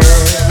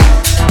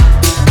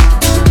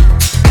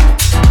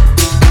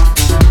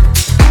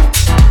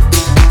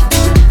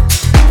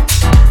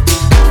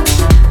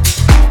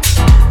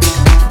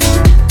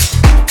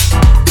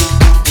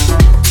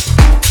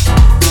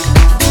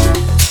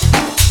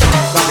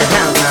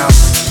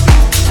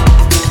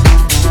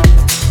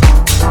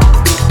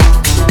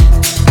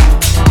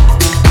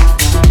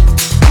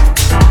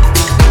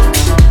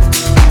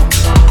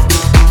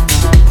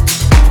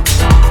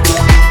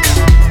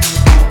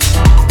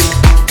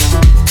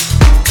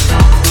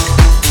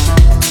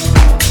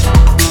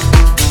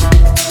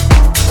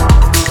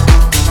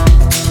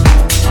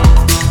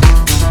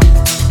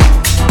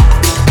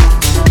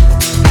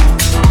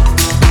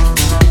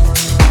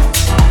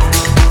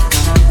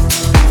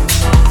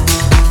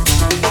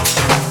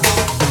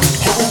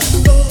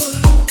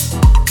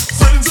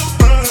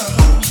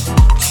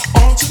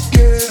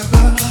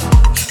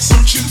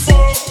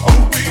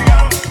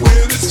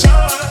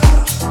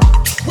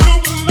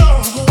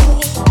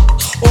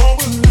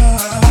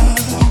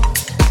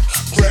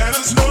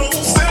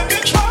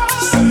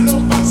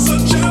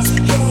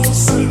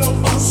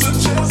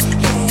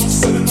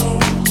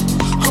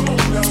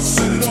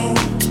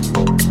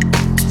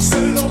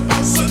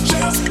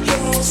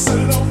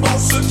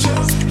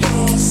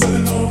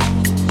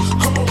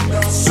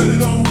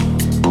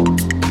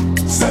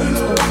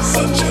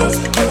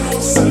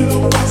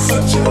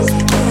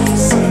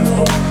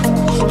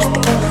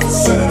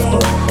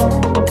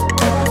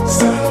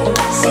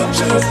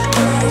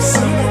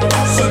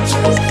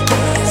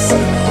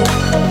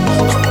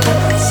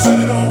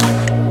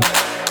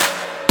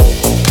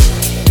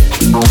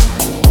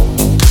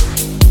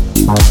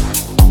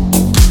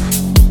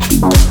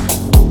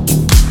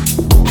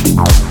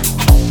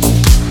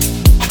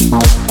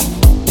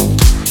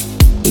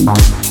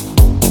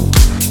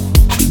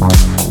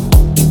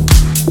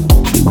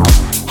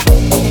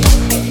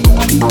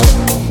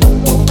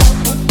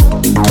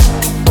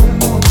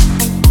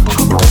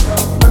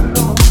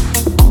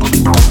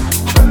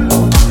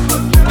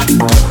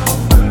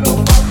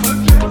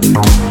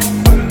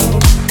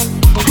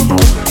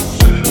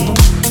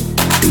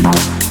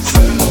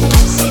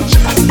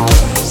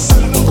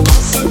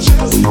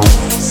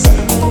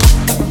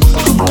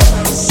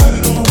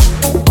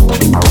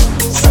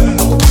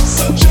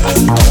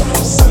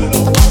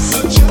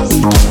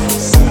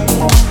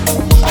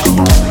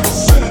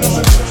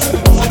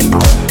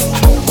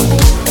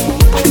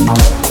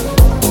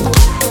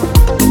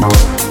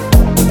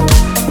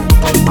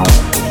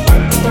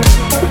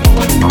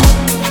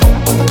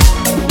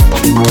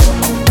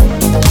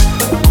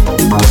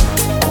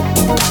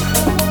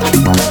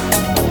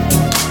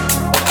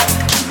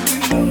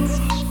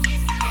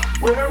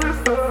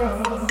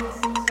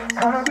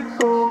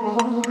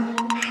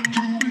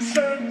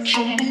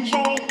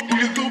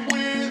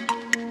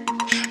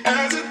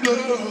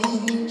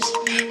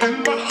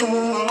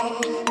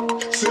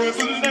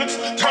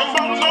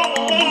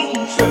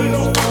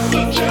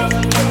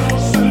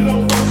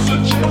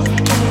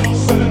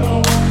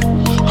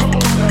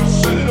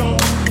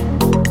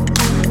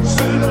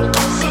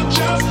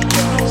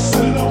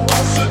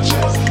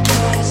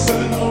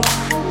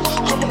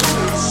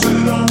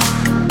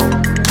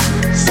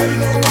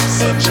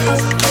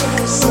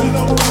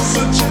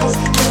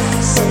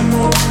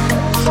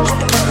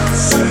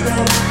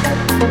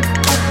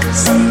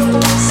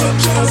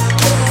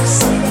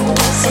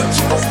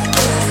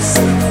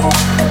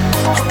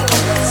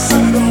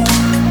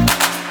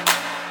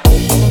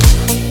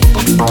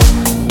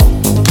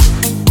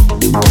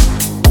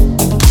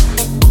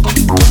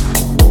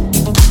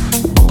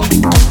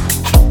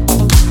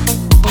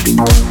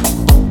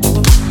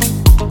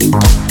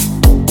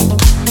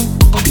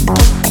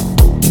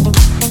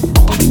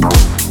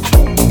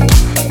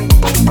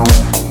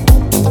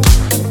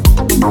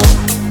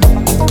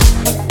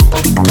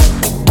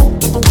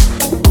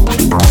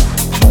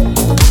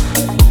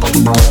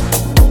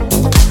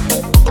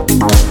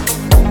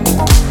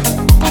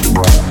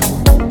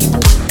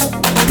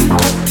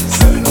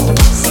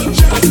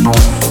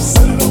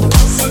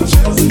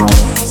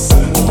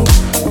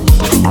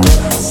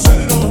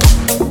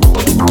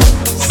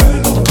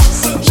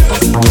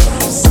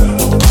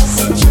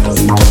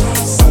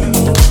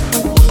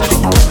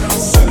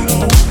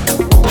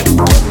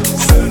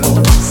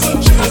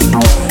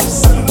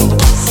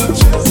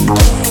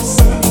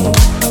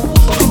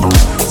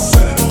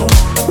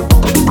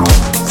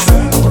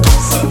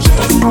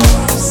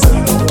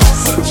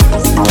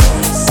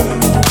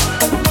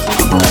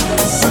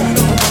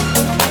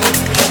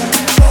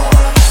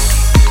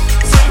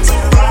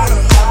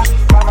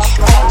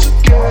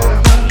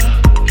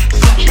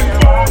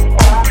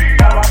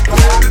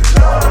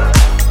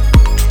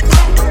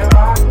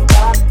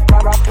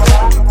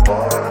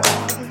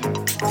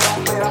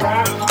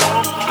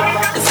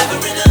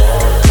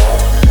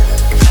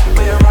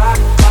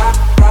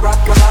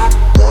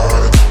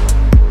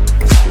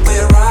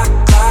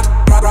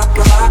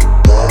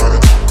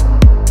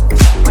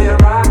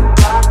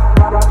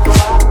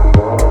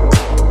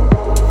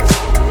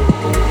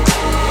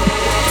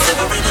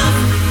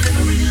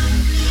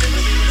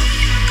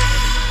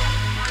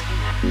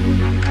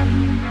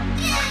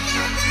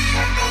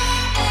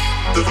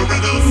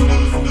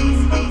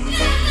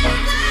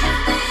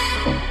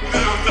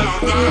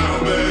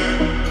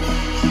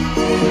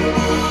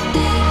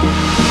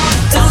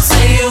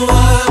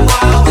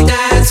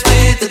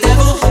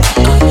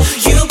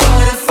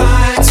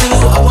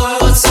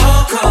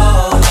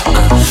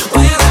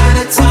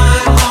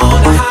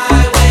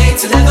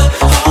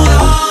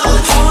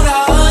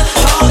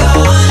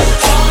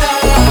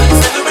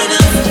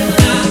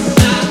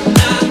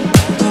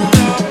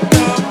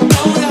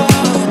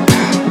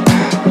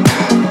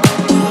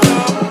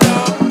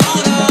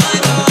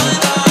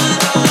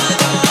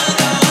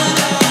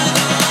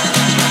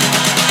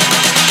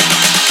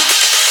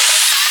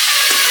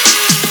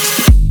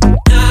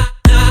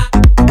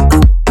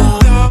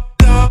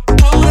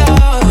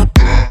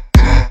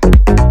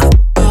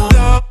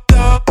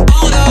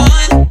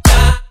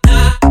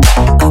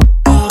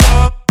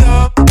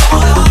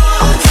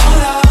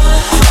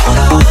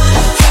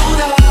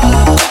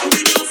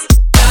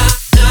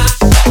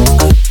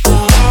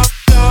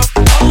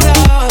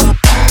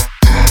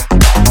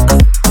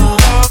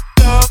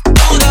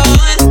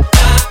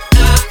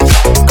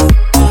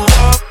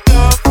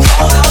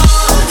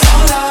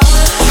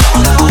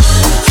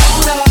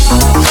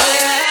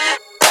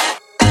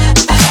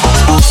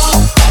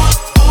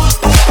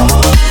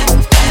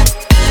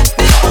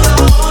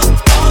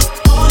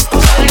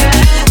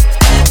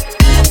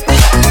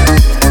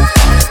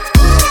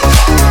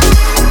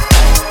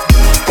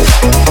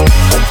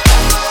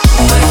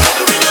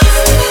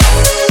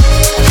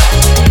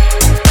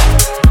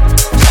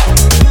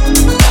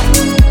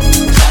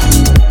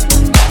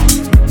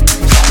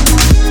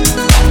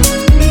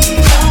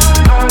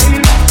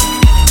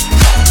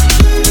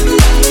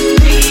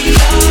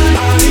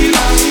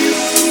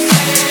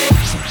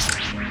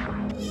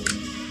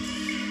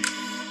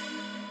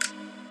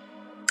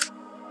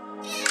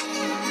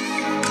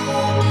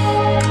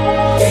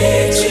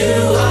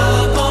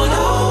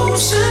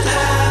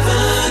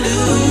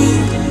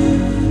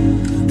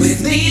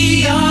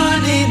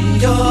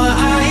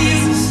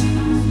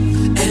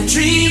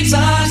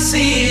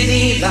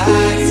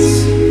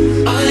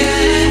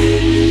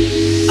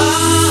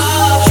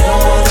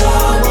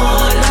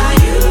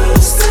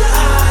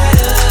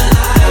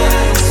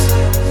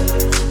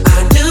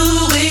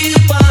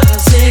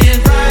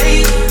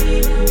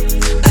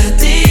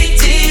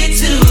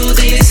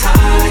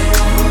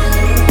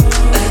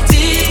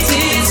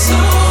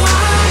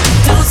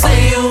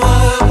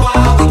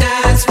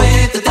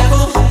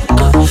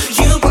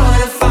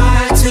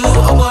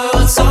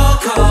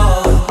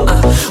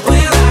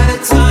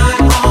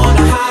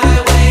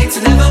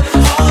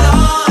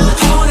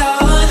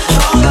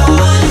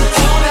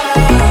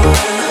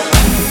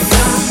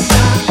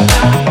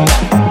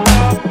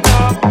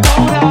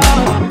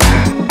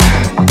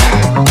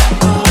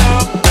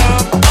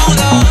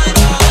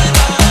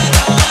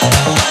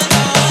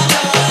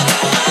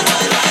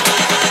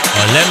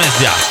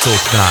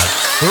 játszóknál.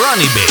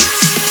 Ronny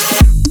Bass.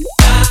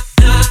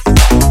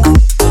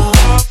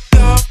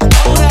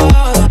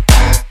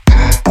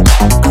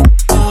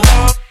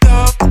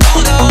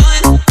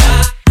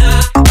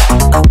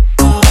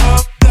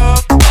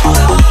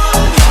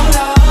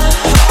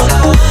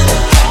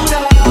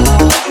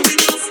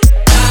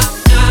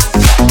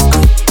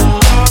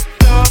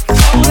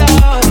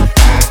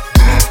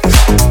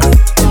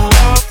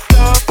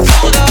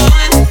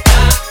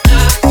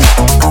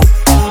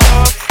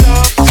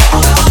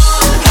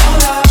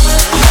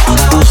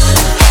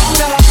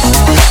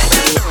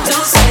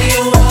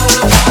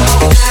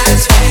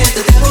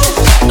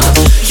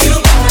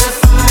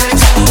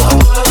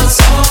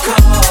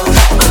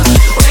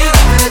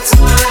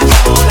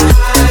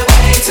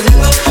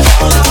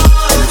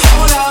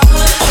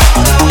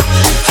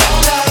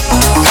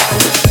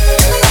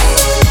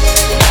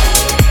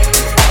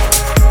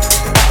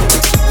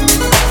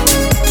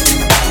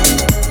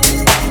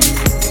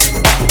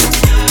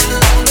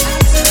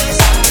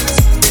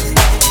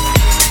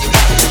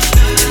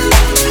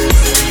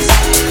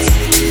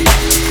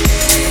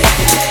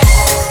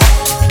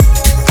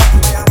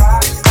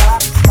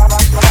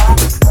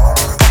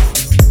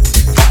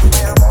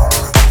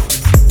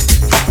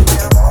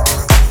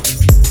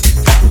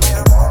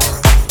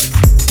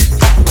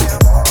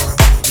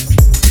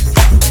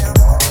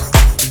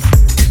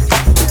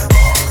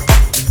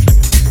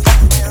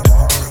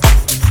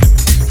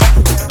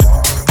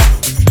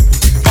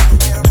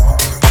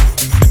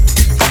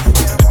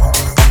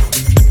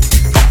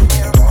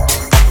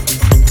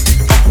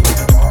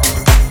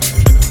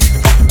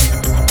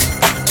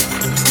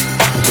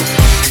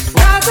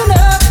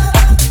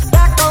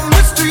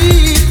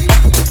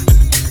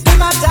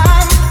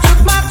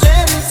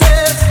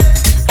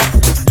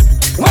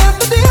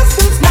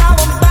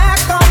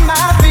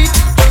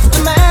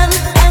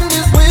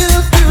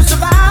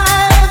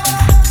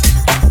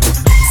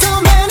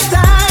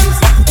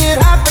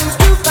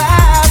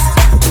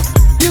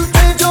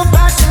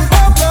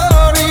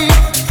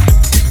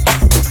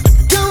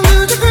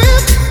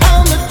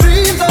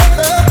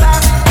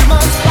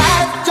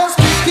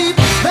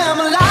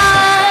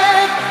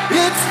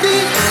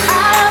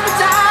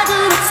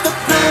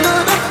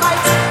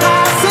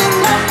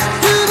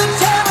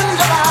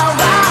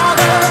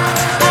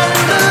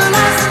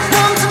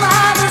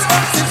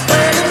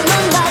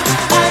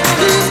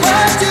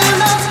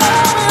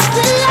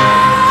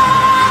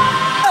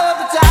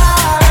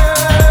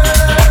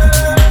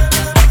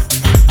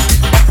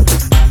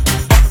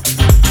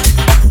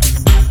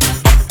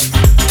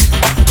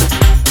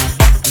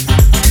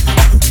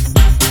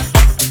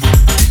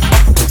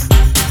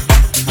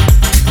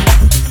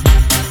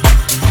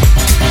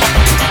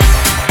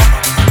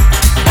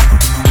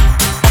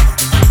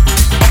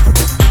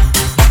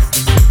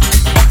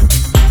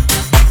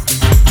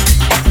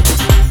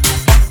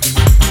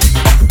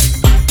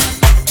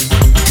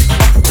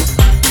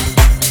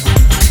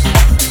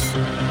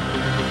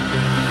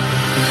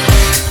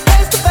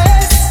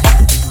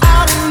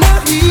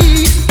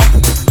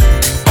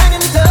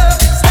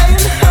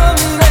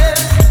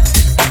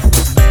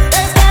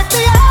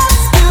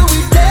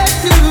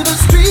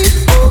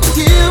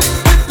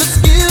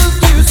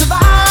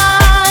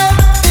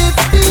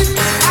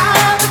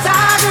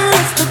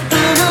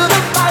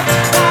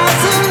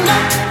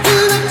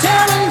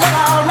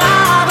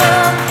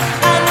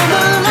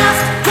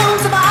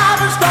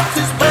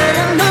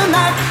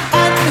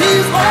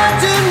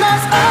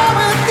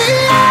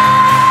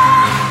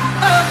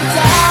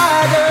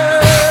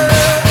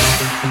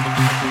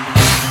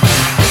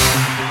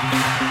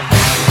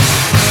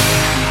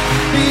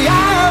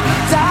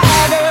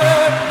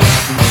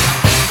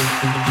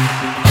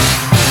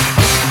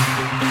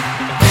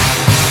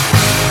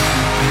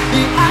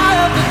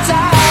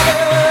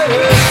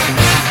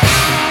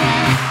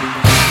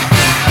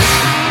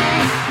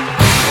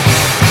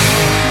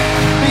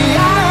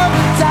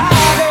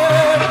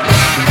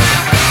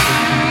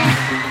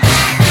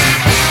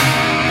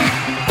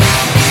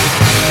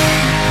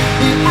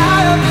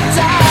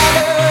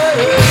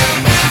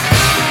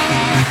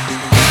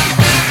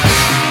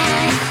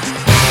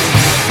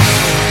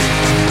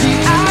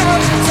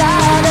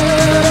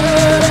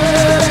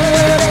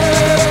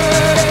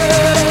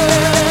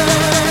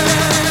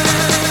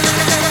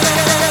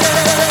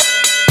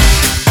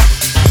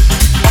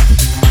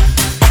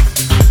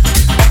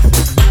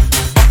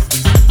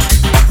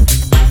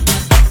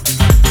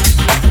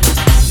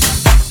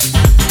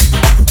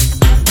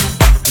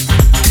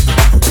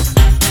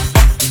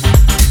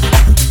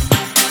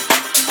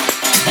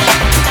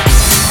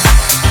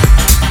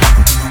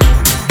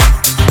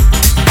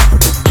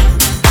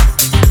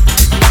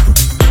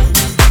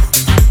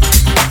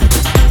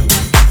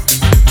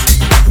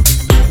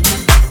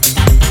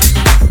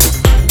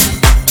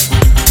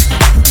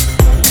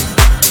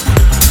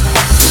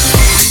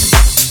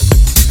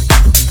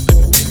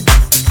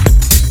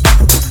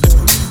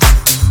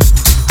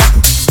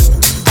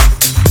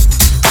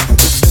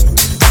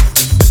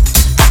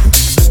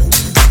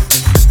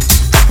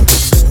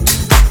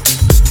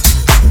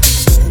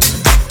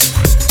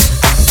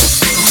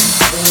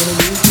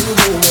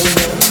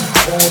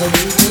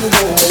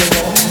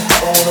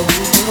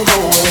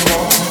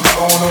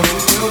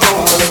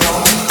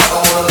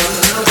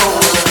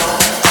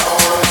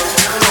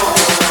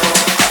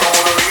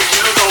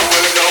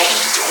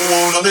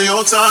 none of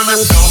your time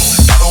and no,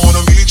 I don't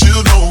wanna meet you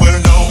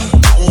nowhere, no.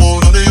 Don't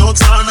want none of your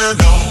time and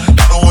no,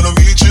 I don't wanna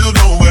meet you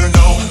nowhere,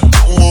 no.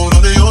 Don't want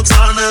none of your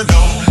time and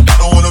no, I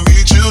don't wanna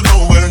meet you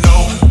nowhere,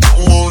 no.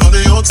 Don't want none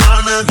of your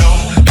time and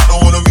no, I don't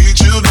wanna meet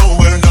you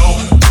nowhere, no.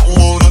 Don't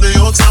want none of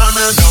your time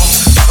and no,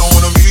 I don't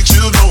wanna meet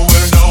you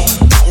nowhere, no.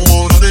 Don't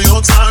want none of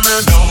your time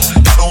and no,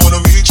 I don't wanna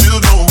meet you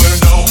nowhere,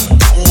 no.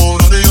 Don't want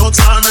none of your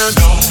time and no,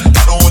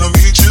 I don't wanna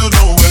meet you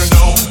nowhere,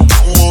 no.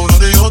 Don't want none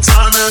of your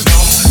time and no,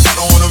 I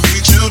don't wanna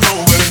meet you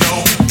nowhere,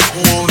 no.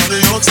 Don't want none of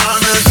your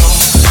time and no.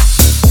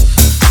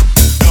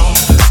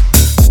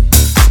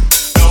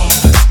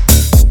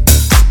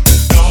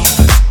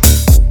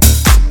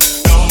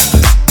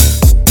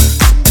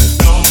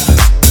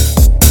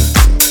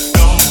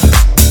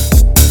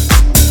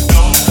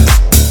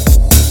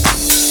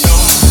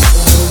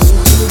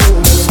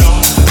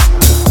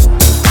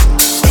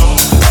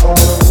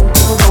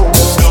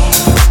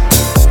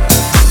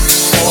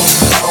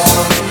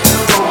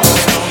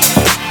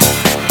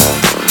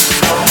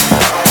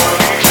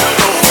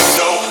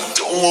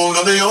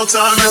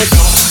 Time and no,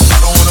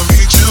 I don't wanna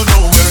meet you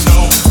nowhere,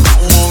 no.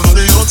 Don't want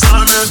none of your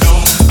time and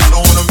no, I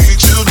don't wanna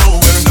meet you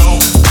nowhere, no.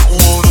 Don't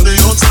want none of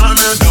your time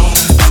and no,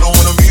 I don't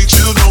wanna meet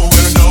you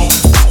nowhere, no.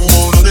 Don't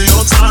want none of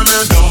your time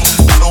and no,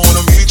 I don't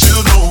wanna meet you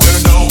nowhere,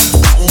 no.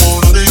 Don't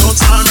want none of your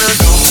time and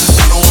no,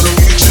 I don't wanna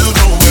meet you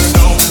nowhere,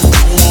 no. Don't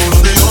want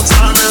none of your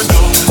time and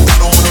no, I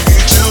don't wanna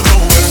meet you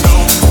nowhere, no.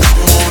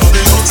 Don't want none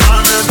of your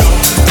time and no,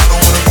 I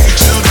don't wanna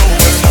meet you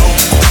nowhere, no. Don't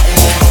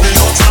want none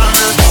of your time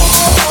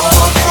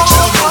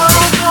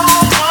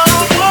and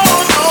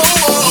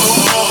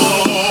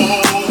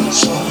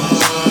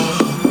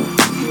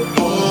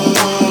no,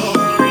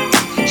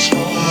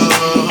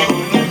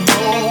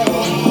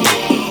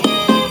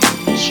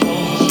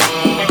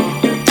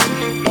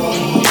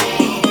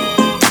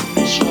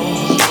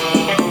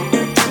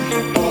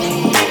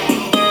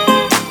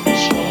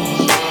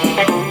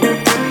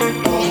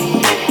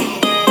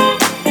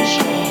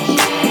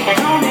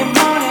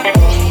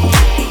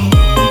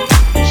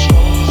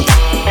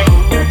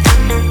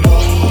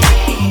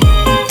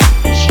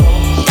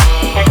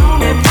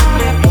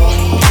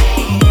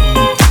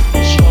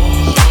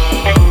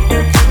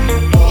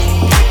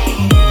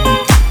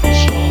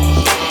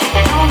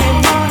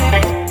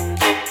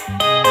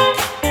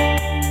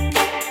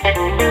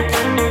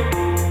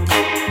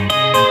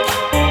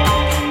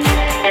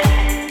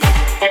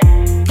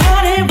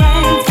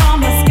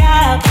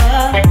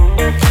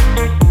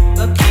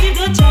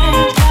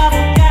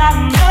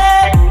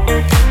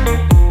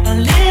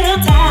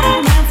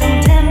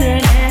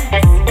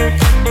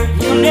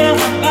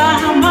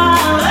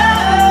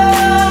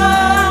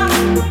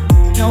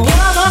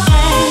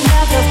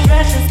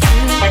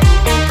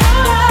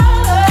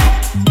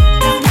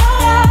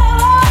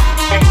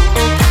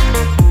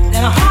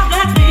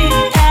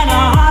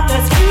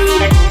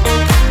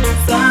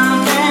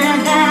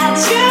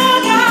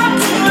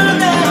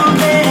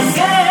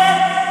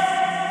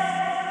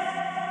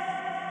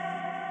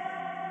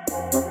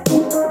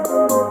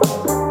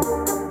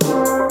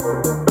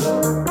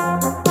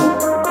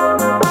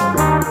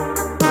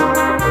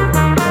 don't wanna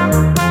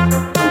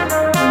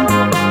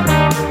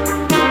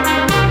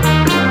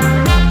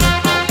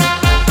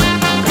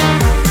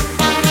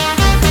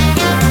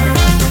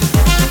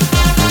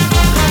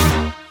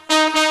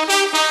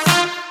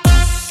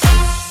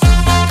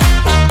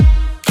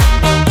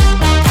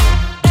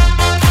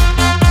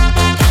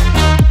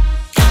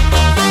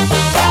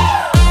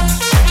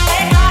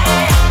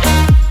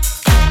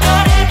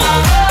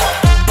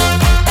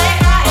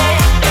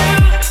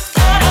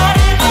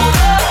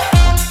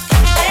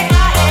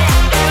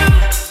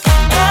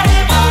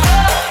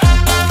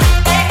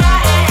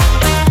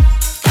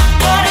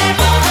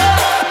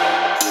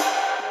you nowhere.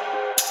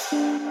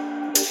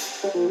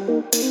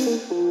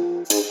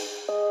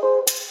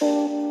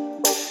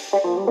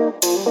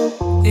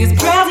 These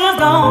presents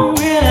don't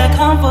really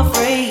come for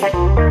free.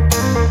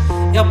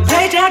 Your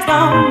paycheck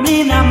don't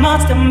mean that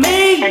much to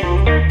me.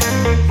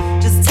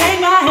 Just take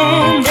my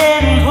hand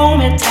and hold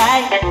me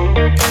tight.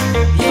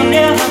 You'll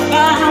never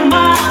buy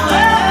my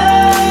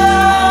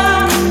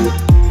love.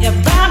 You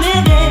buy me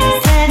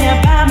this and you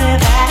buy me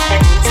that.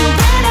 So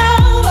bend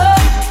over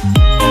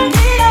and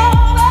lean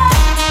over.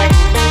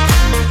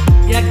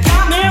 You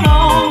got me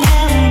wrong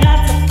and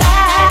that's a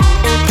fact.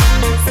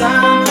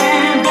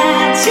 Something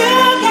that you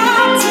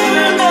got to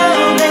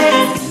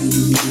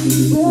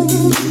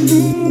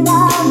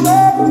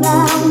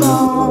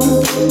know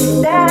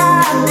is that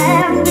I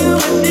dance to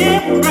a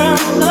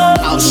different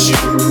love.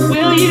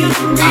 Will you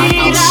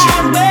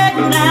realize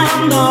when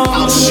I'm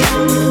gone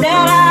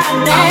that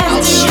I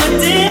dance to a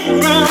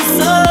different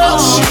song?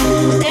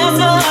 It's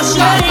a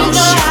shame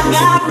that I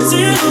got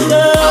to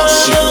love.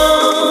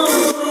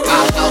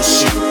 I'll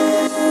shoot.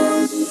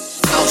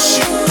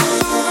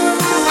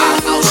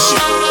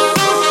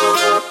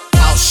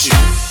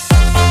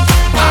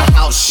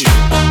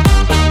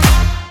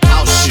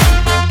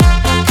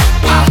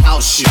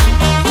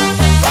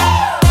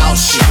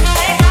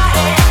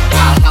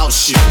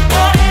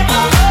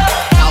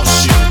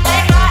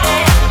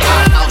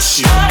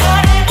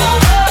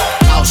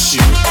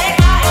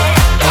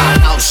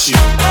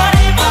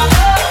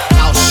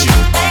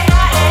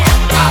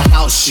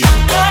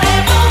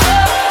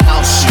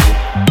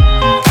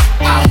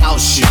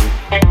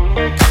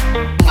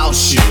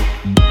 house you.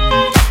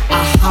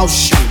 I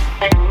house you.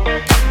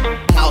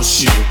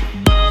 House you.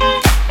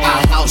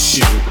 I house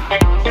you.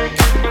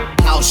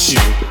 House you.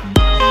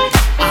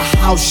 I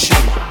house you.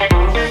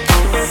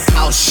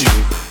 House you.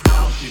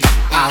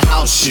 I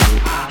house you.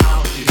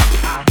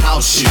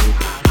 House you.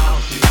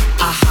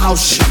 I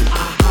house you.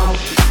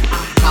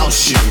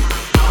 House you.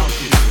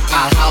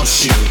 I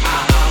house you.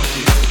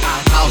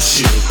 House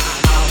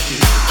you.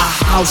 I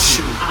house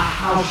you.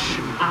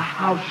 I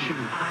house you.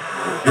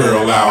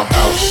 Girl, I'll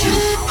house you.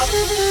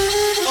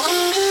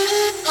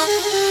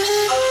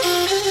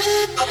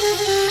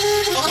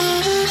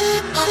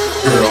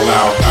 Girl,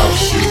 I'll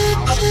house you.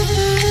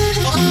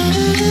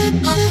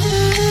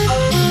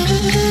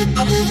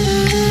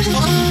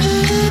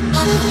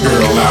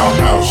 Girl, I'll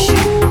house you.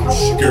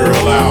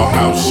 Girl, I'll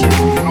house you.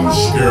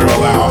 Girl,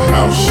 I'll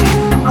house you.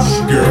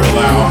 Girl,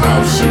 I'll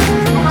house you.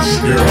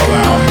 Girl,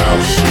 I'll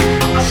house you.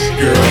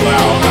 Girl,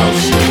 I'll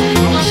house you.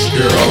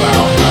 Girl,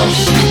 I'll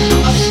house you.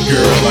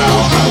 Girl,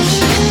 I'll house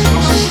you. Girl, I'll house you.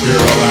 House you.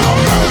 I'll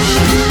house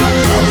you. House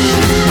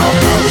you. I'll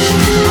house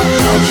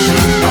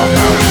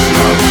you.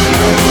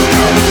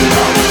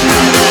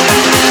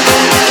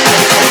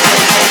 House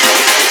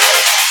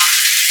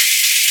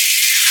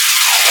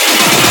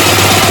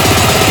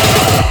you.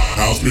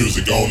 House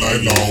music all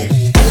night long.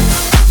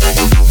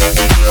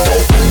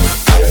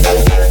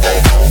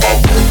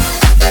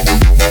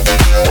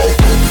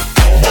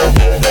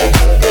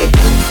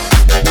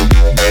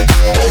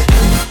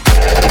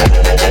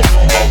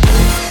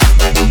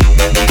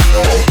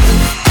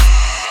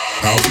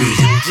 House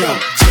music. Jump,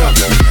 jump,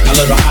 a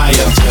little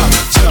higher. Jump,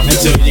 jump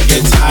until you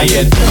get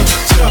tired. Jump,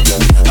 jump,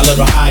 a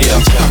little higher.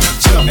 Jump,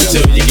 jump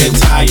until you get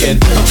tired.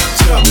 Jump,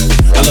 jump,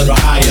 a little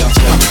higher.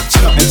 Jump,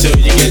 jump until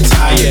you get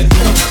tired.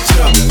 Jump,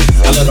 jump,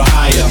 a little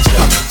higher.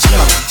 Jump,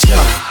 jump,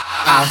 jump.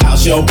 I'll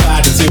house your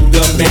body to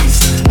the base.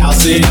 I'll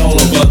sit all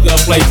over the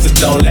place, and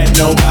don't let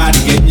nobody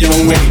get your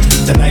way.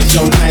 Tonight's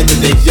your night,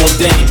 today's your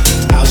day.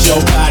 House your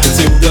body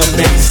to the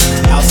base.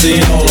 I'll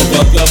sit all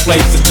over the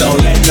place, and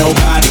don't let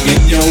nobody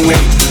get your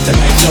way.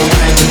 Tonight's your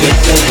night,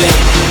 today's your day.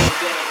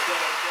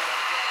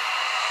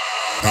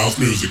 House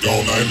music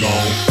all night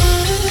long.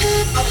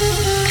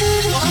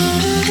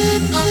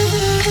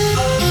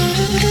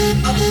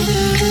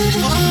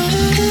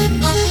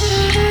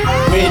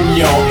 When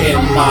you're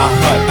in my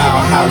hut,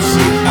 I'll house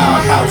you, I'll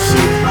house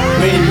you.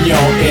 When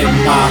you're in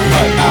my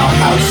hut, I'll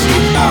house you,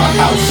 I'll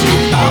house you,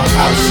 I'll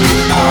house you,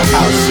 I'll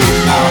house you,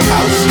 I'll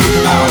house you,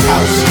 I'll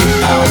house you,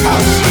 I'll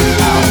house you,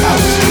 I'll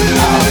house you,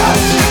 I'll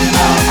house you,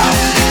 I'll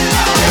house you.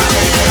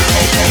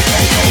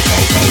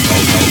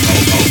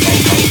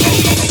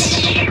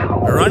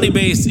 Ronnie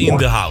Bass in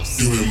the house.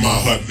 You in my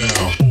hut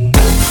now.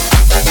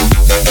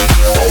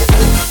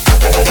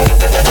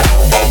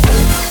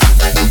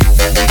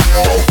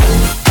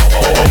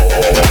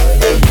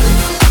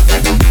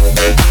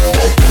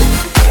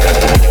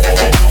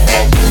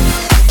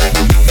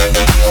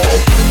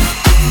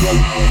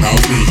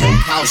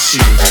 House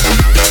you,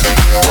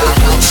 I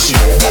house you,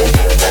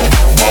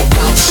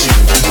 house you,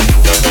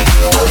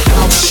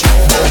 house you,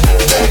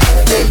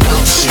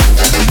 house you,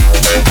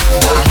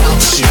 I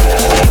house you,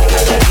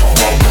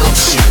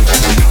 house you,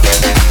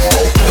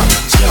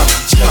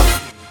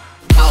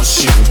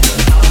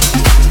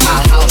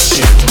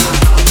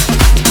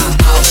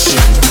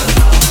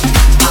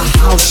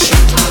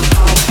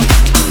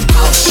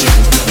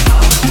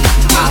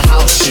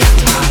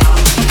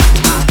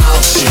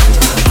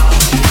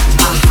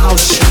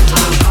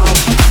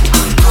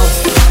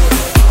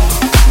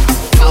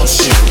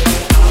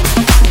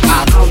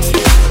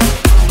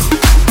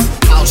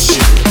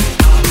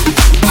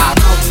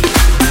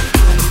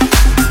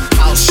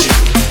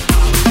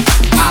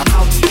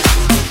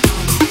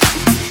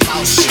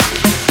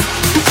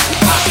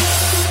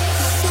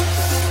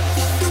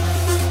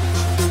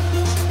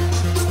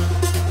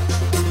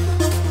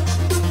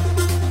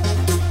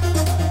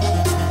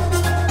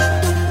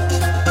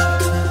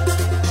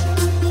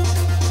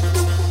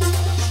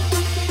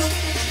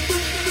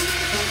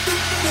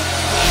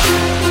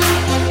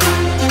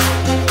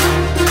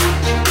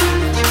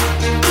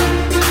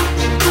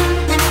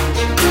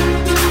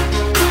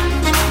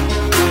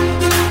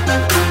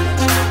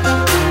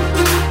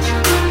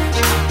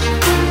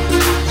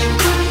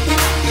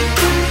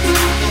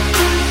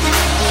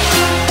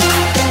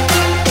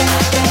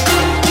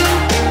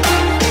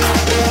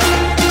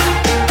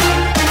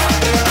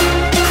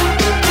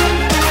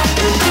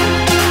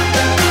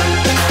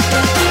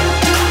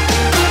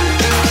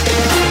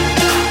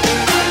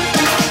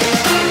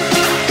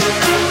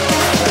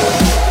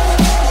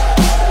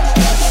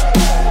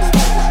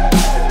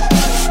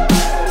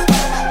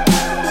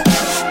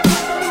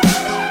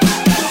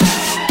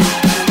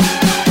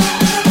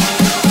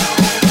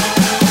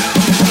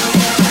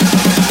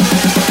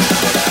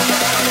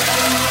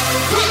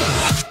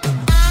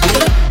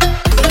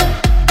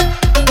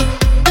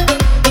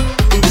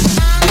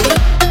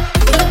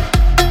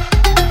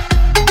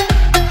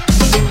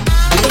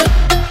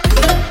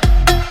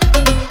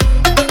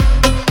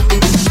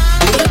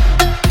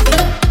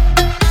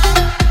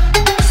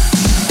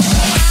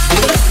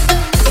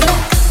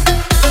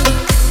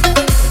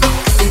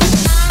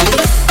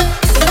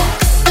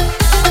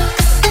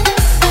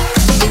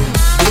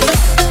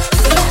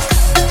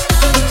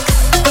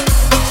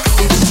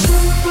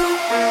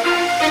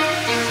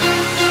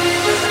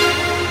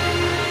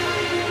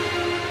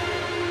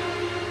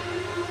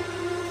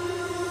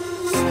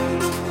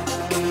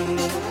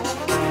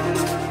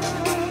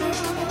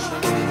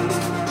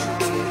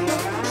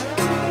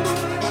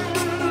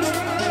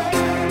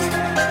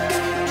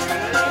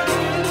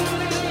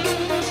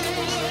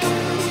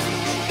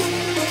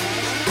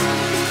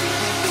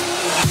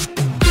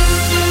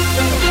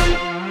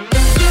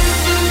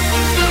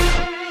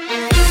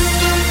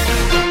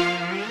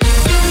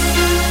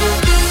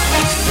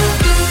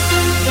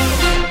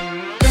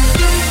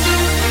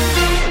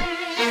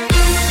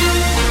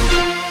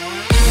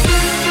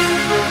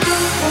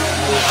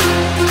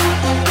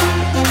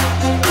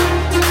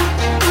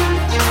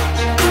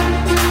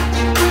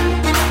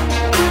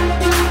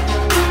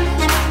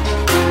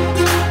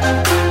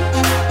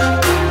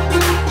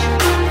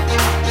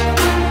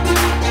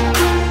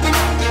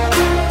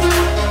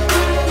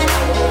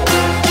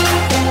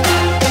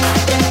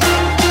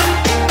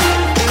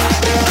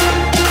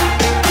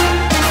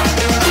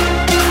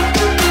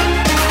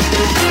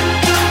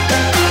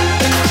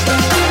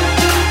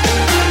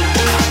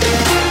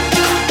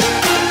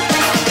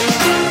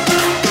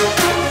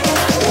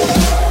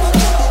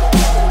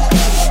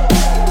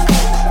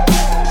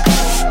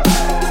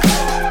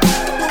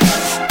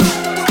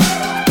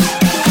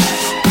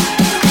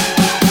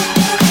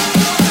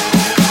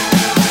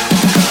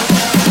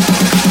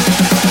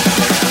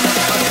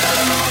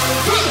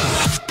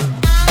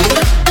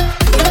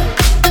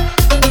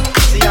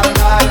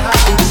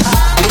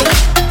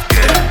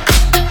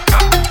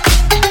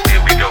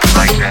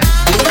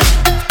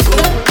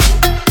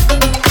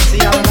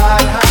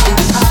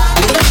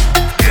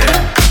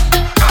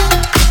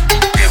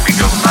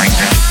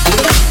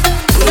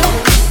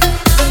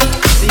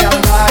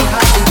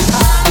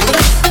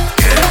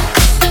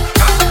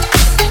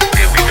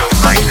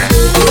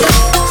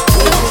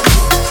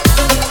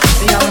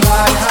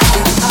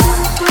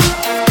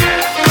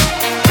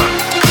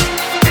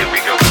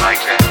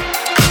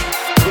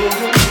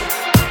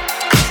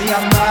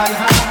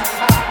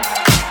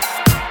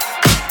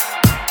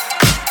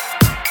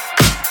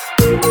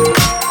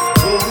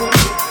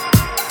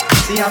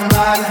 See, I'm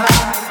riding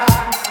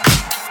high.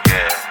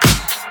 Yeah.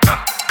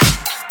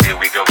 Here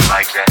we go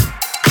like that.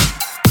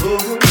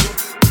 Ooh.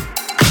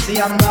 See,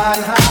 I'm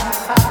riding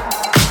high.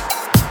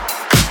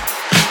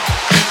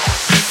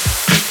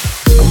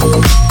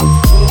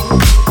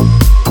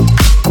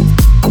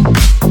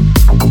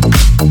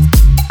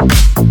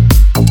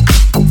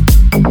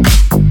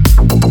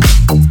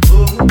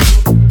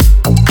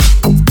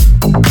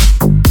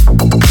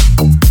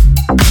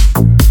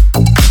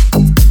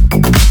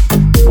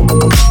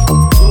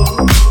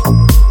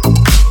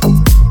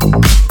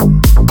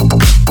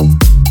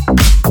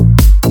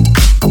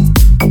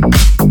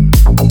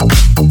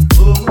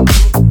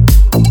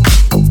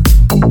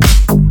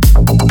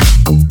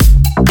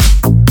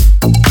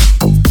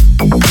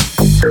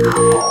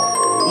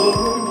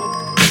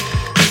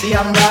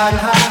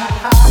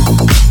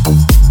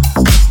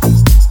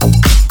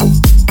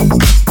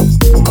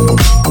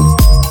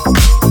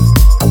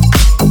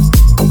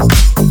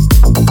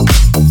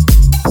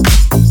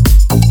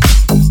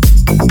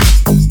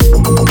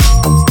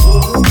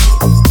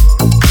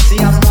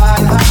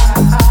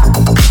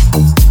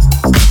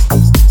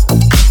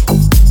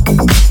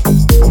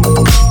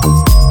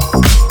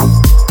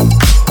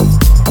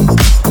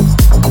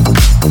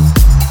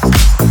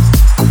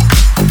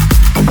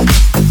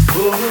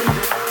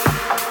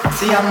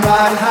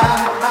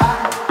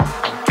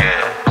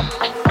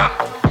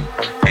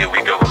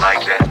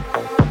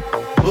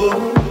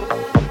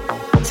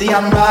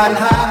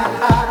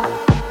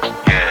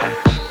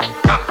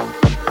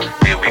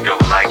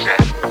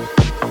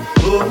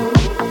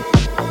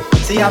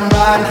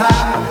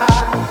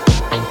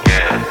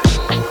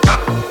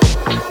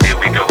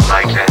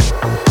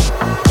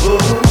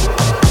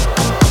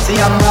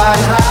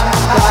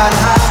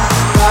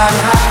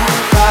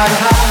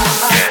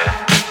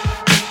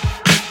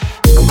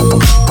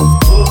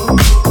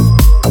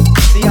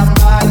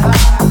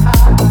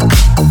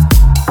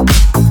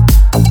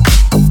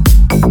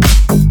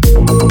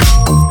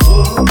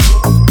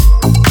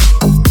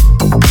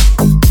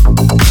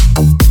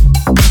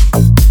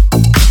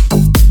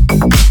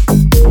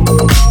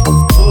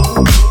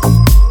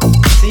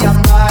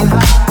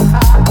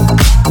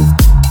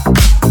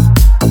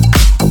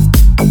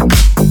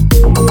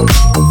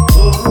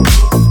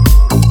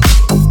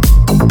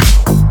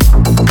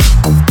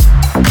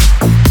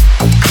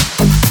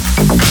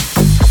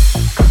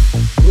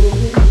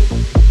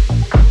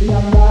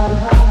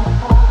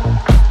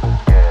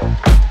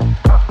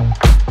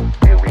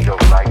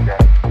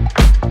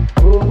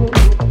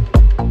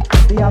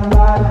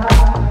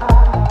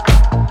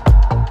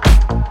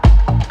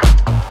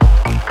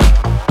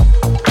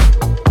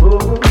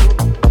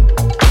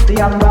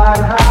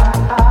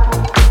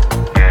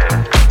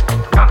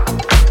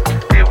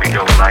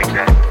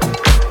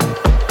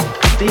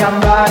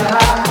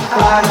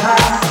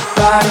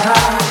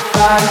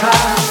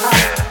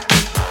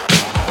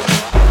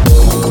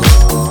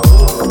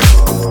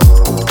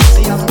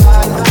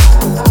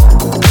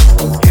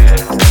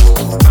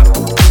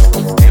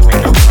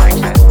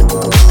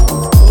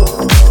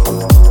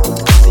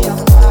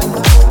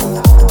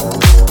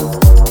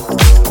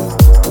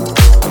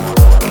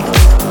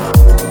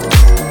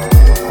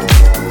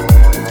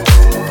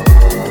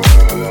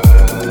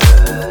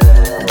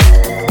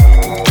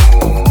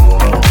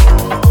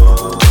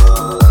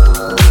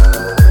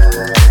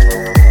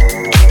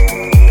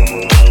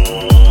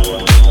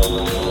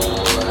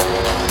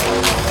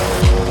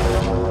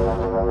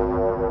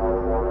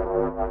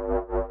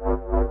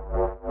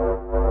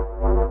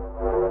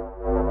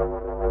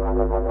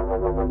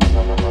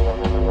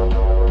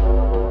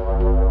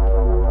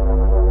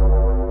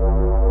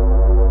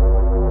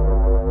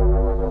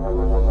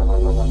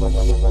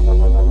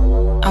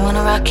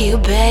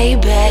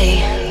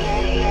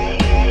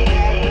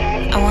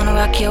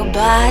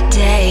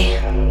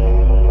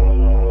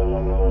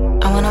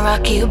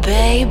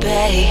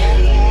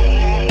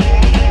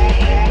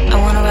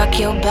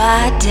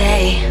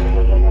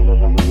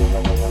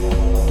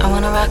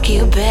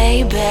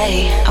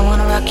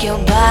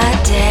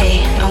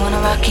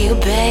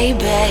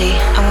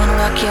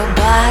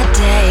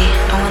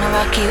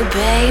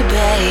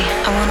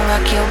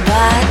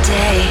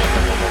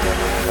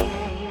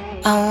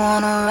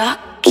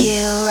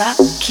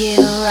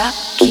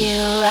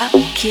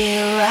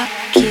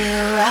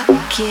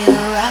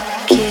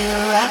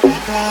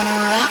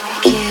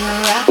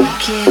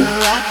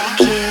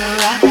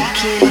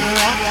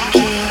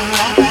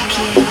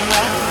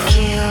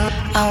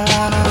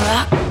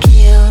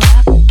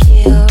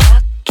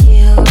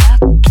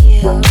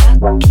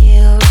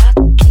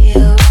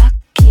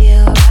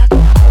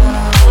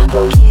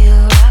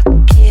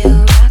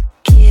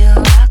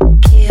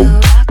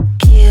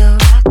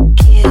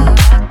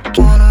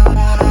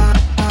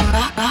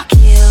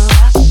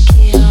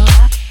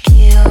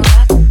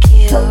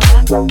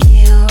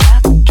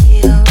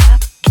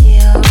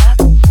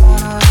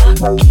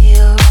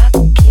 You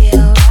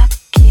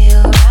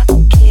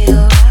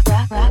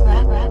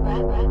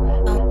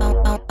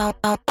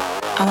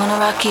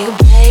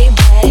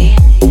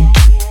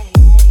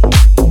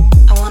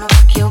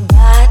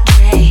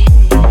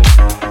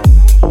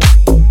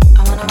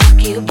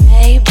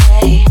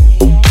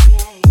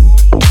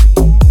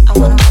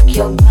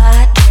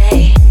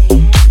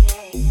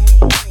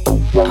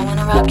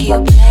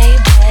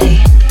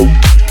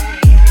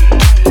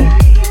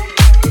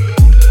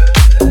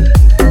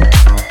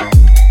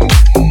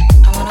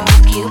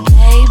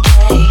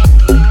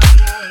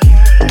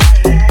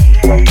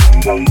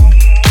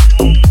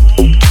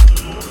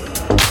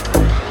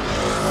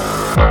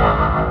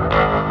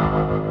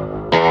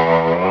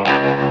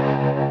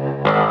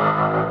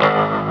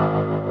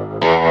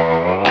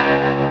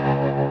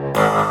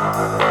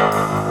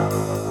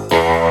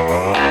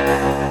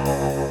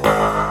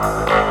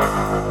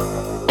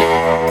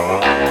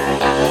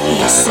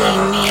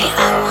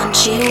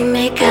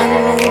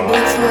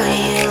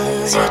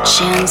lose your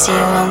chance, you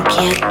won't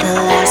get the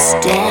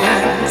last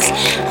dance.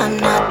 I'm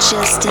not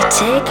just a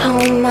take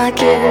home, I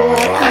get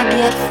what I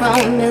get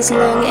from, as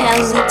long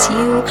as it's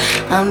you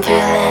I'm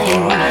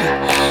feeling.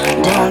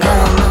 Don't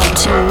come up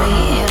to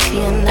me if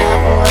you're not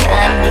what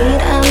I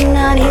need. I'm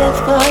not here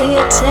for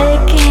your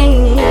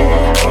taking.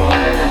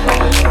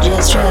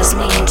 Just trust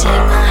me and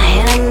take my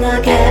hand,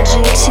 I'll get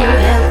you to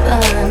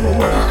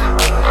heaven.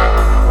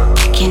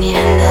 Can you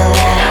handle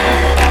that?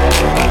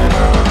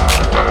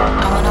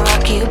 I wanna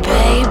rock you,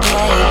 baby.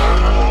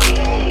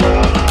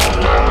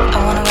 I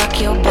wanna rock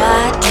your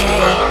body.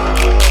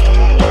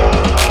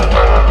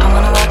 I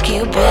wanna rock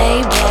you,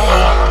 baby.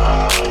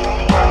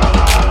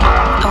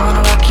 I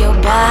wanna rock your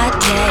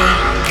body.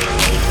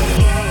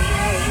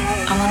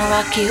 I wanna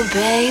rock you,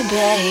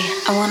 baby.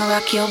 I wanna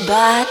rock your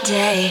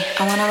body.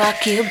 I wanna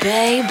rock you,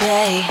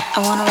 baby. I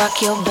wanna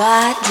rock your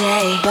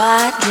body,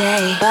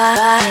 body,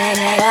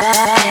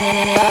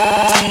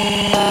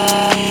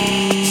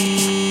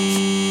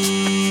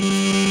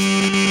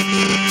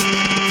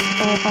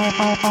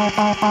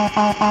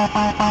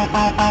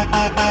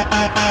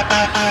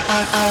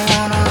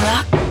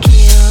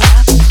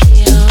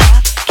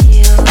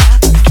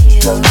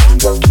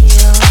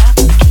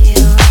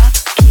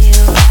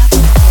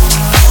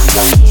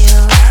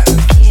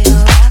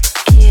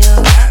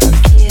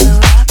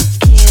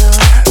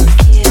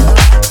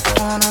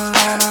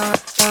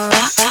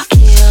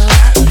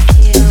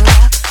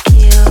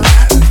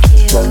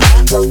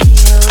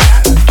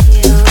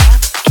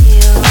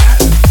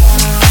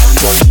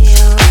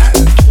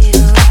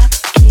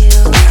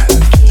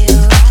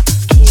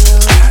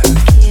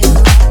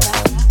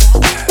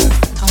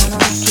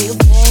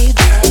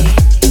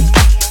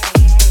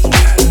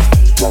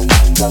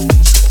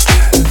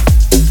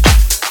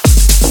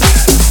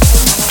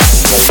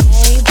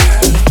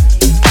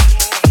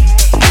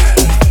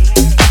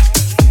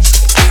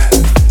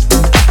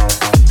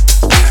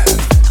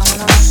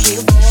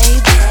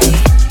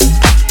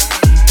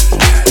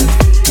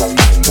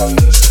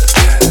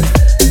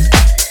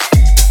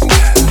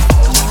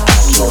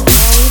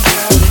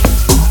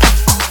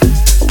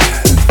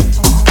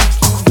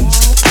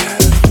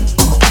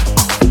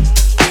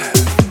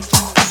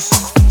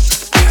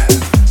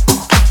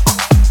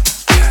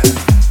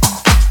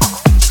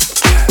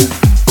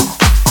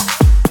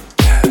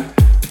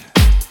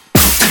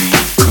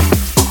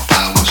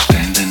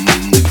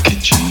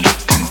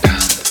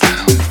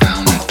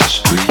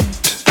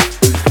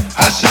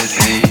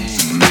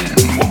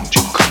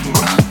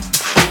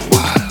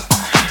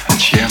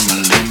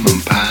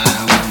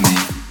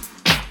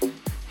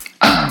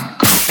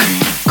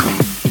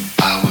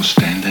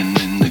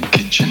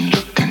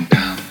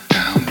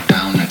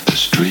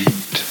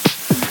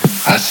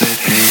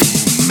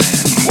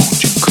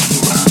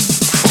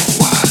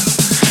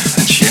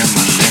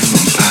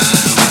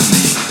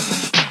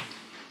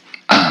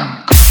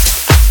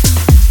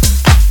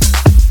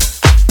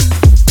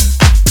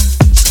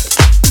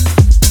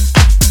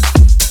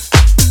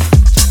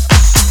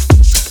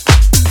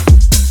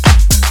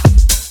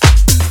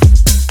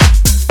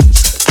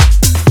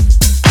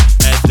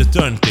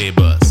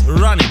 Turntables,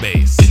 Ronnie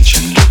Bass.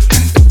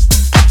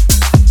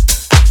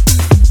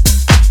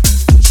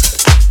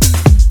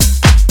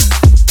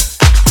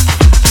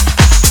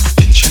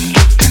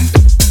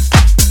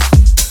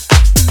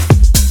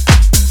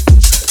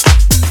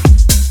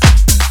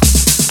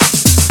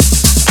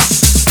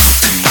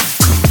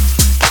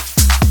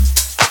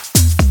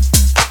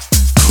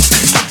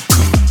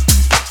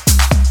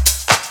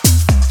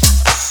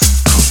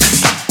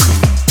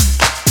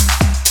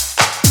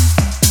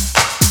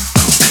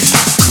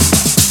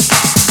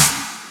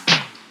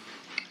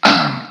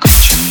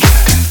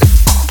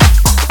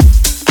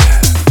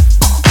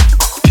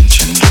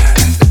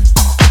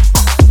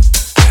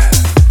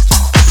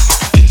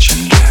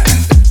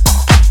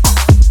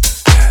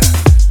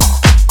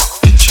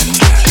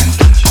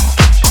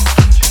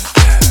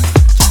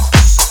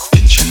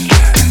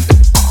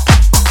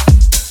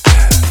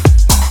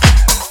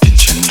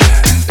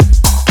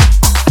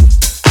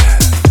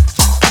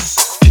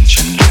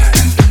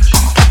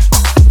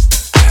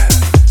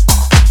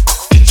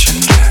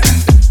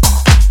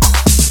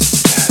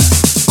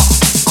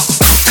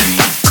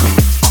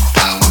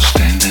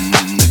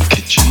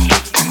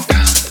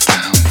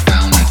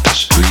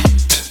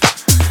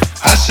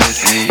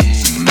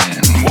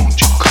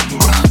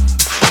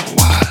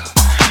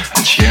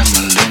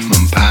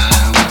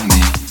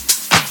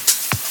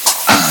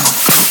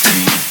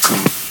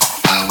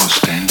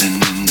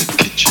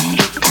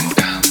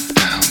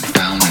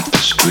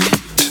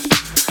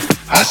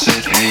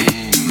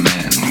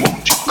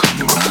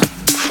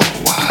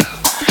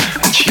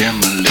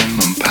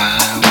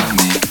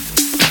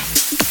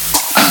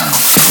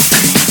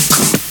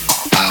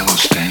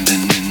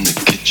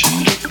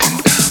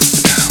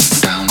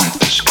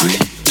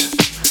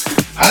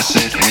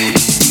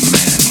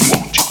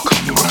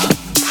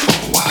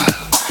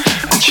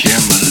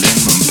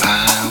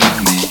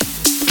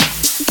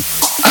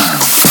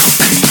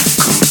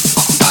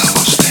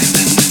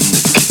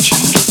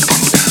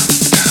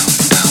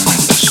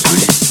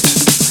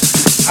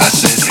 I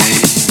said,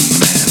 hey.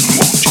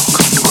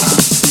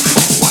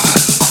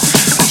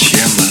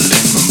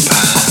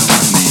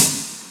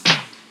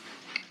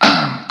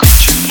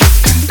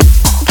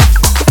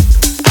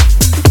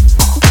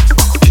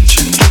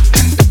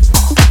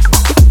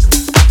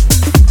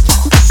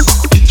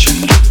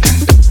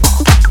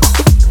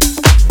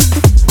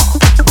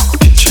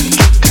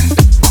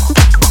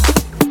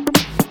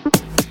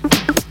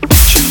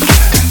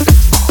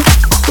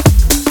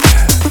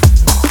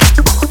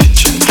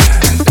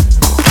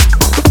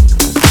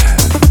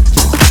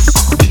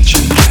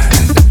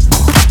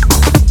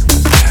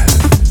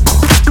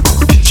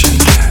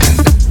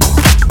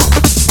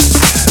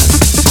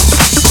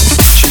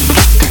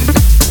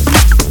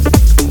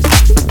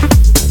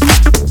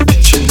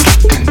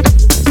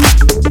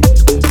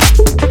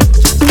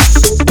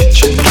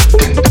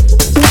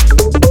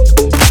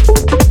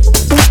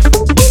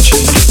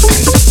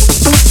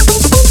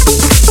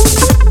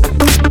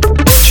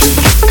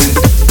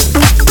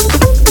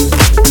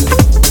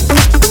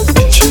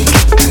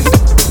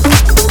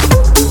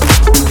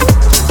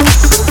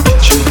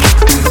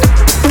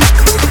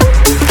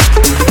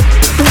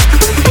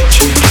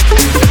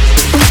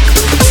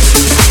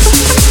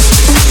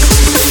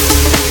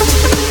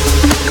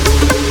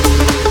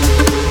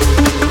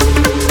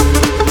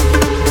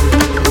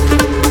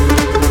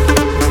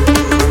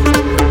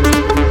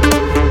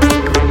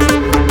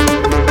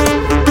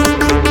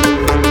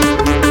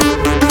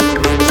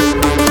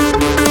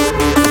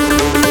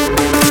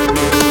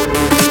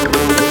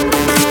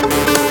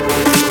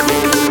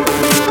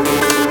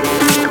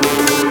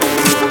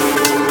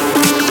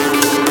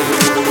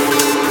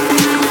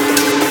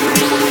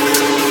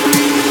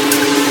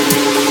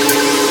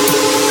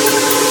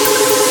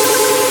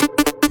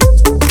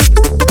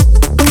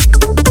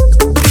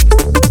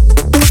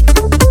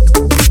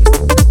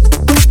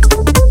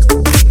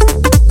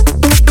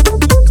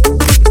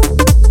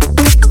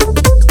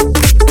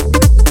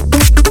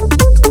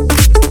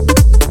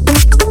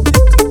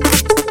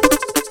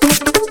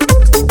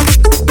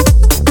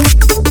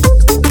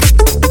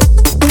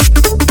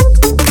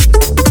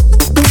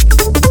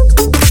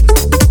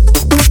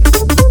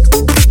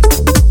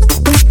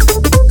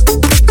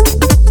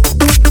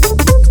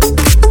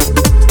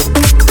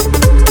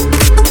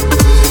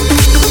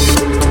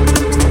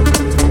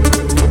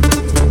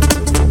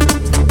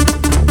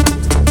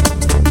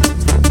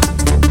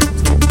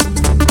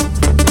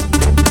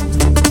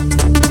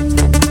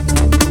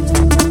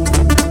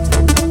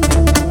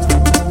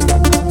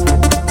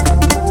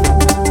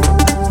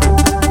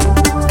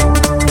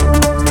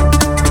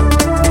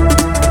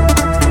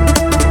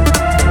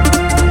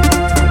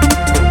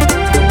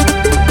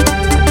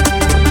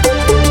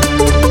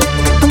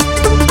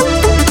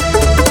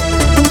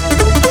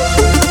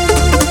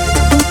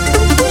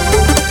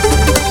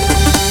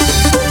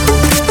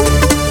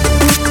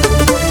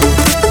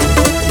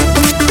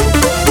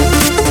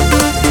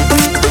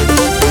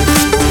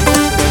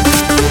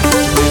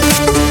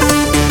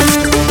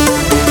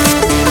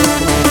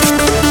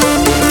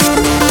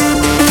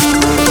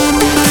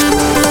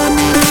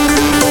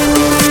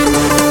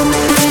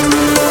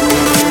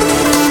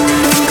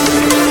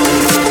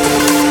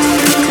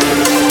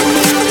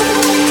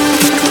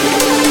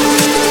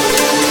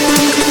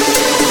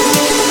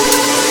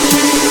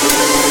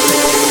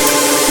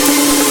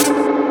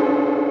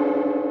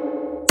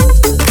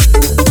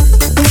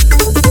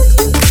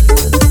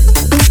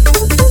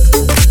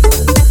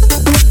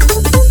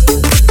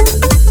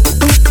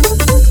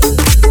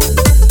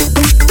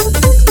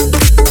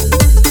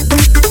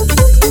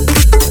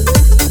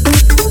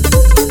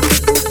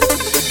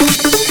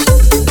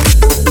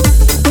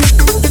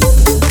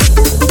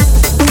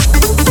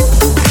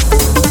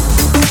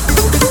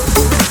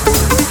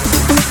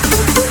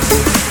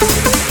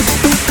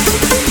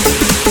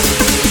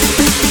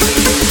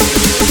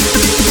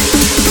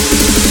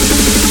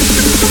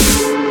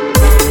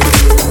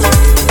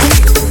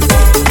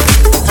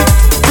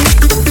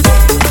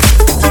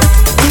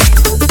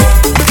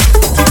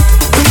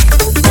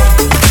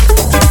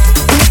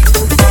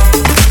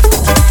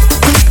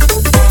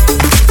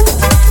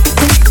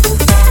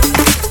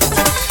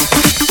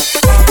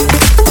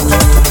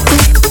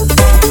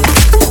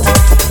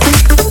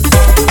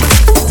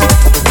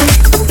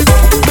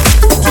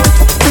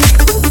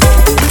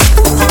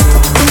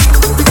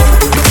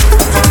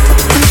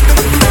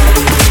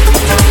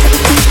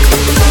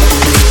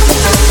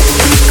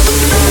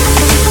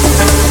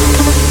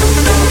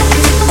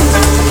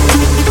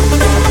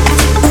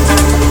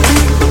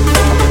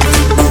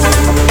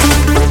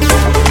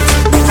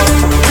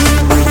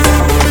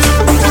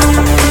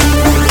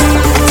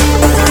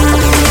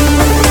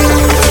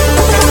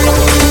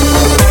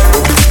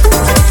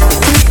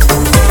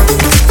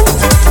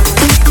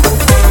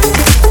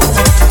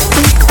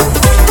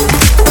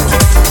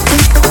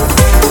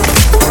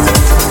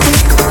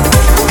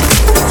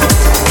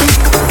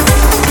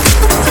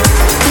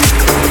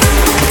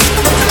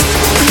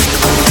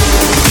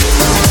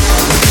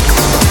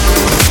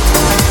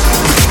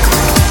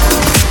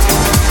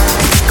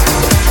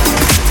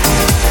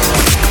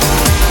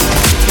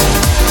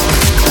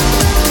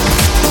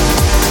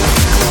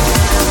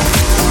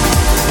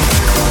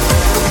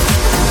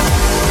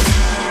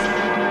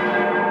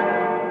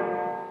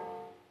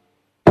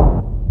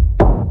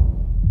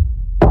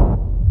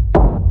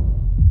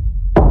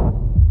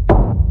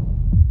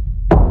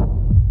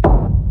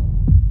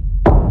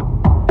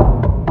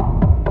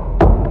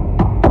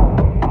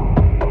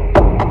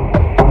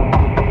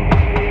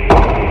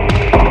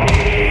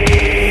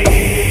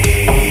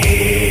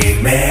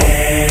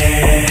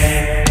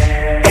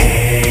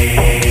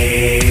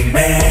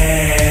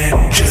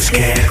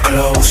 get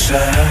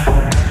closer.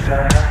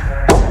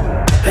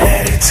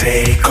 Let it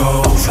take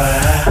over.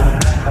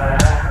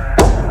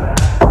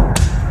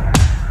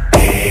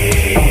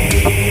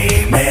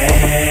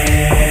 Amen.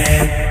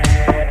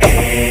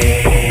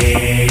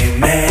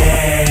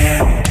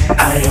 Amen.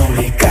 I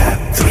only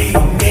got 3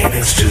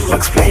 minutes to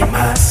explain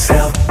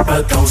myself,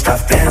 but don't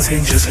stop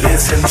dancing, just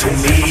listen to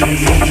me.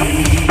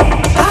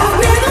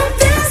 I've been on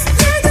this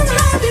stage a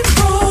lot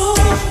before.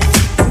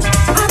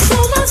 I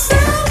told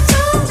myself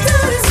don't do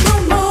this no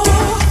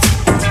more.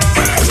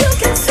 As you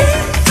can see,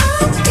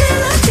 I'm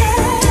here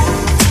again,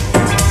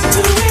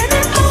 doing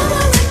it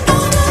over and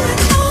over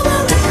and over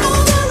and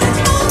over and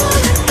over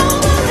and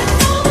over and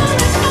over and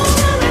over and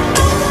over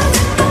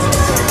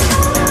and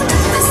over.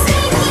 The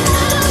same one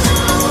now,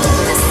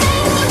 the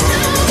same one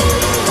now.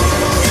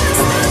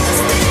 It's not the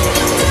same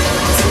you do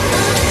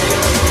tonight.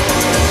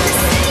 The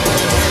same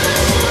one.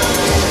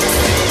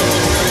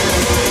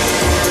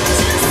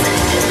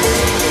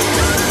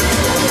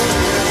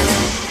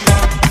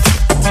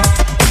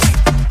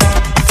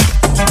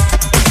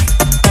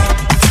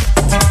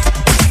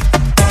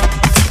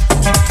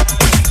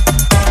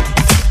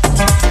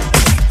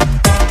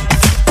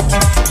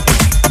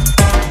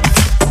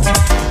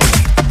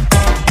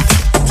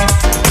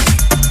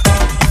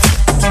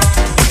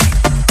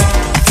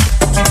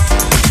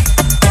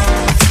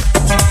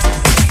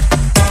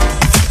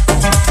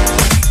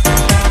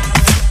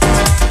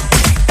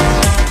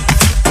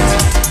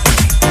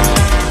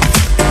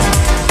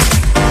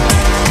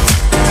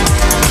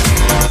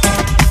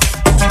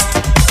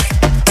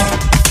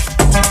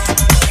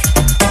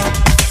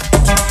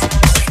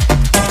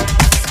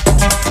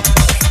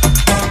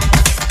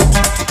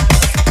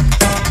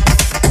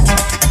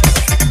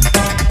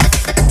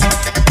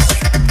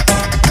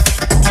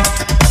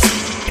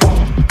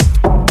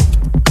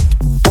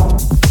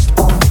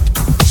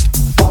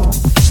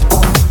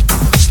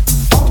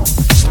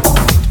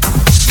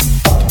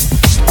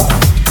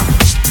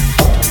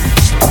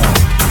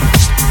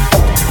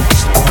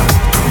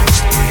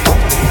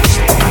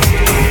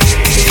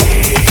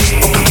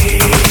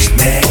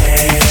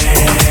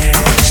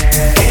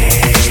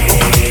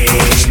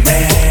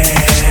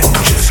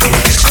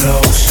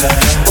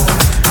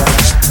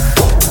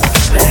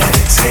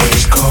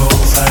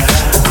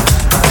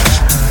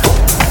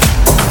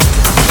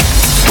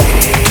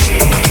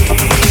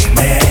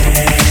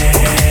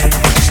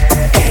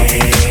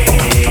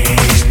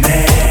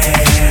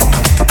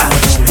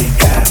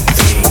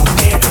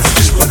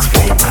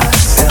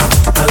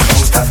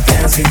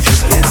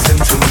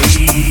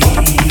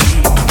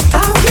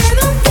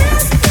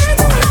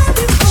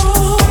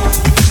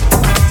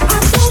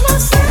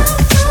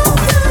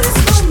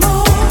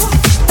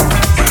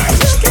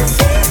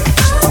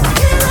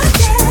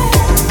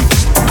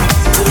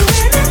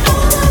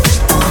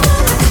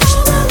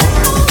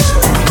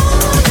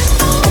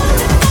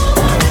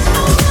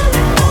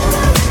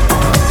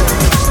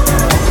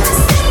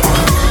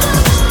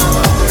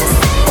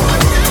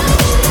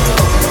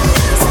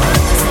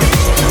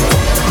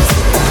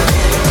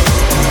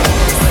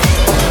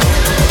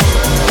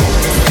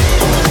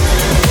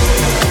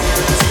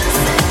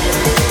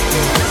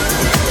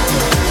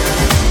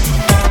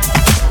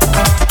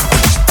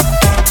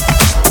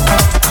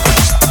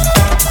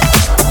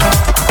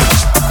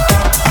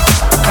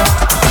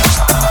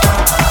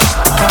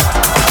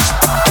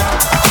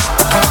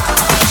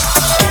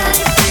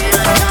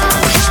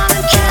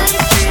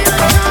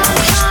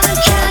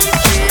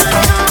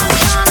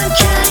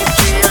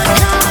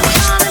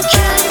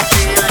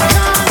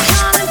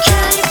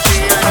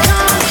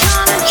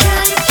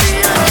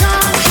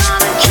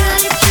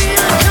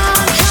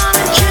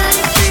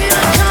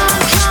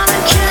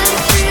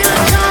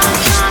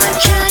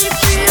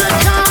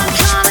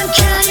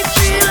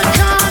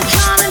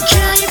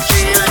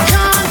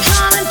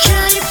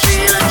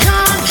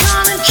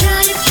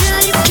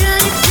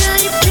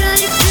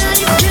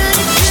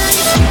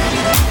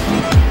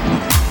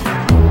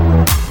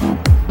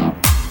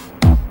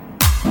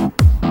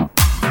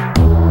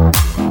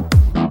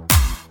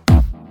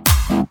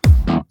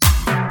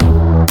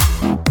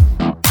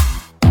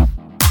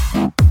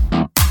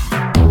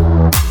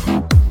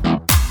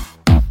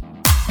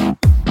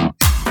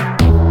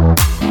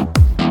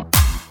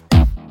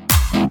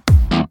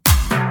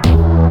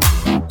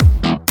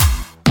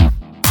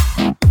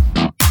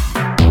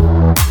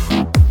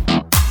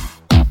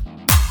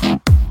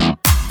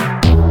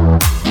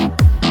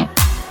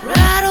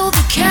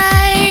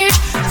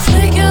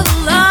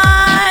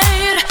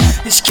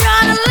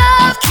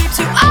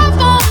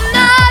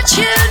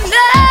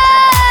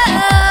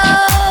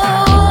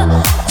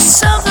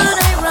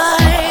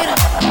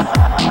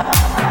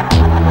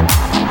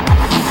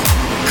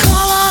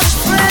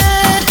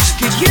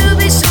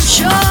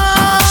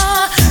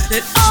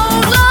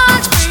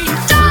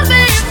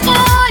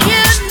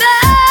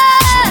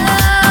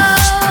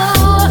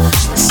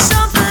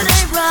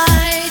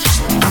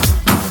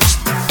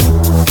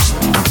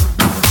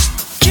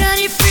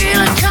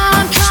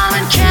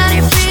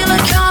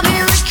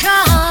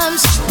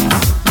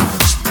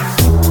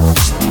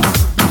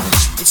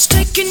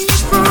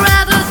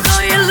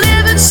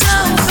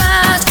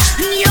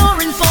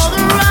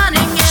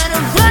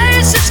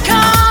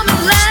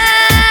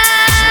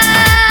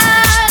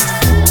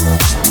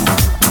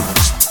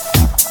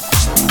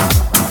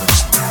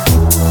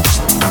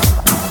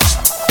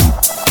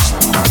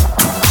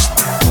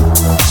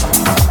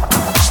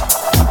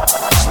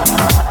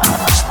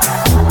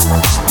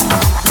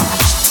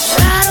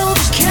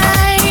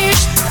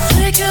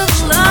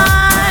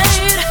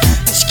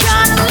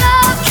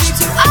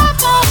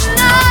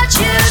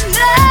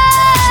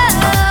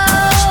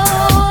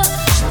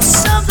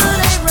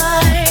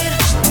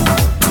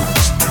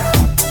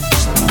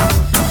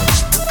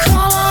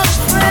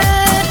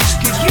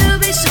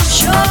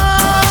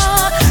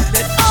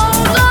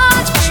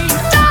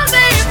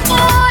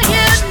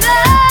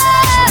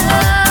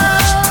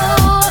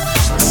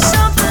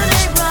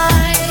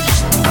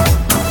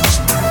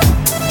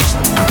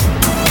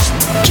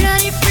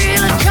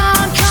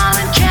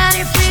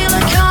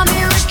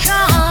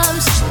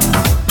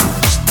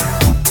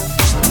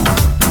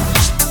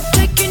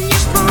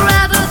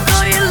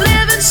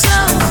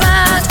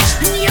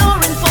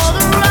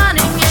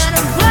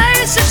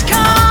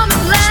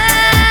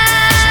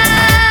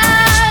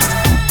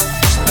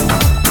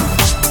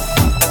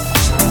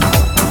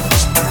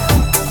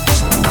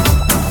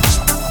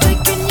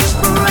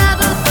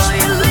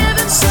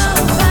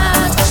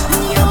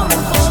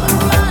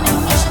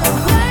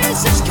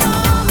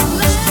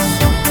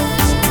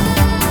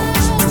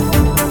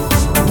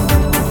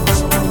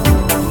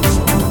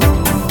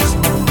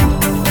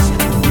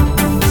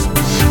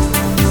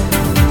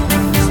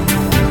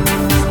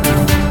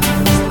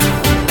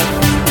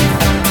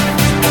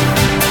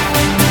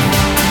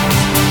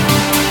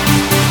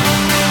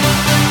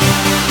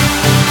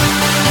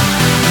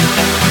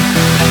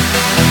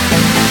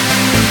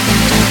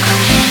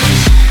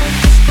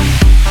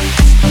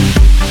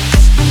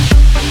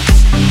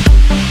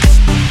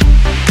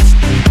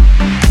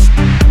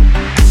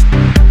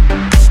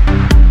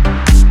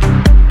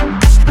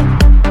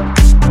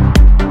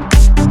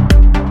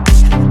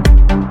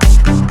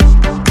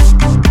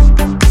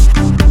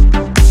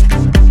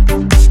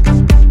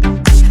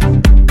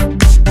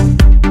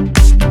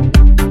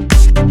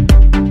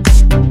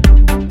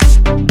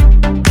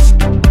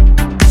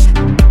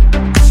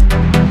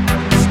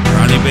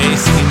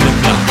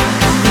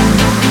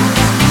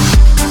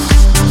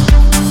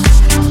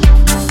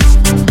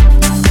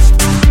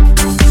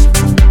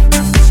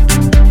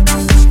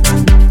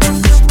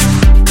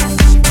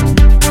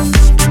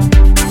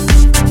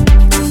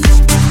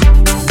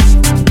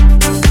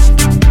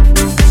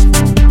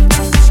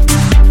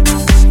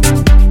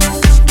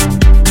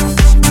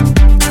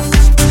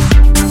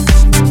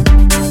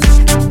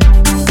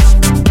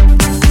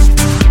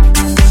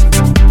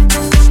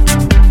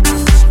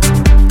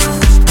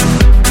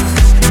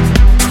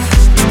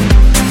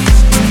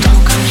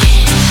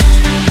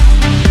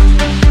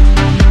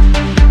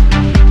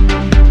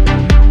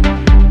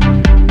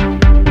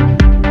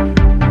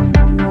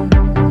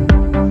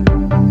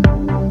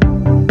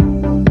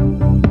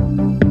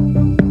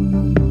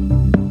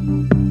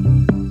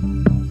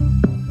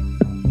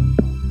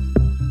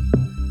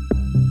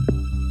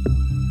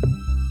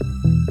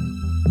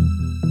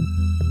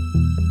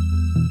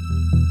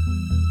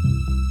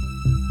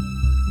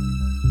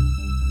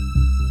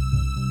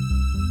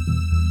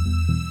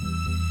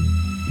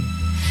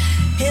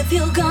 if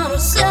you're gonna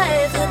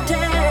save the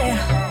day,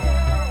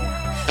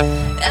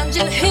 and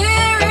you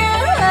hear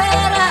it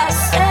when I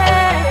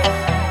say,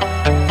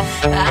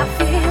 I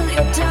feel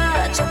your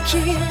touch, your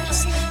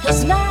kiss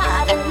is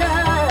not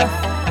enough.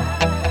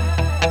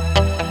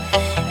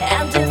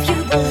 And if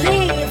you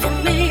believe in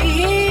me,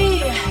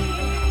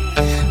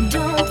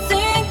 don't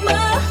think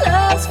my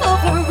love's for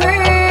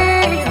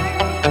free.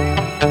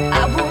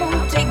 I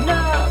won't take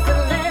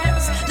nothing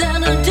less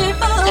than a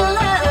deeper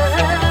love.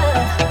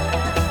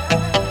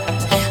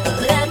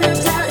 Let me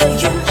tell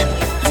you,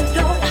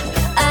 no,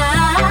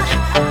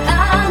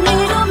 I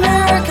need a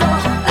miracle.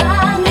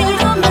 I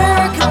need a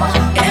miracle.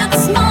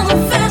 It's more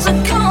than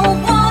physical,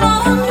 what I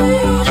need.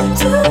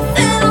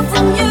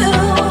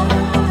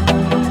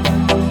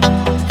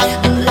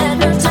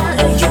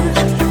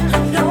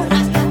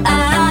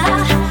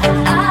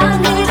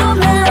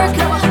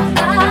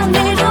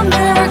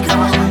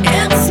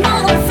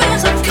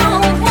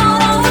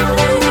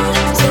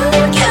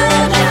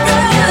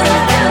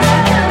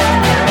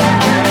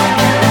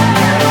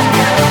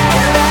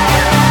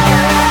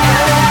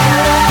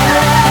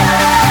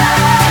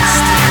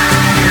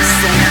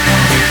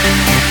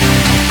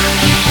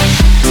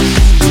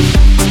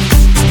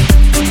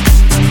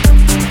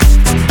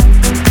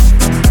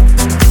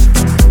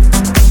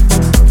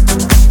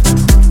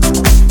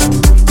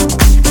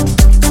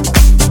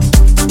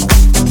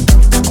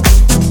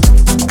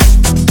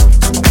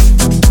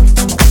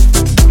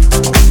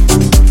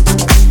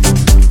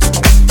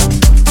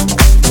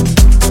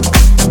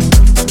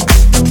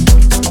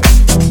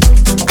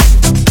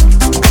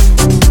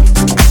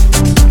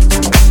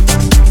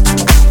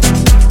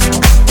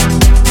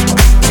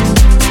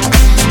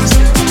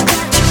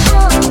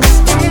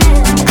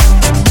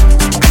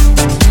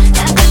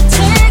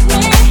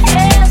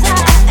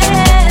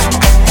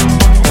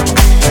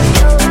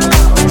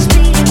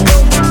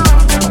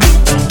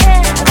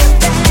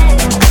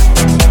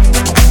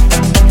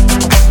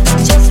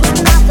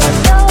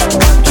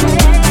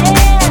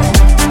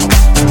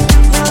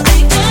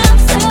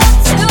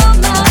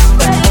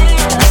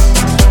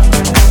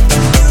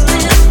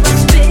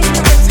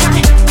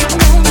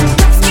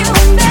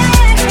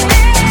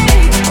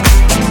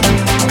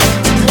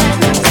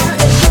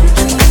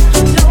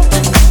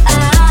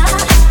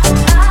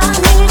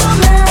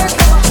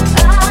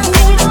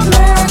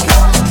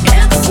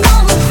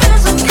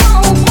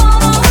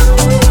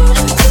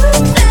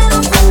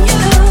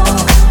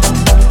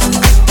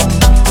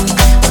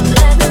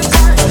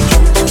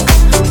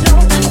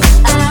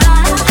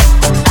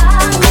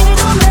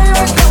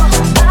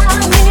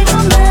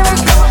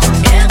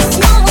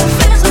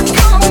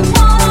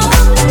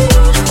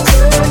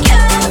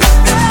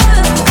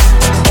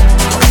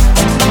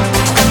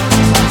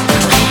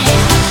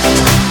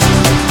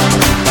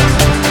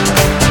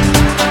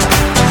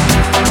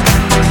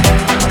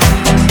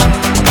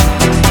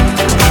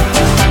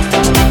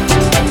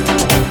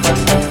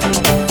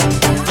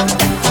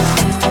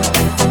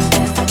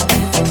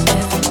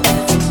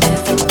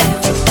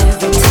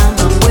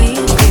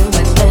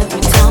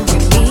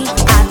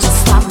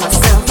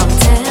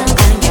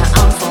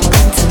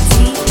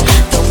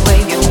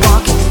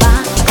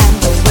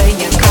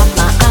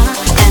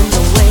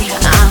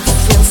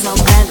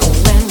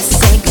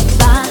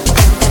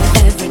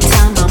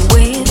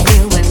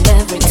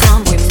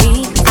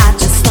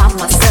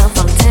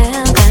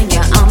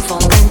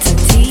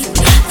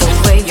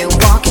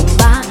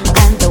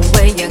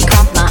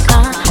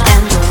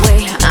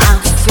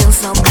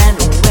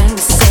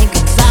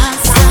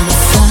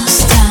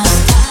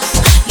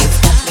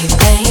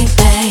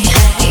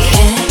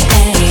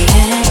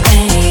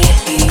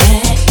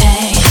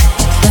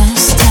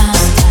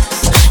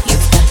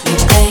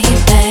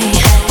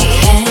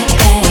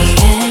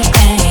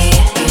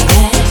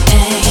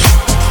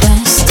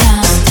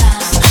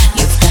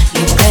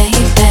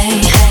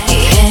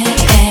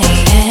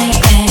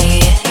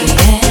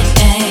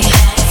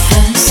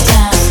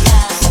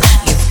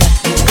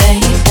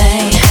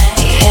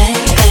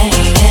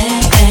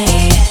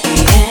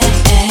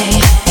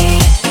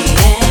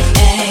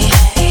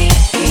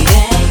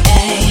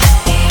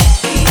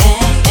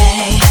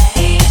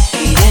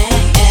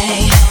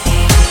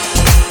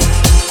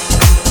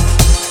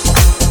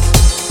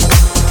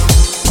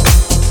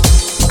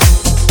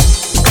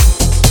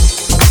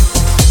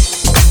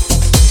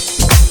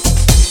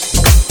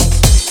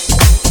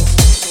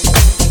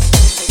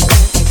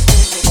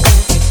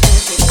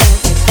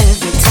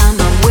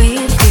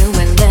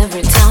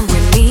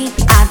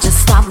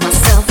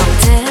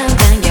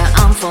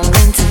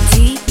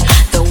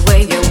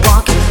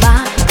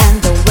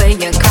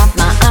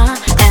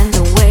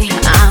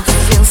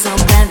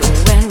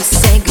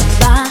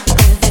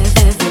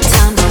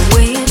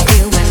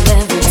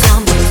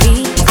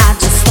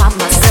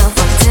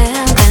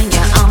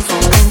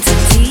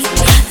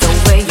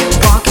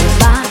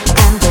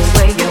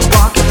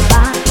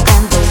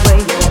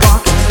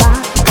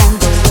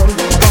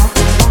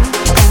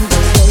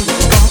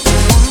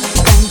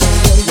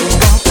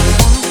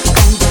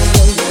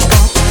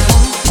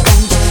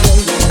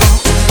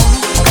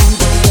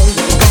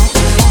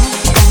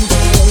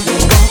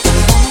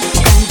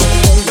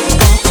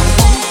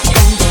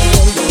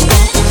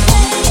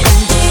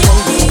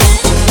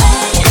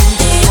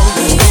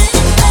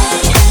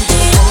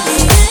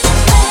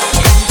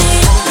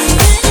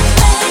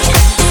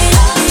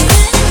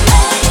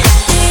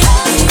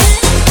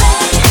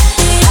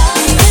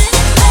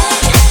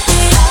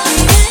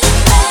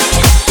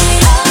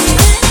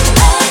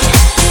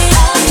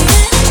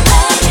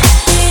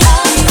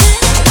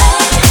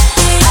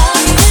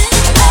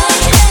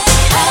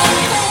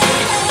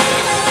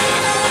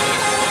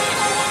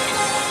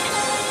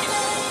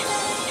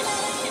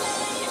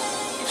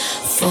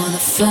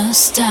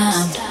 First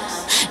time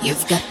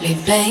you've got me,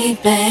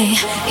 baby.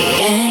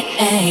 Yeah,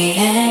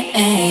 yeah,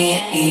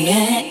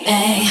 yeah,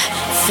 yeah.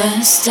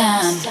 First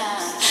time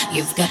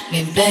you've got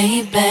me,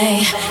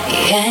 baby.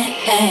 Yeah,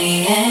 yeah,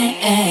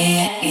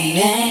 yeah,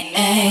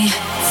 yeah.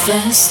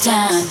 First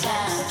time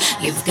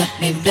you've got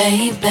me,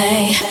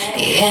 baby.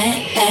 Yeah,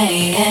 yeah,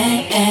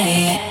 yeah,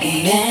 yeah,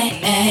 yeah.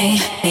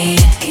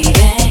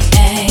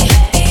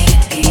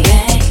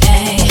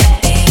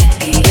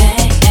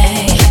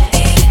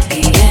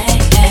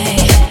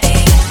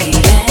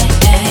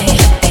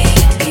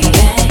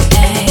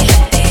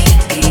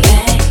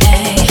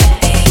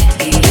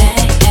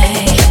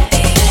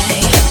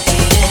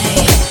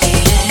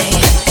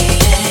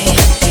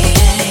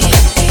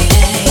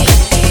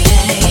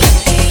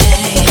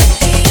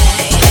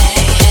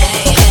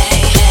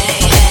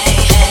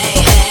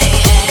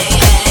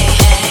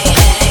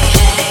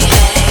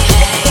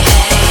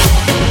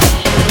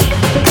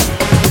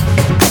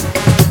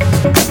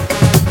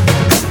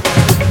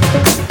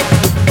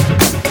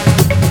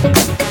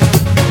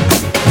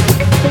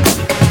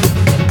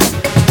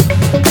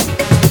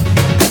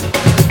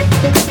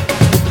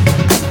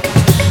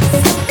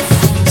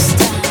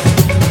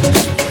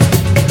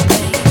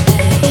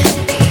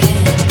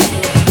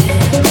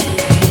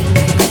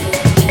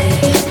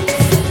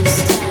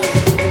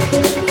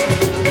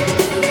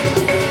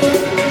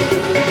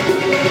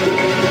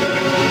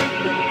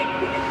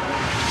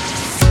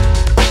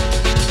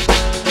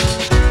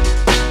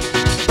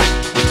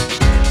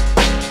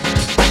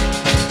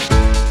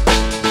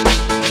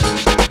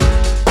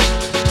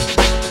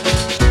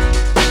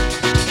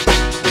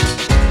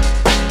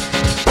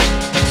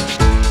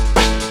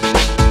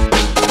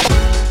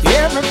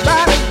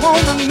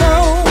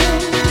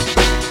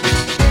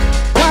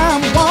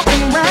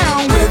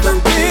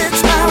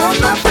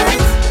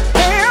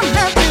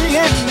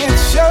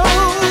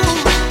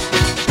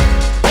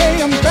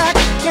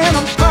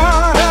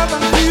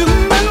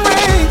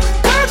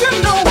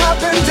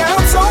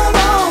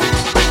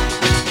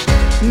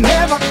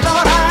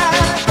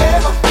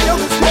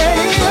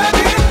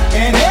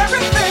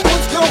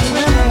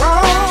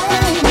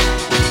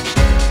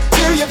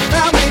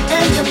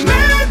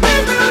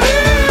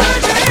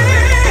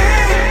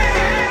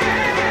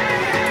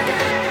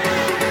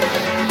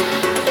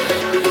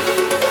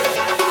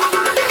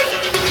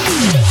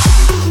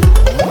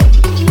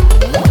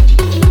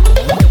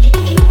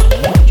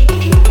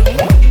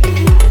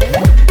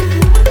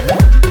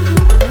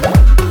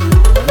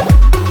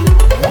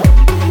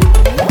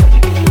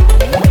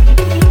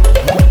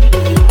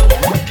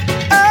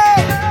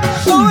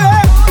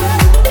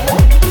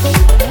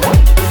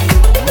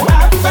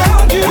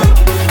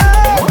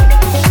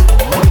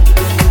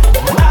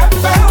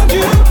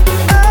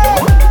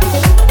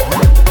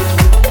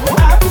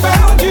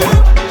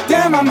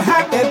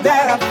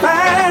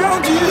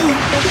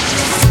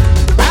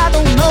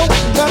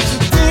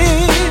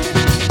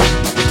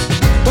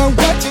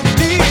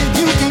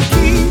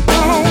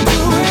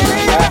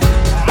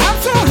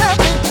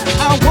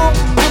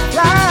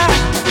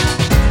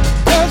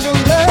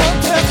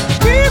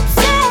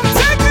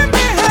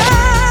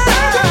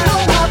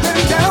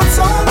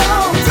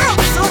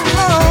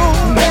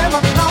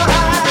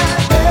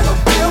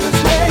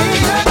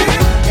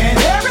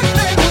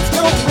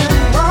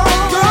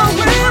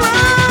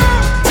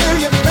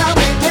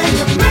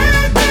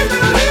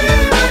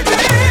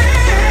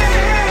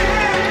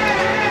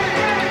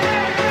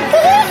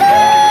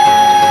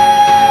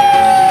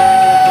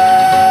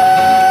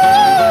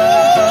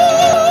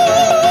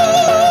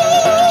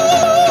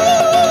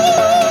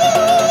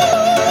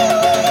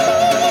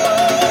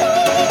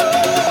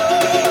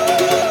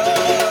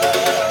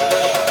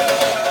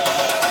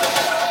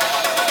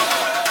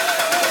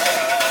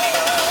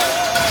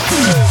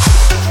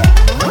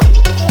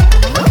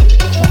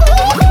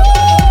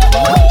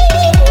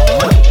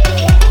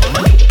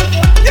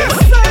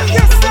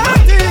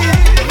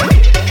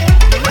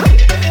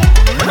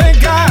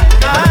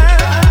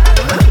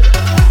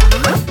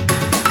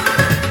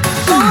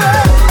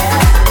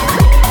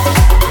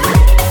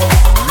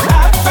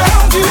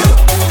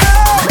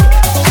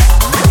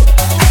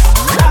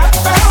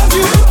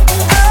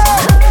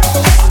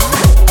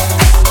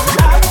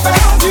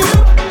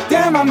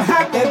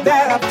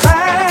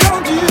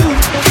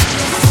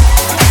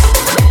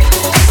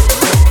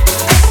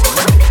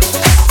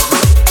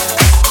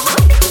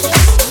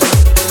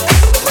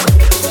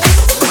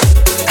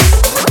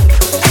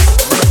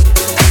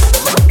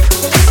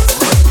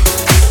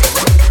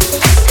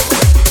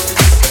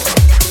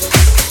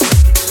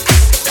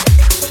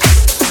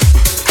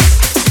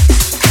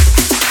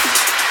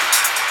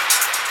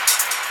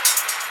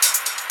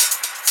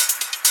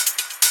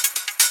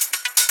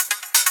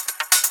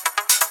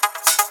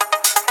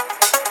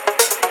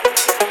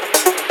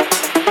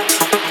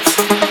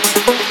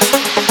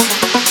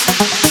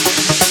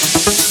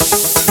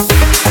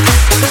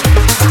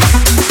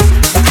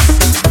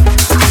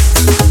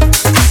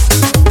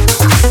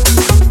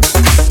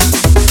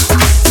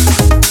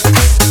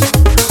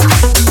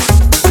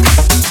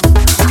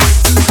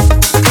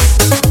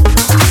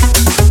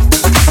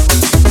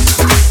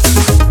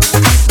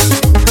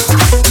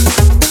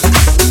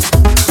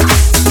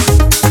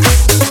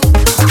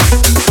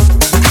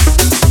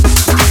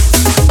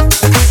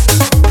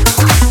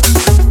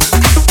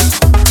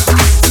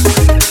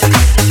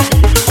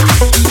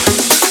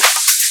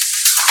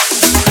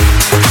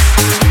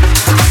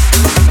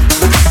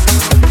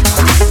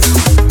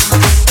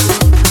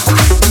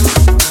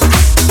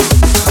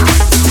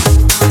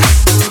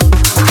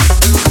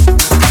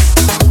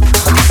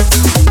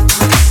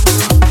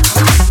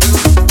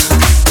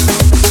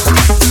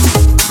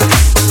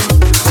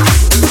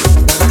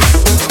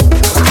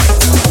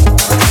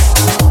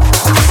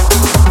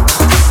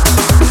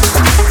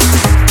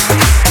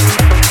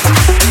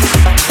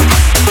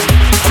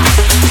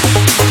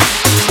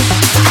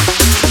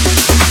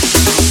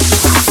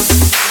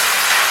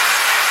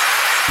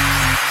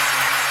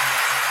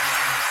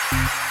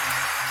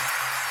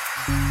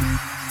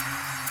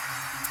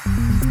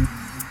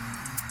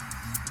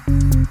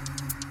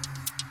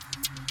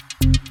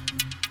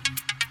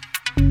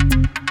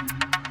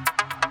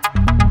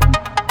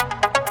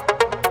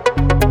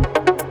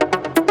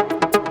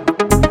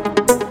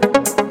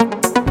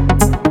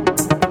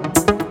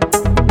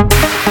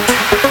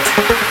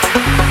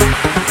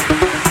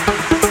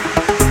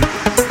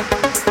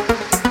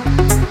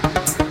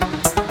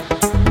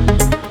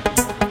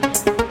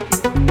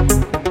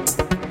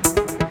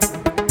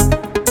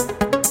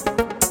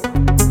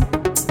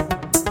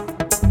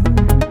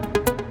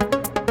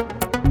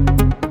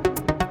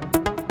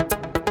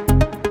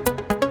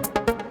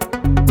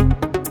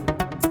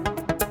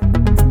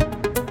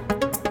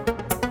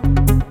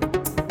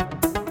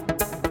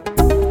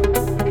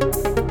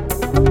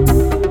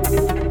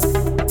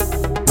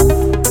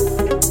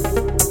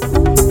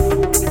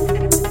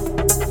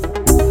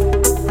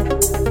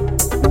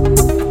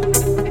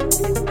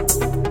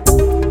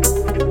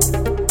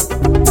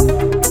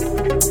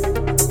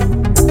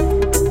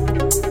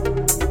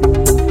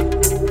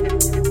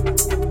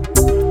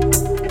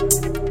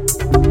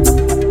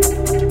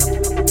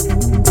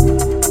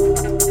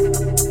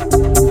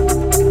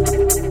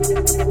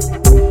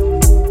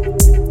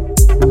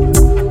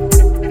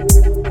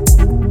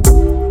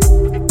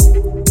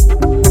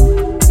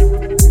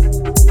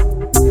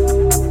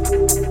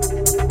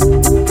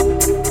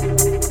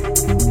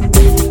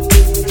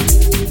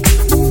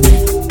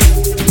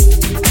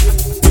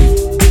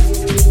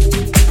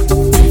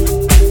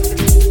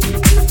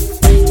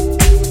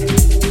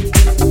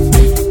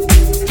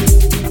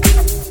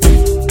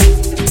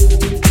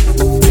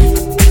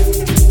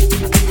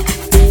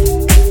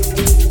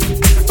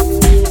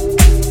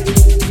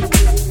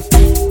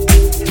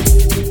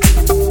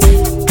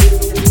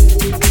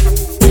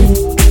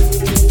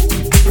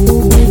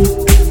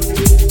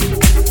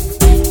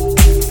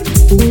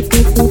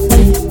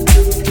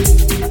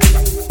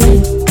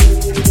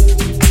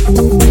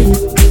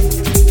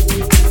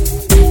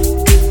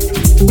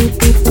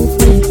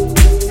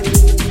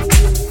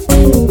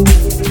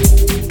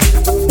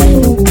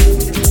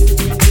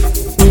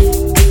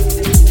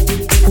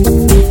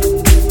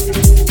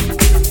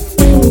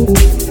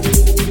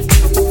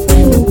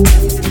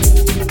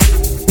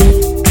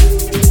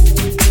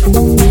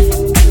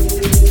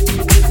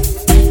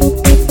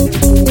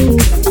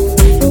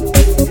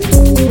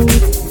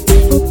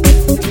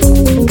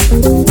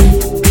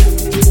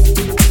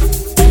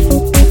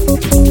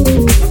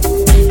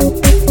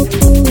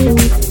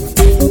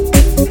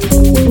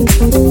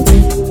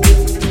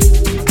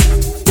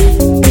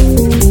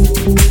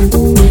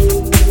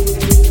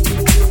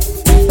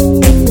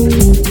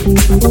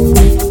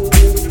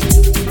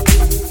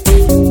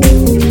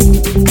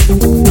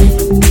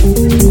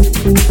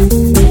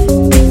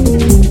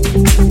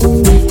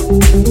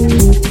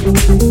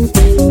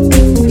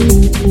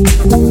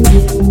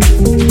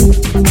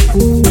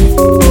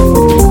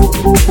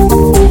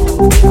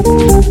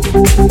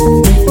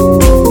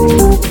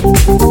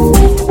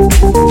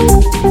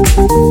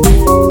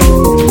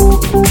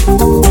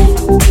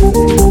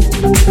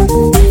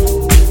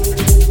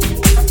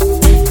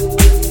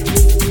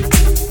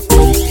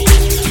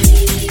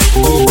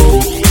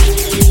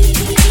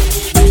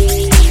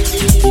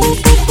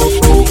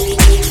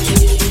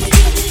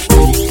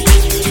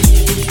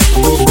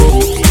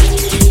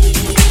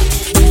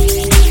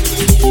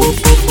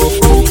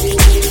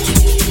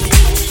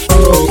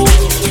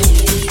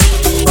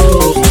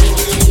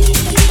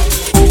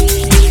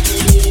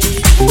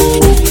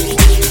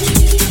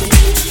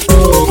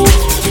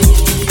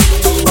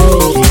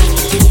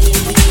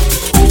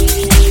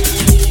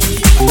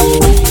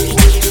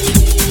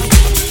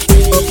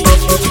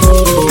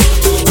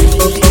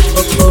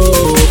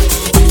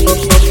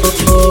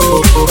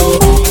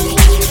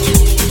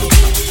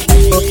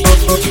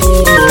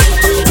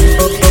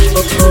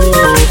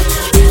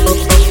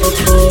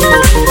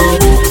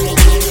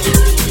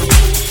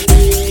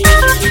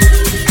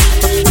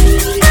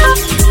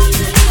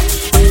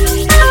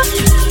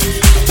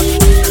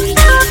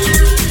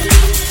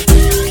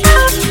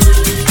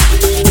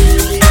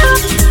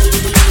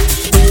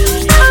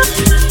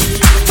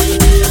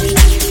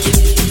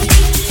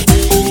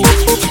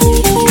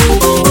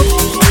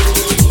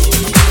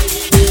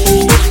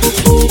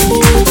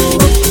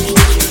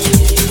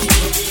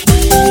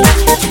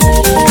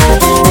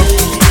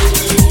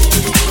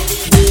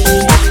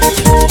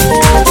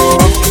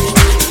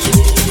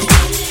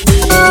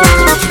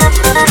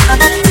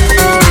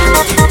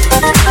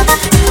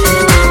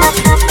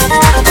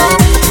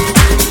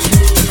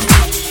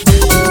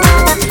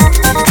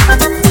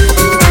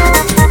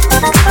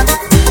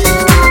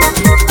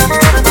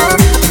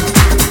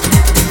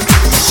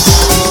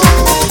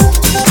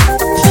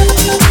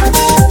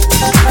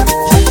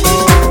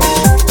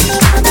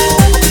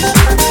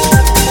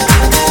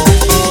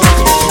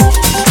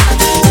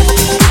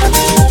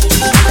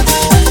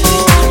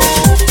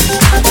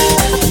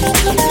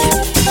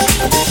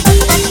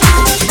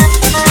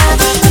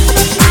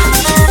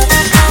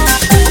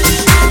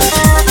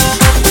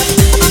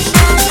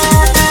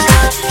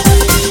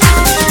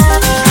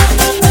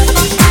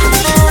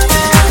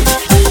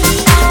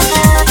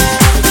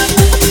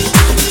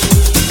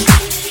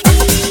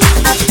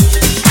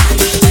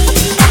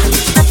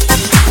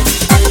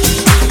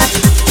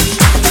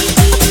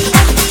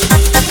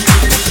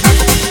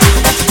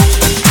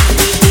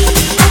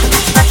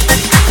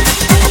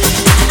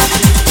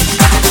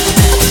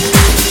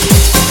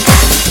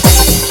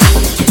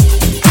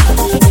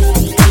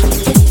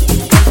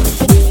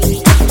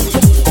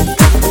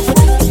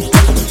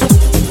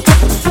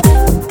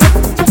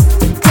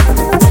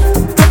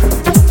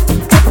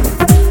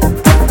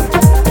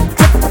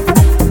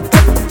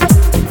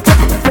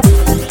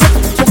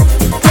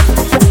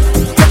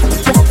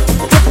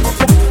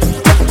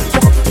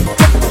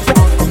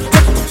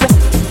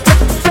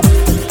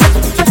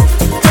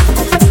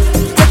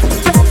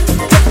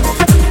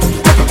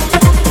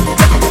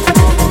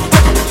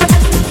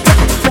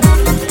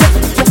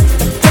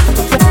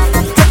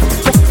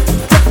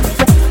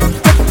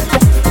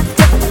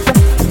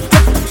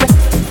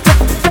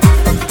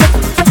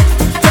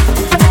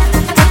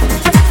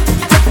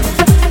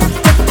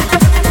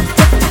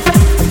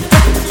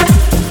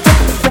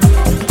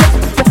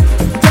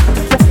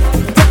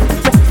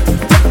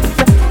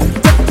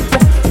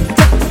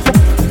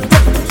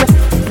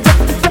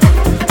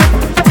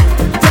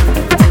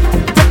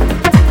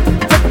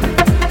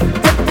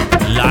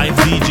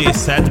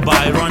 set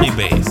by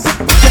RONY-BASS.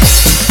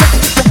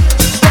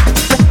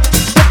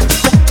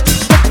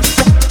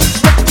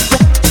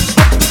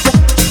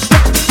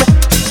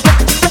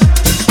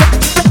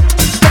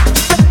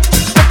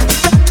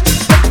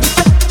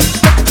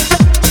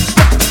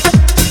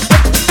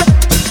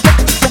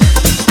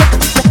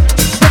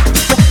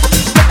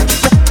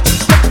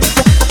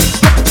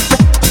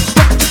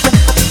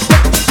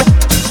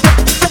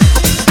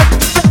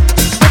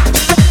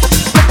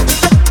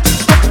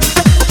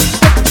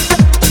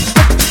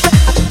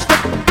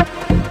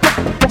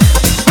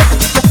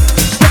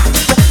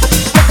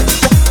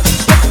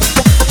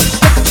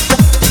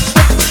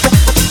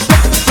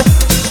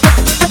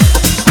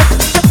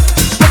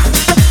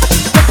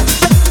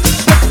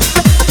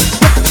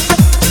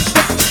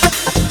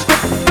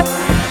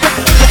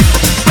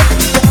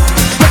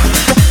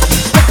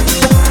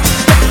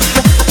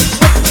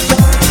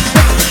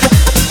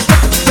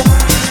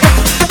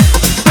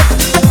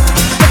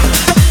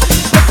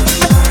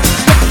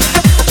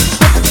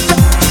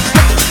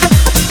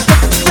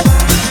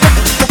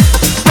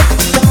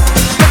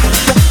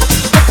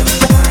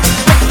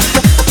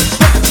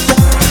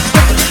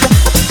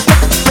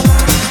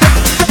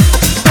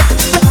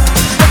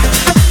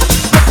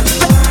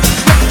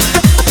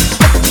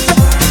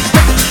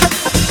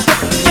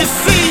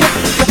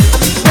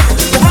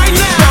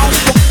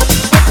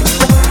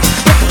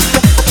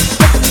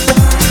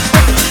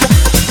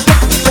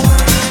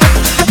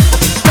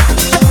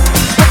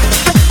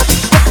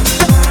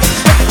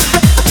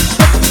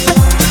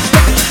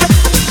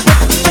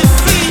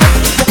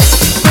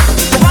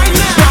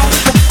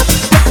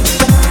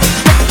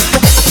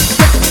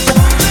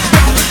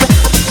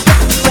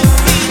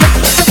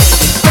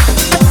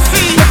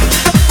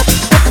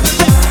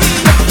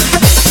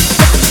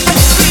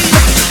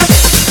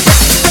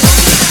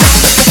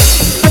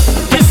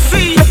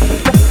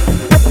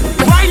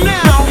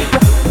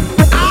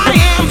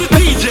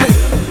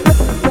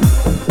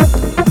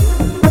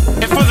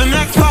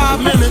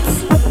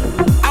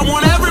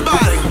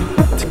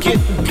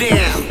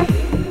 down.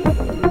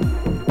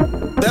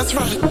 That's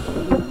right.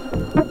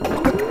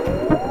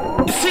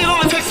 You see, it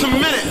only takes a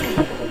minute.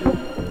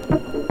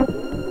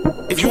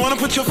 If you want to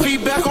put your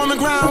feet back on the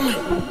ground,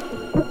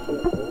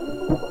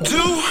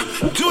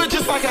 do it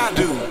just like I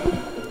do.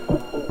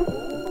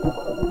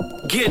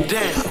 Get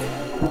down.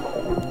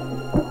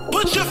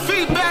 Put your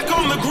feet back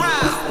on the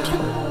ground.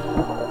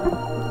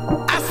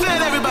 I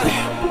said, everybody,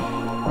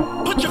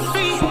 put your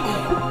feet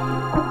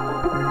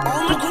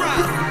on the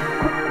ground.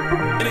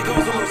 And it goes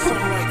a little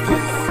something like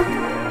this.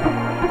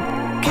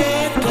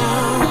 Get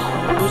down,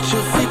 put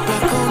your feet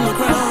back on the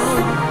ground.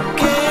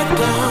 Get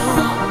down,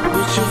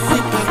 put your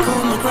feet back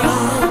on the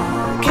ground.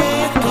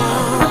 Get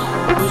down,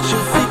 put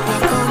your feet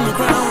back on the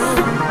ground.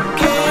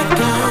 Get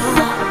down,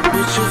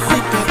 put your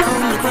feet back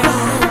on the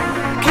ground.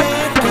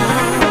 Get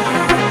down,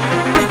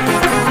 feet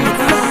back on the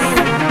ground.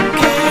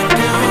 Get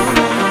down,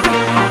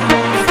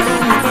 back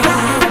on the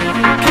ground.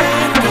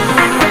 Get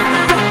down,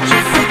 put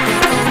your feet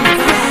back on the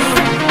ground.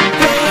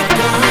 Get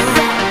down,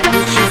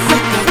 put your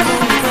feet back on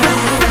the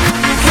ground.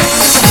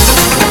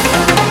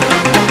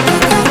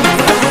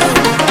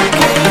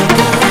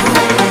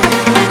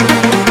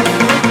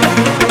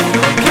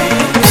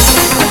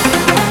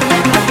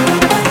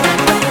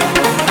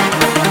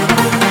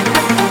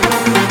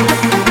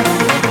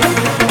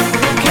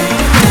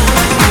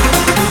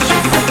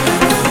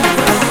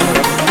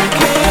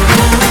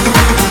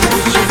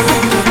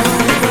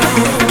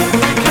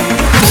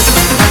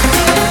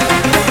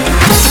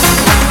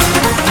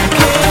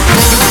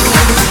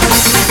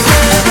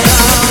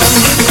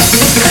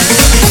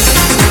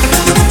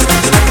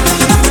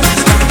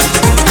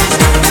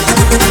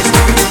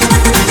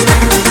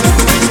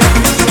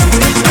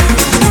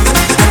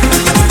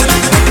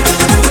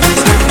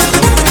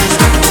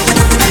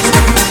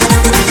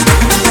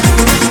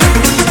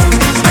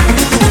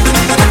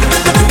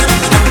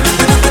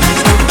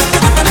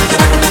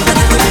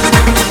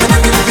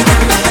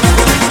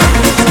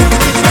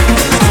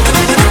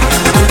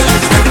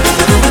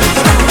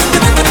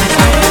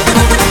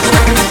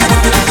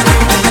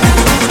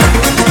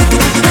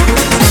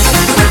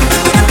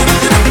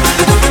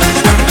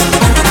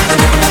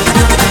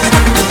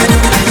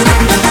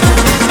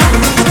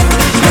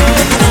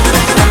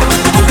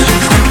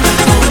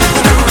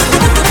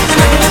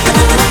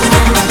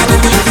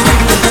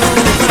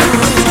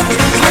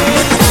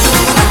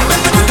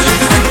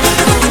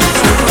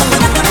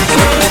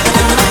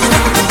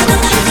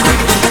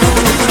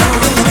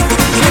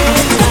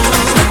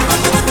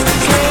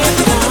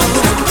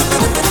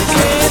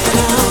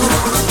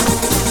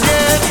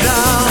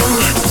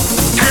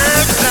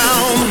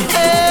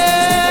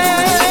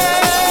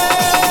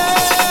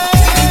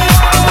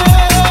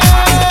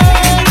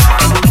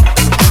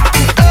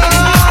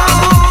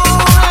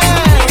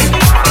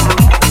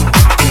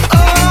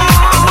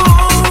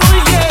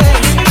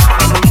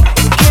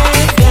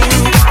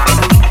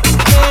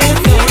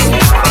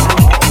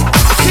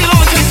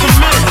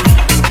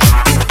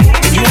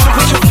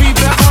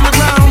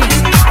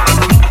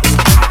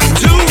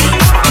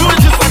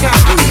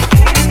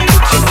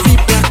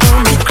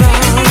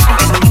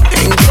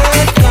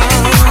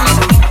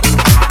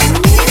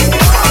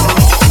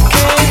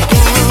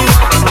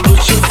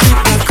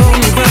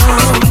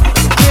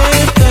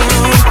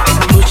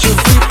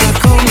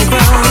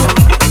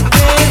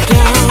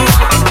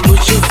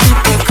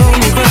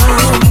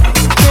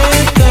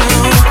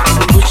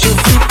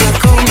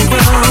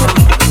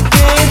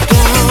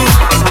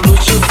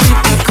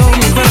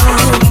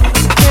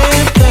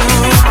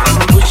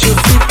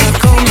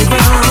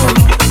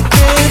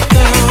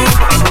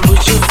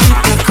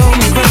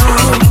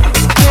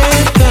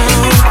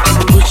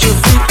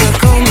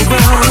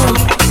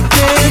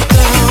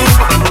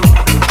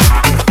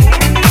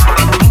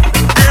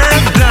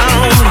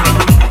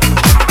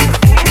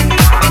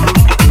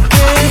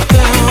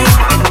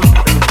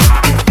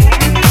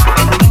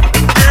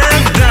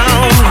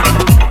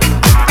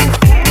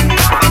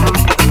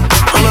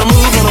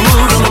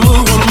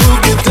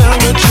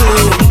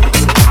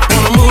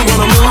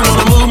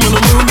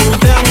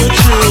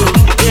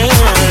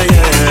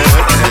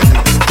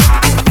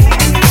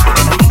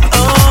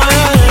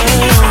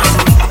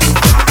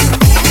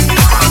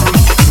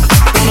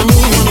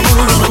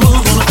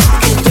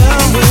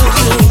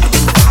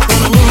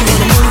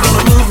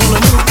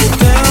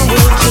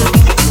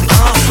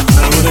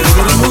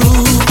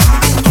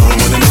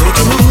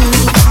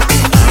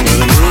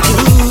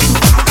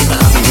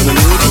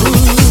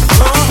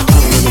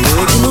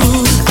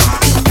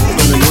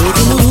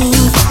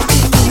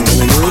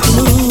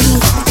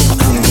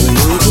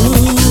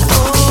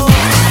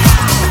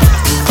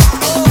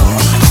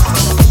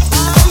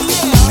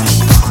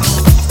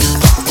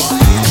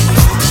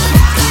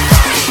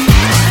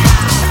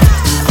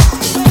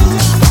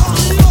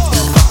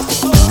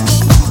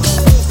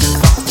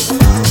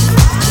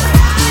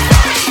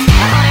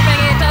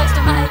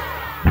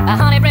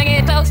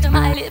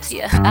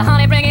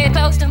 Honey, bring it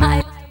close to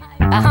my.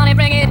 Honey,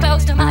 bring it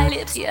close to my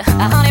lips, yeah.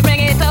 Honey, bring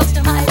it close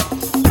to my.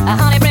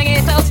 Honey, bring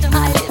it close to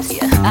my lips,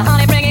 yeah.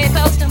 Honey, bring it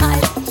close to my.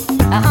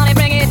 Honey,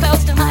 bring it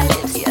close to my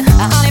lips, yeah.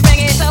 Honey, bring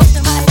it close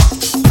to my.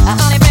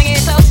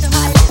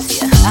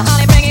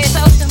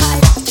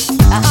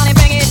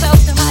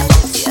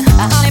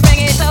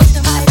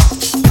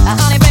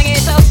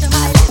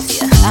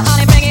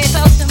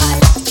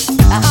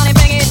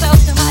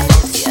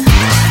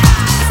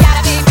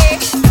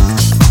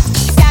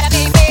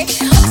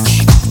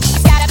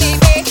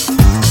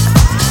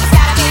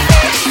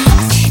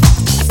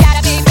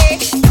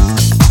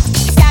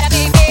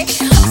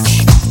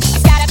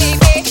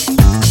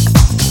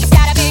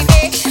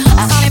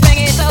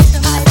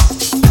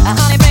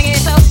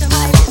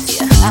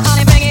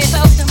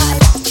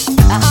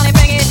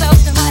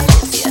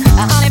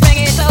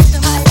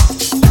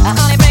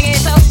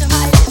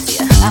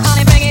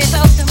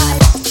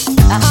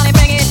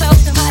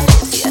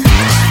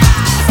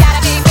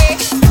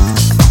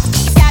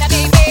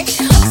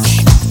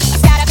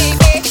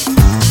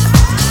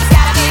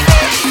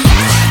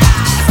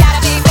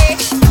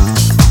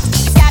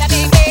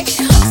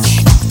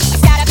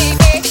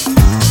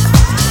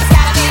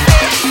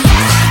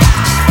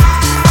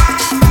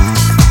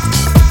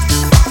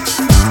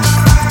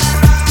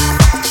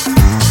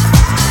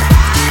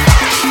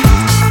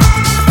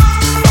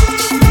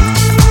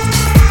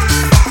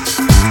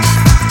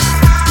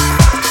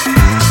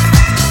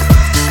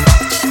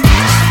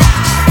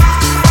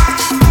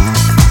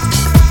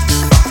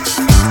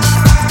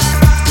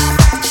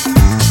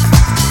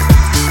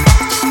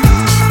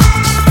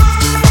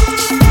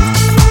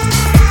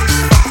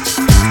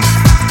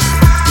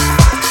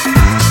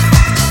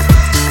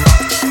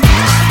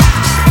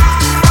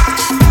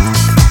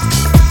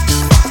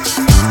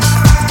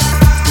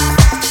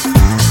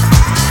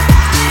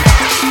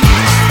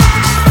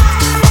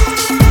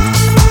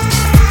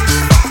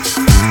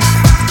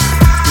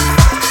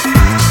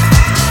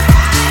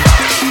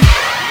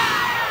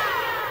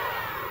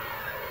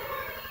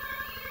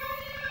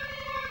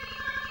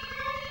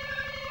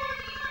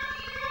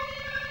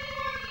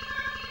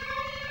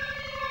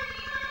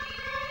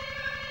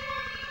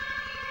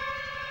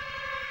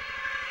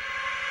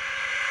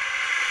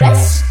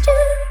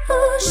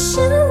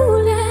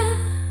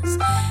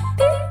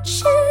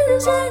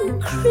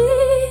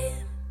 cream.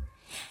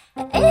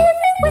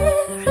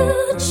 Everywhere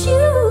around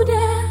you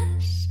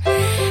dash,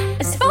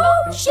 as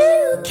far as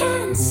you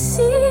can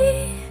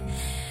see.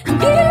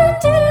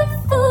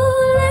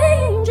 Beautiful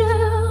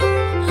angel,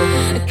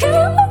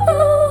 come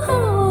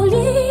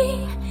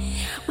holy.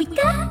 We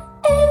got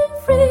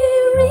every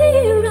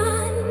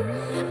rerun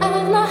of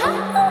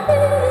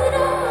Muhammad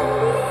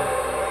Ali.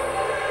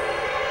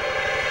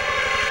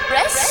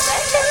 Rest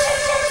in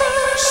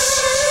your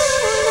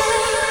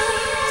shoulders,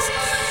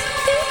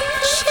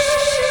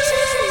 peaches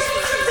and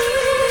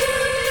cream.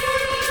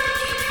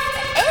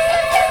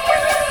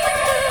 Everywhere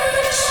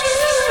that you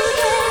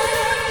dash,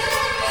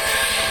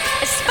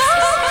 as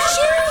far as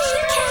you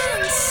can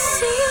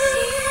see.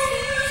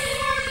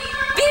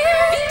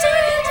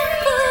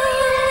 Beautiful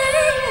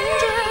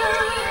angel,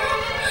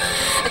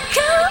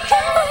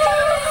 come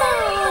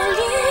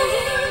holy.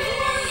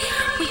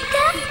 We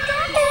got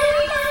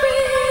every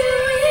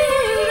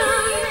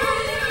rerun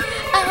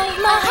of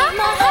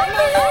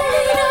Muhammad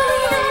Ali.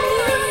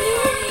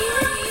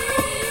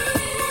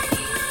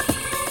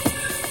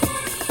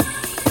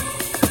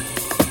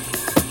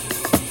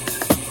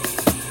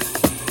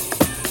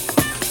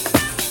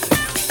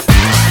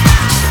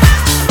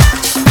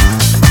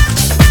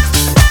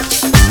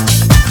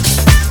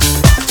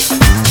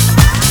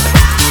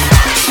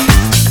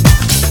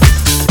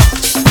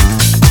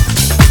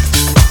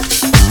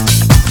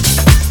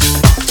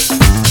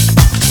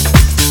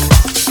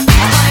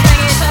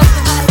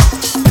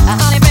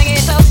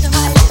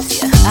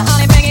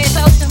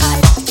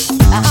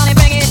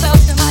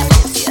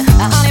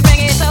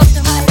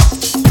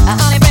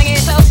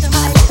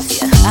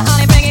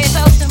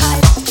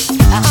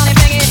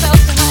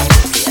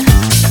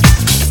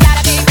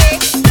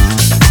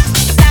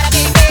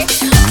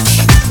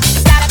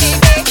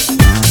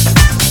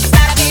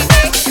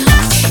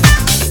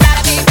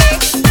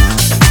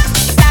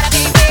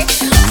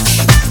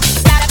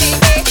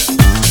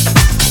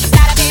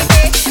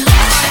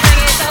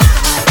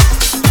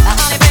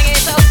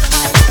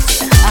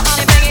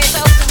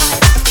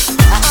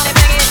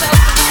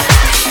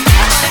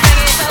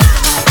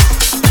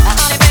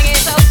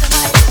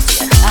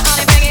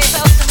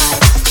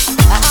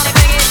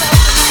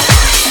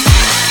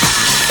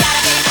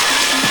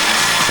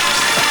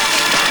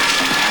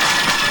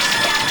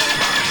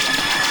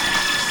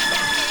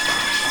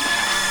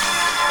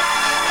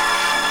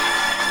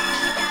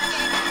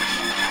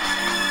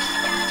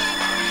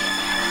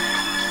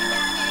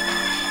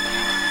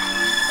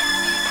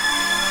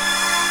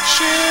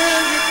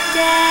 Sugar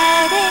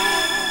daddy,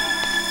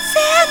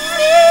 set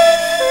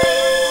me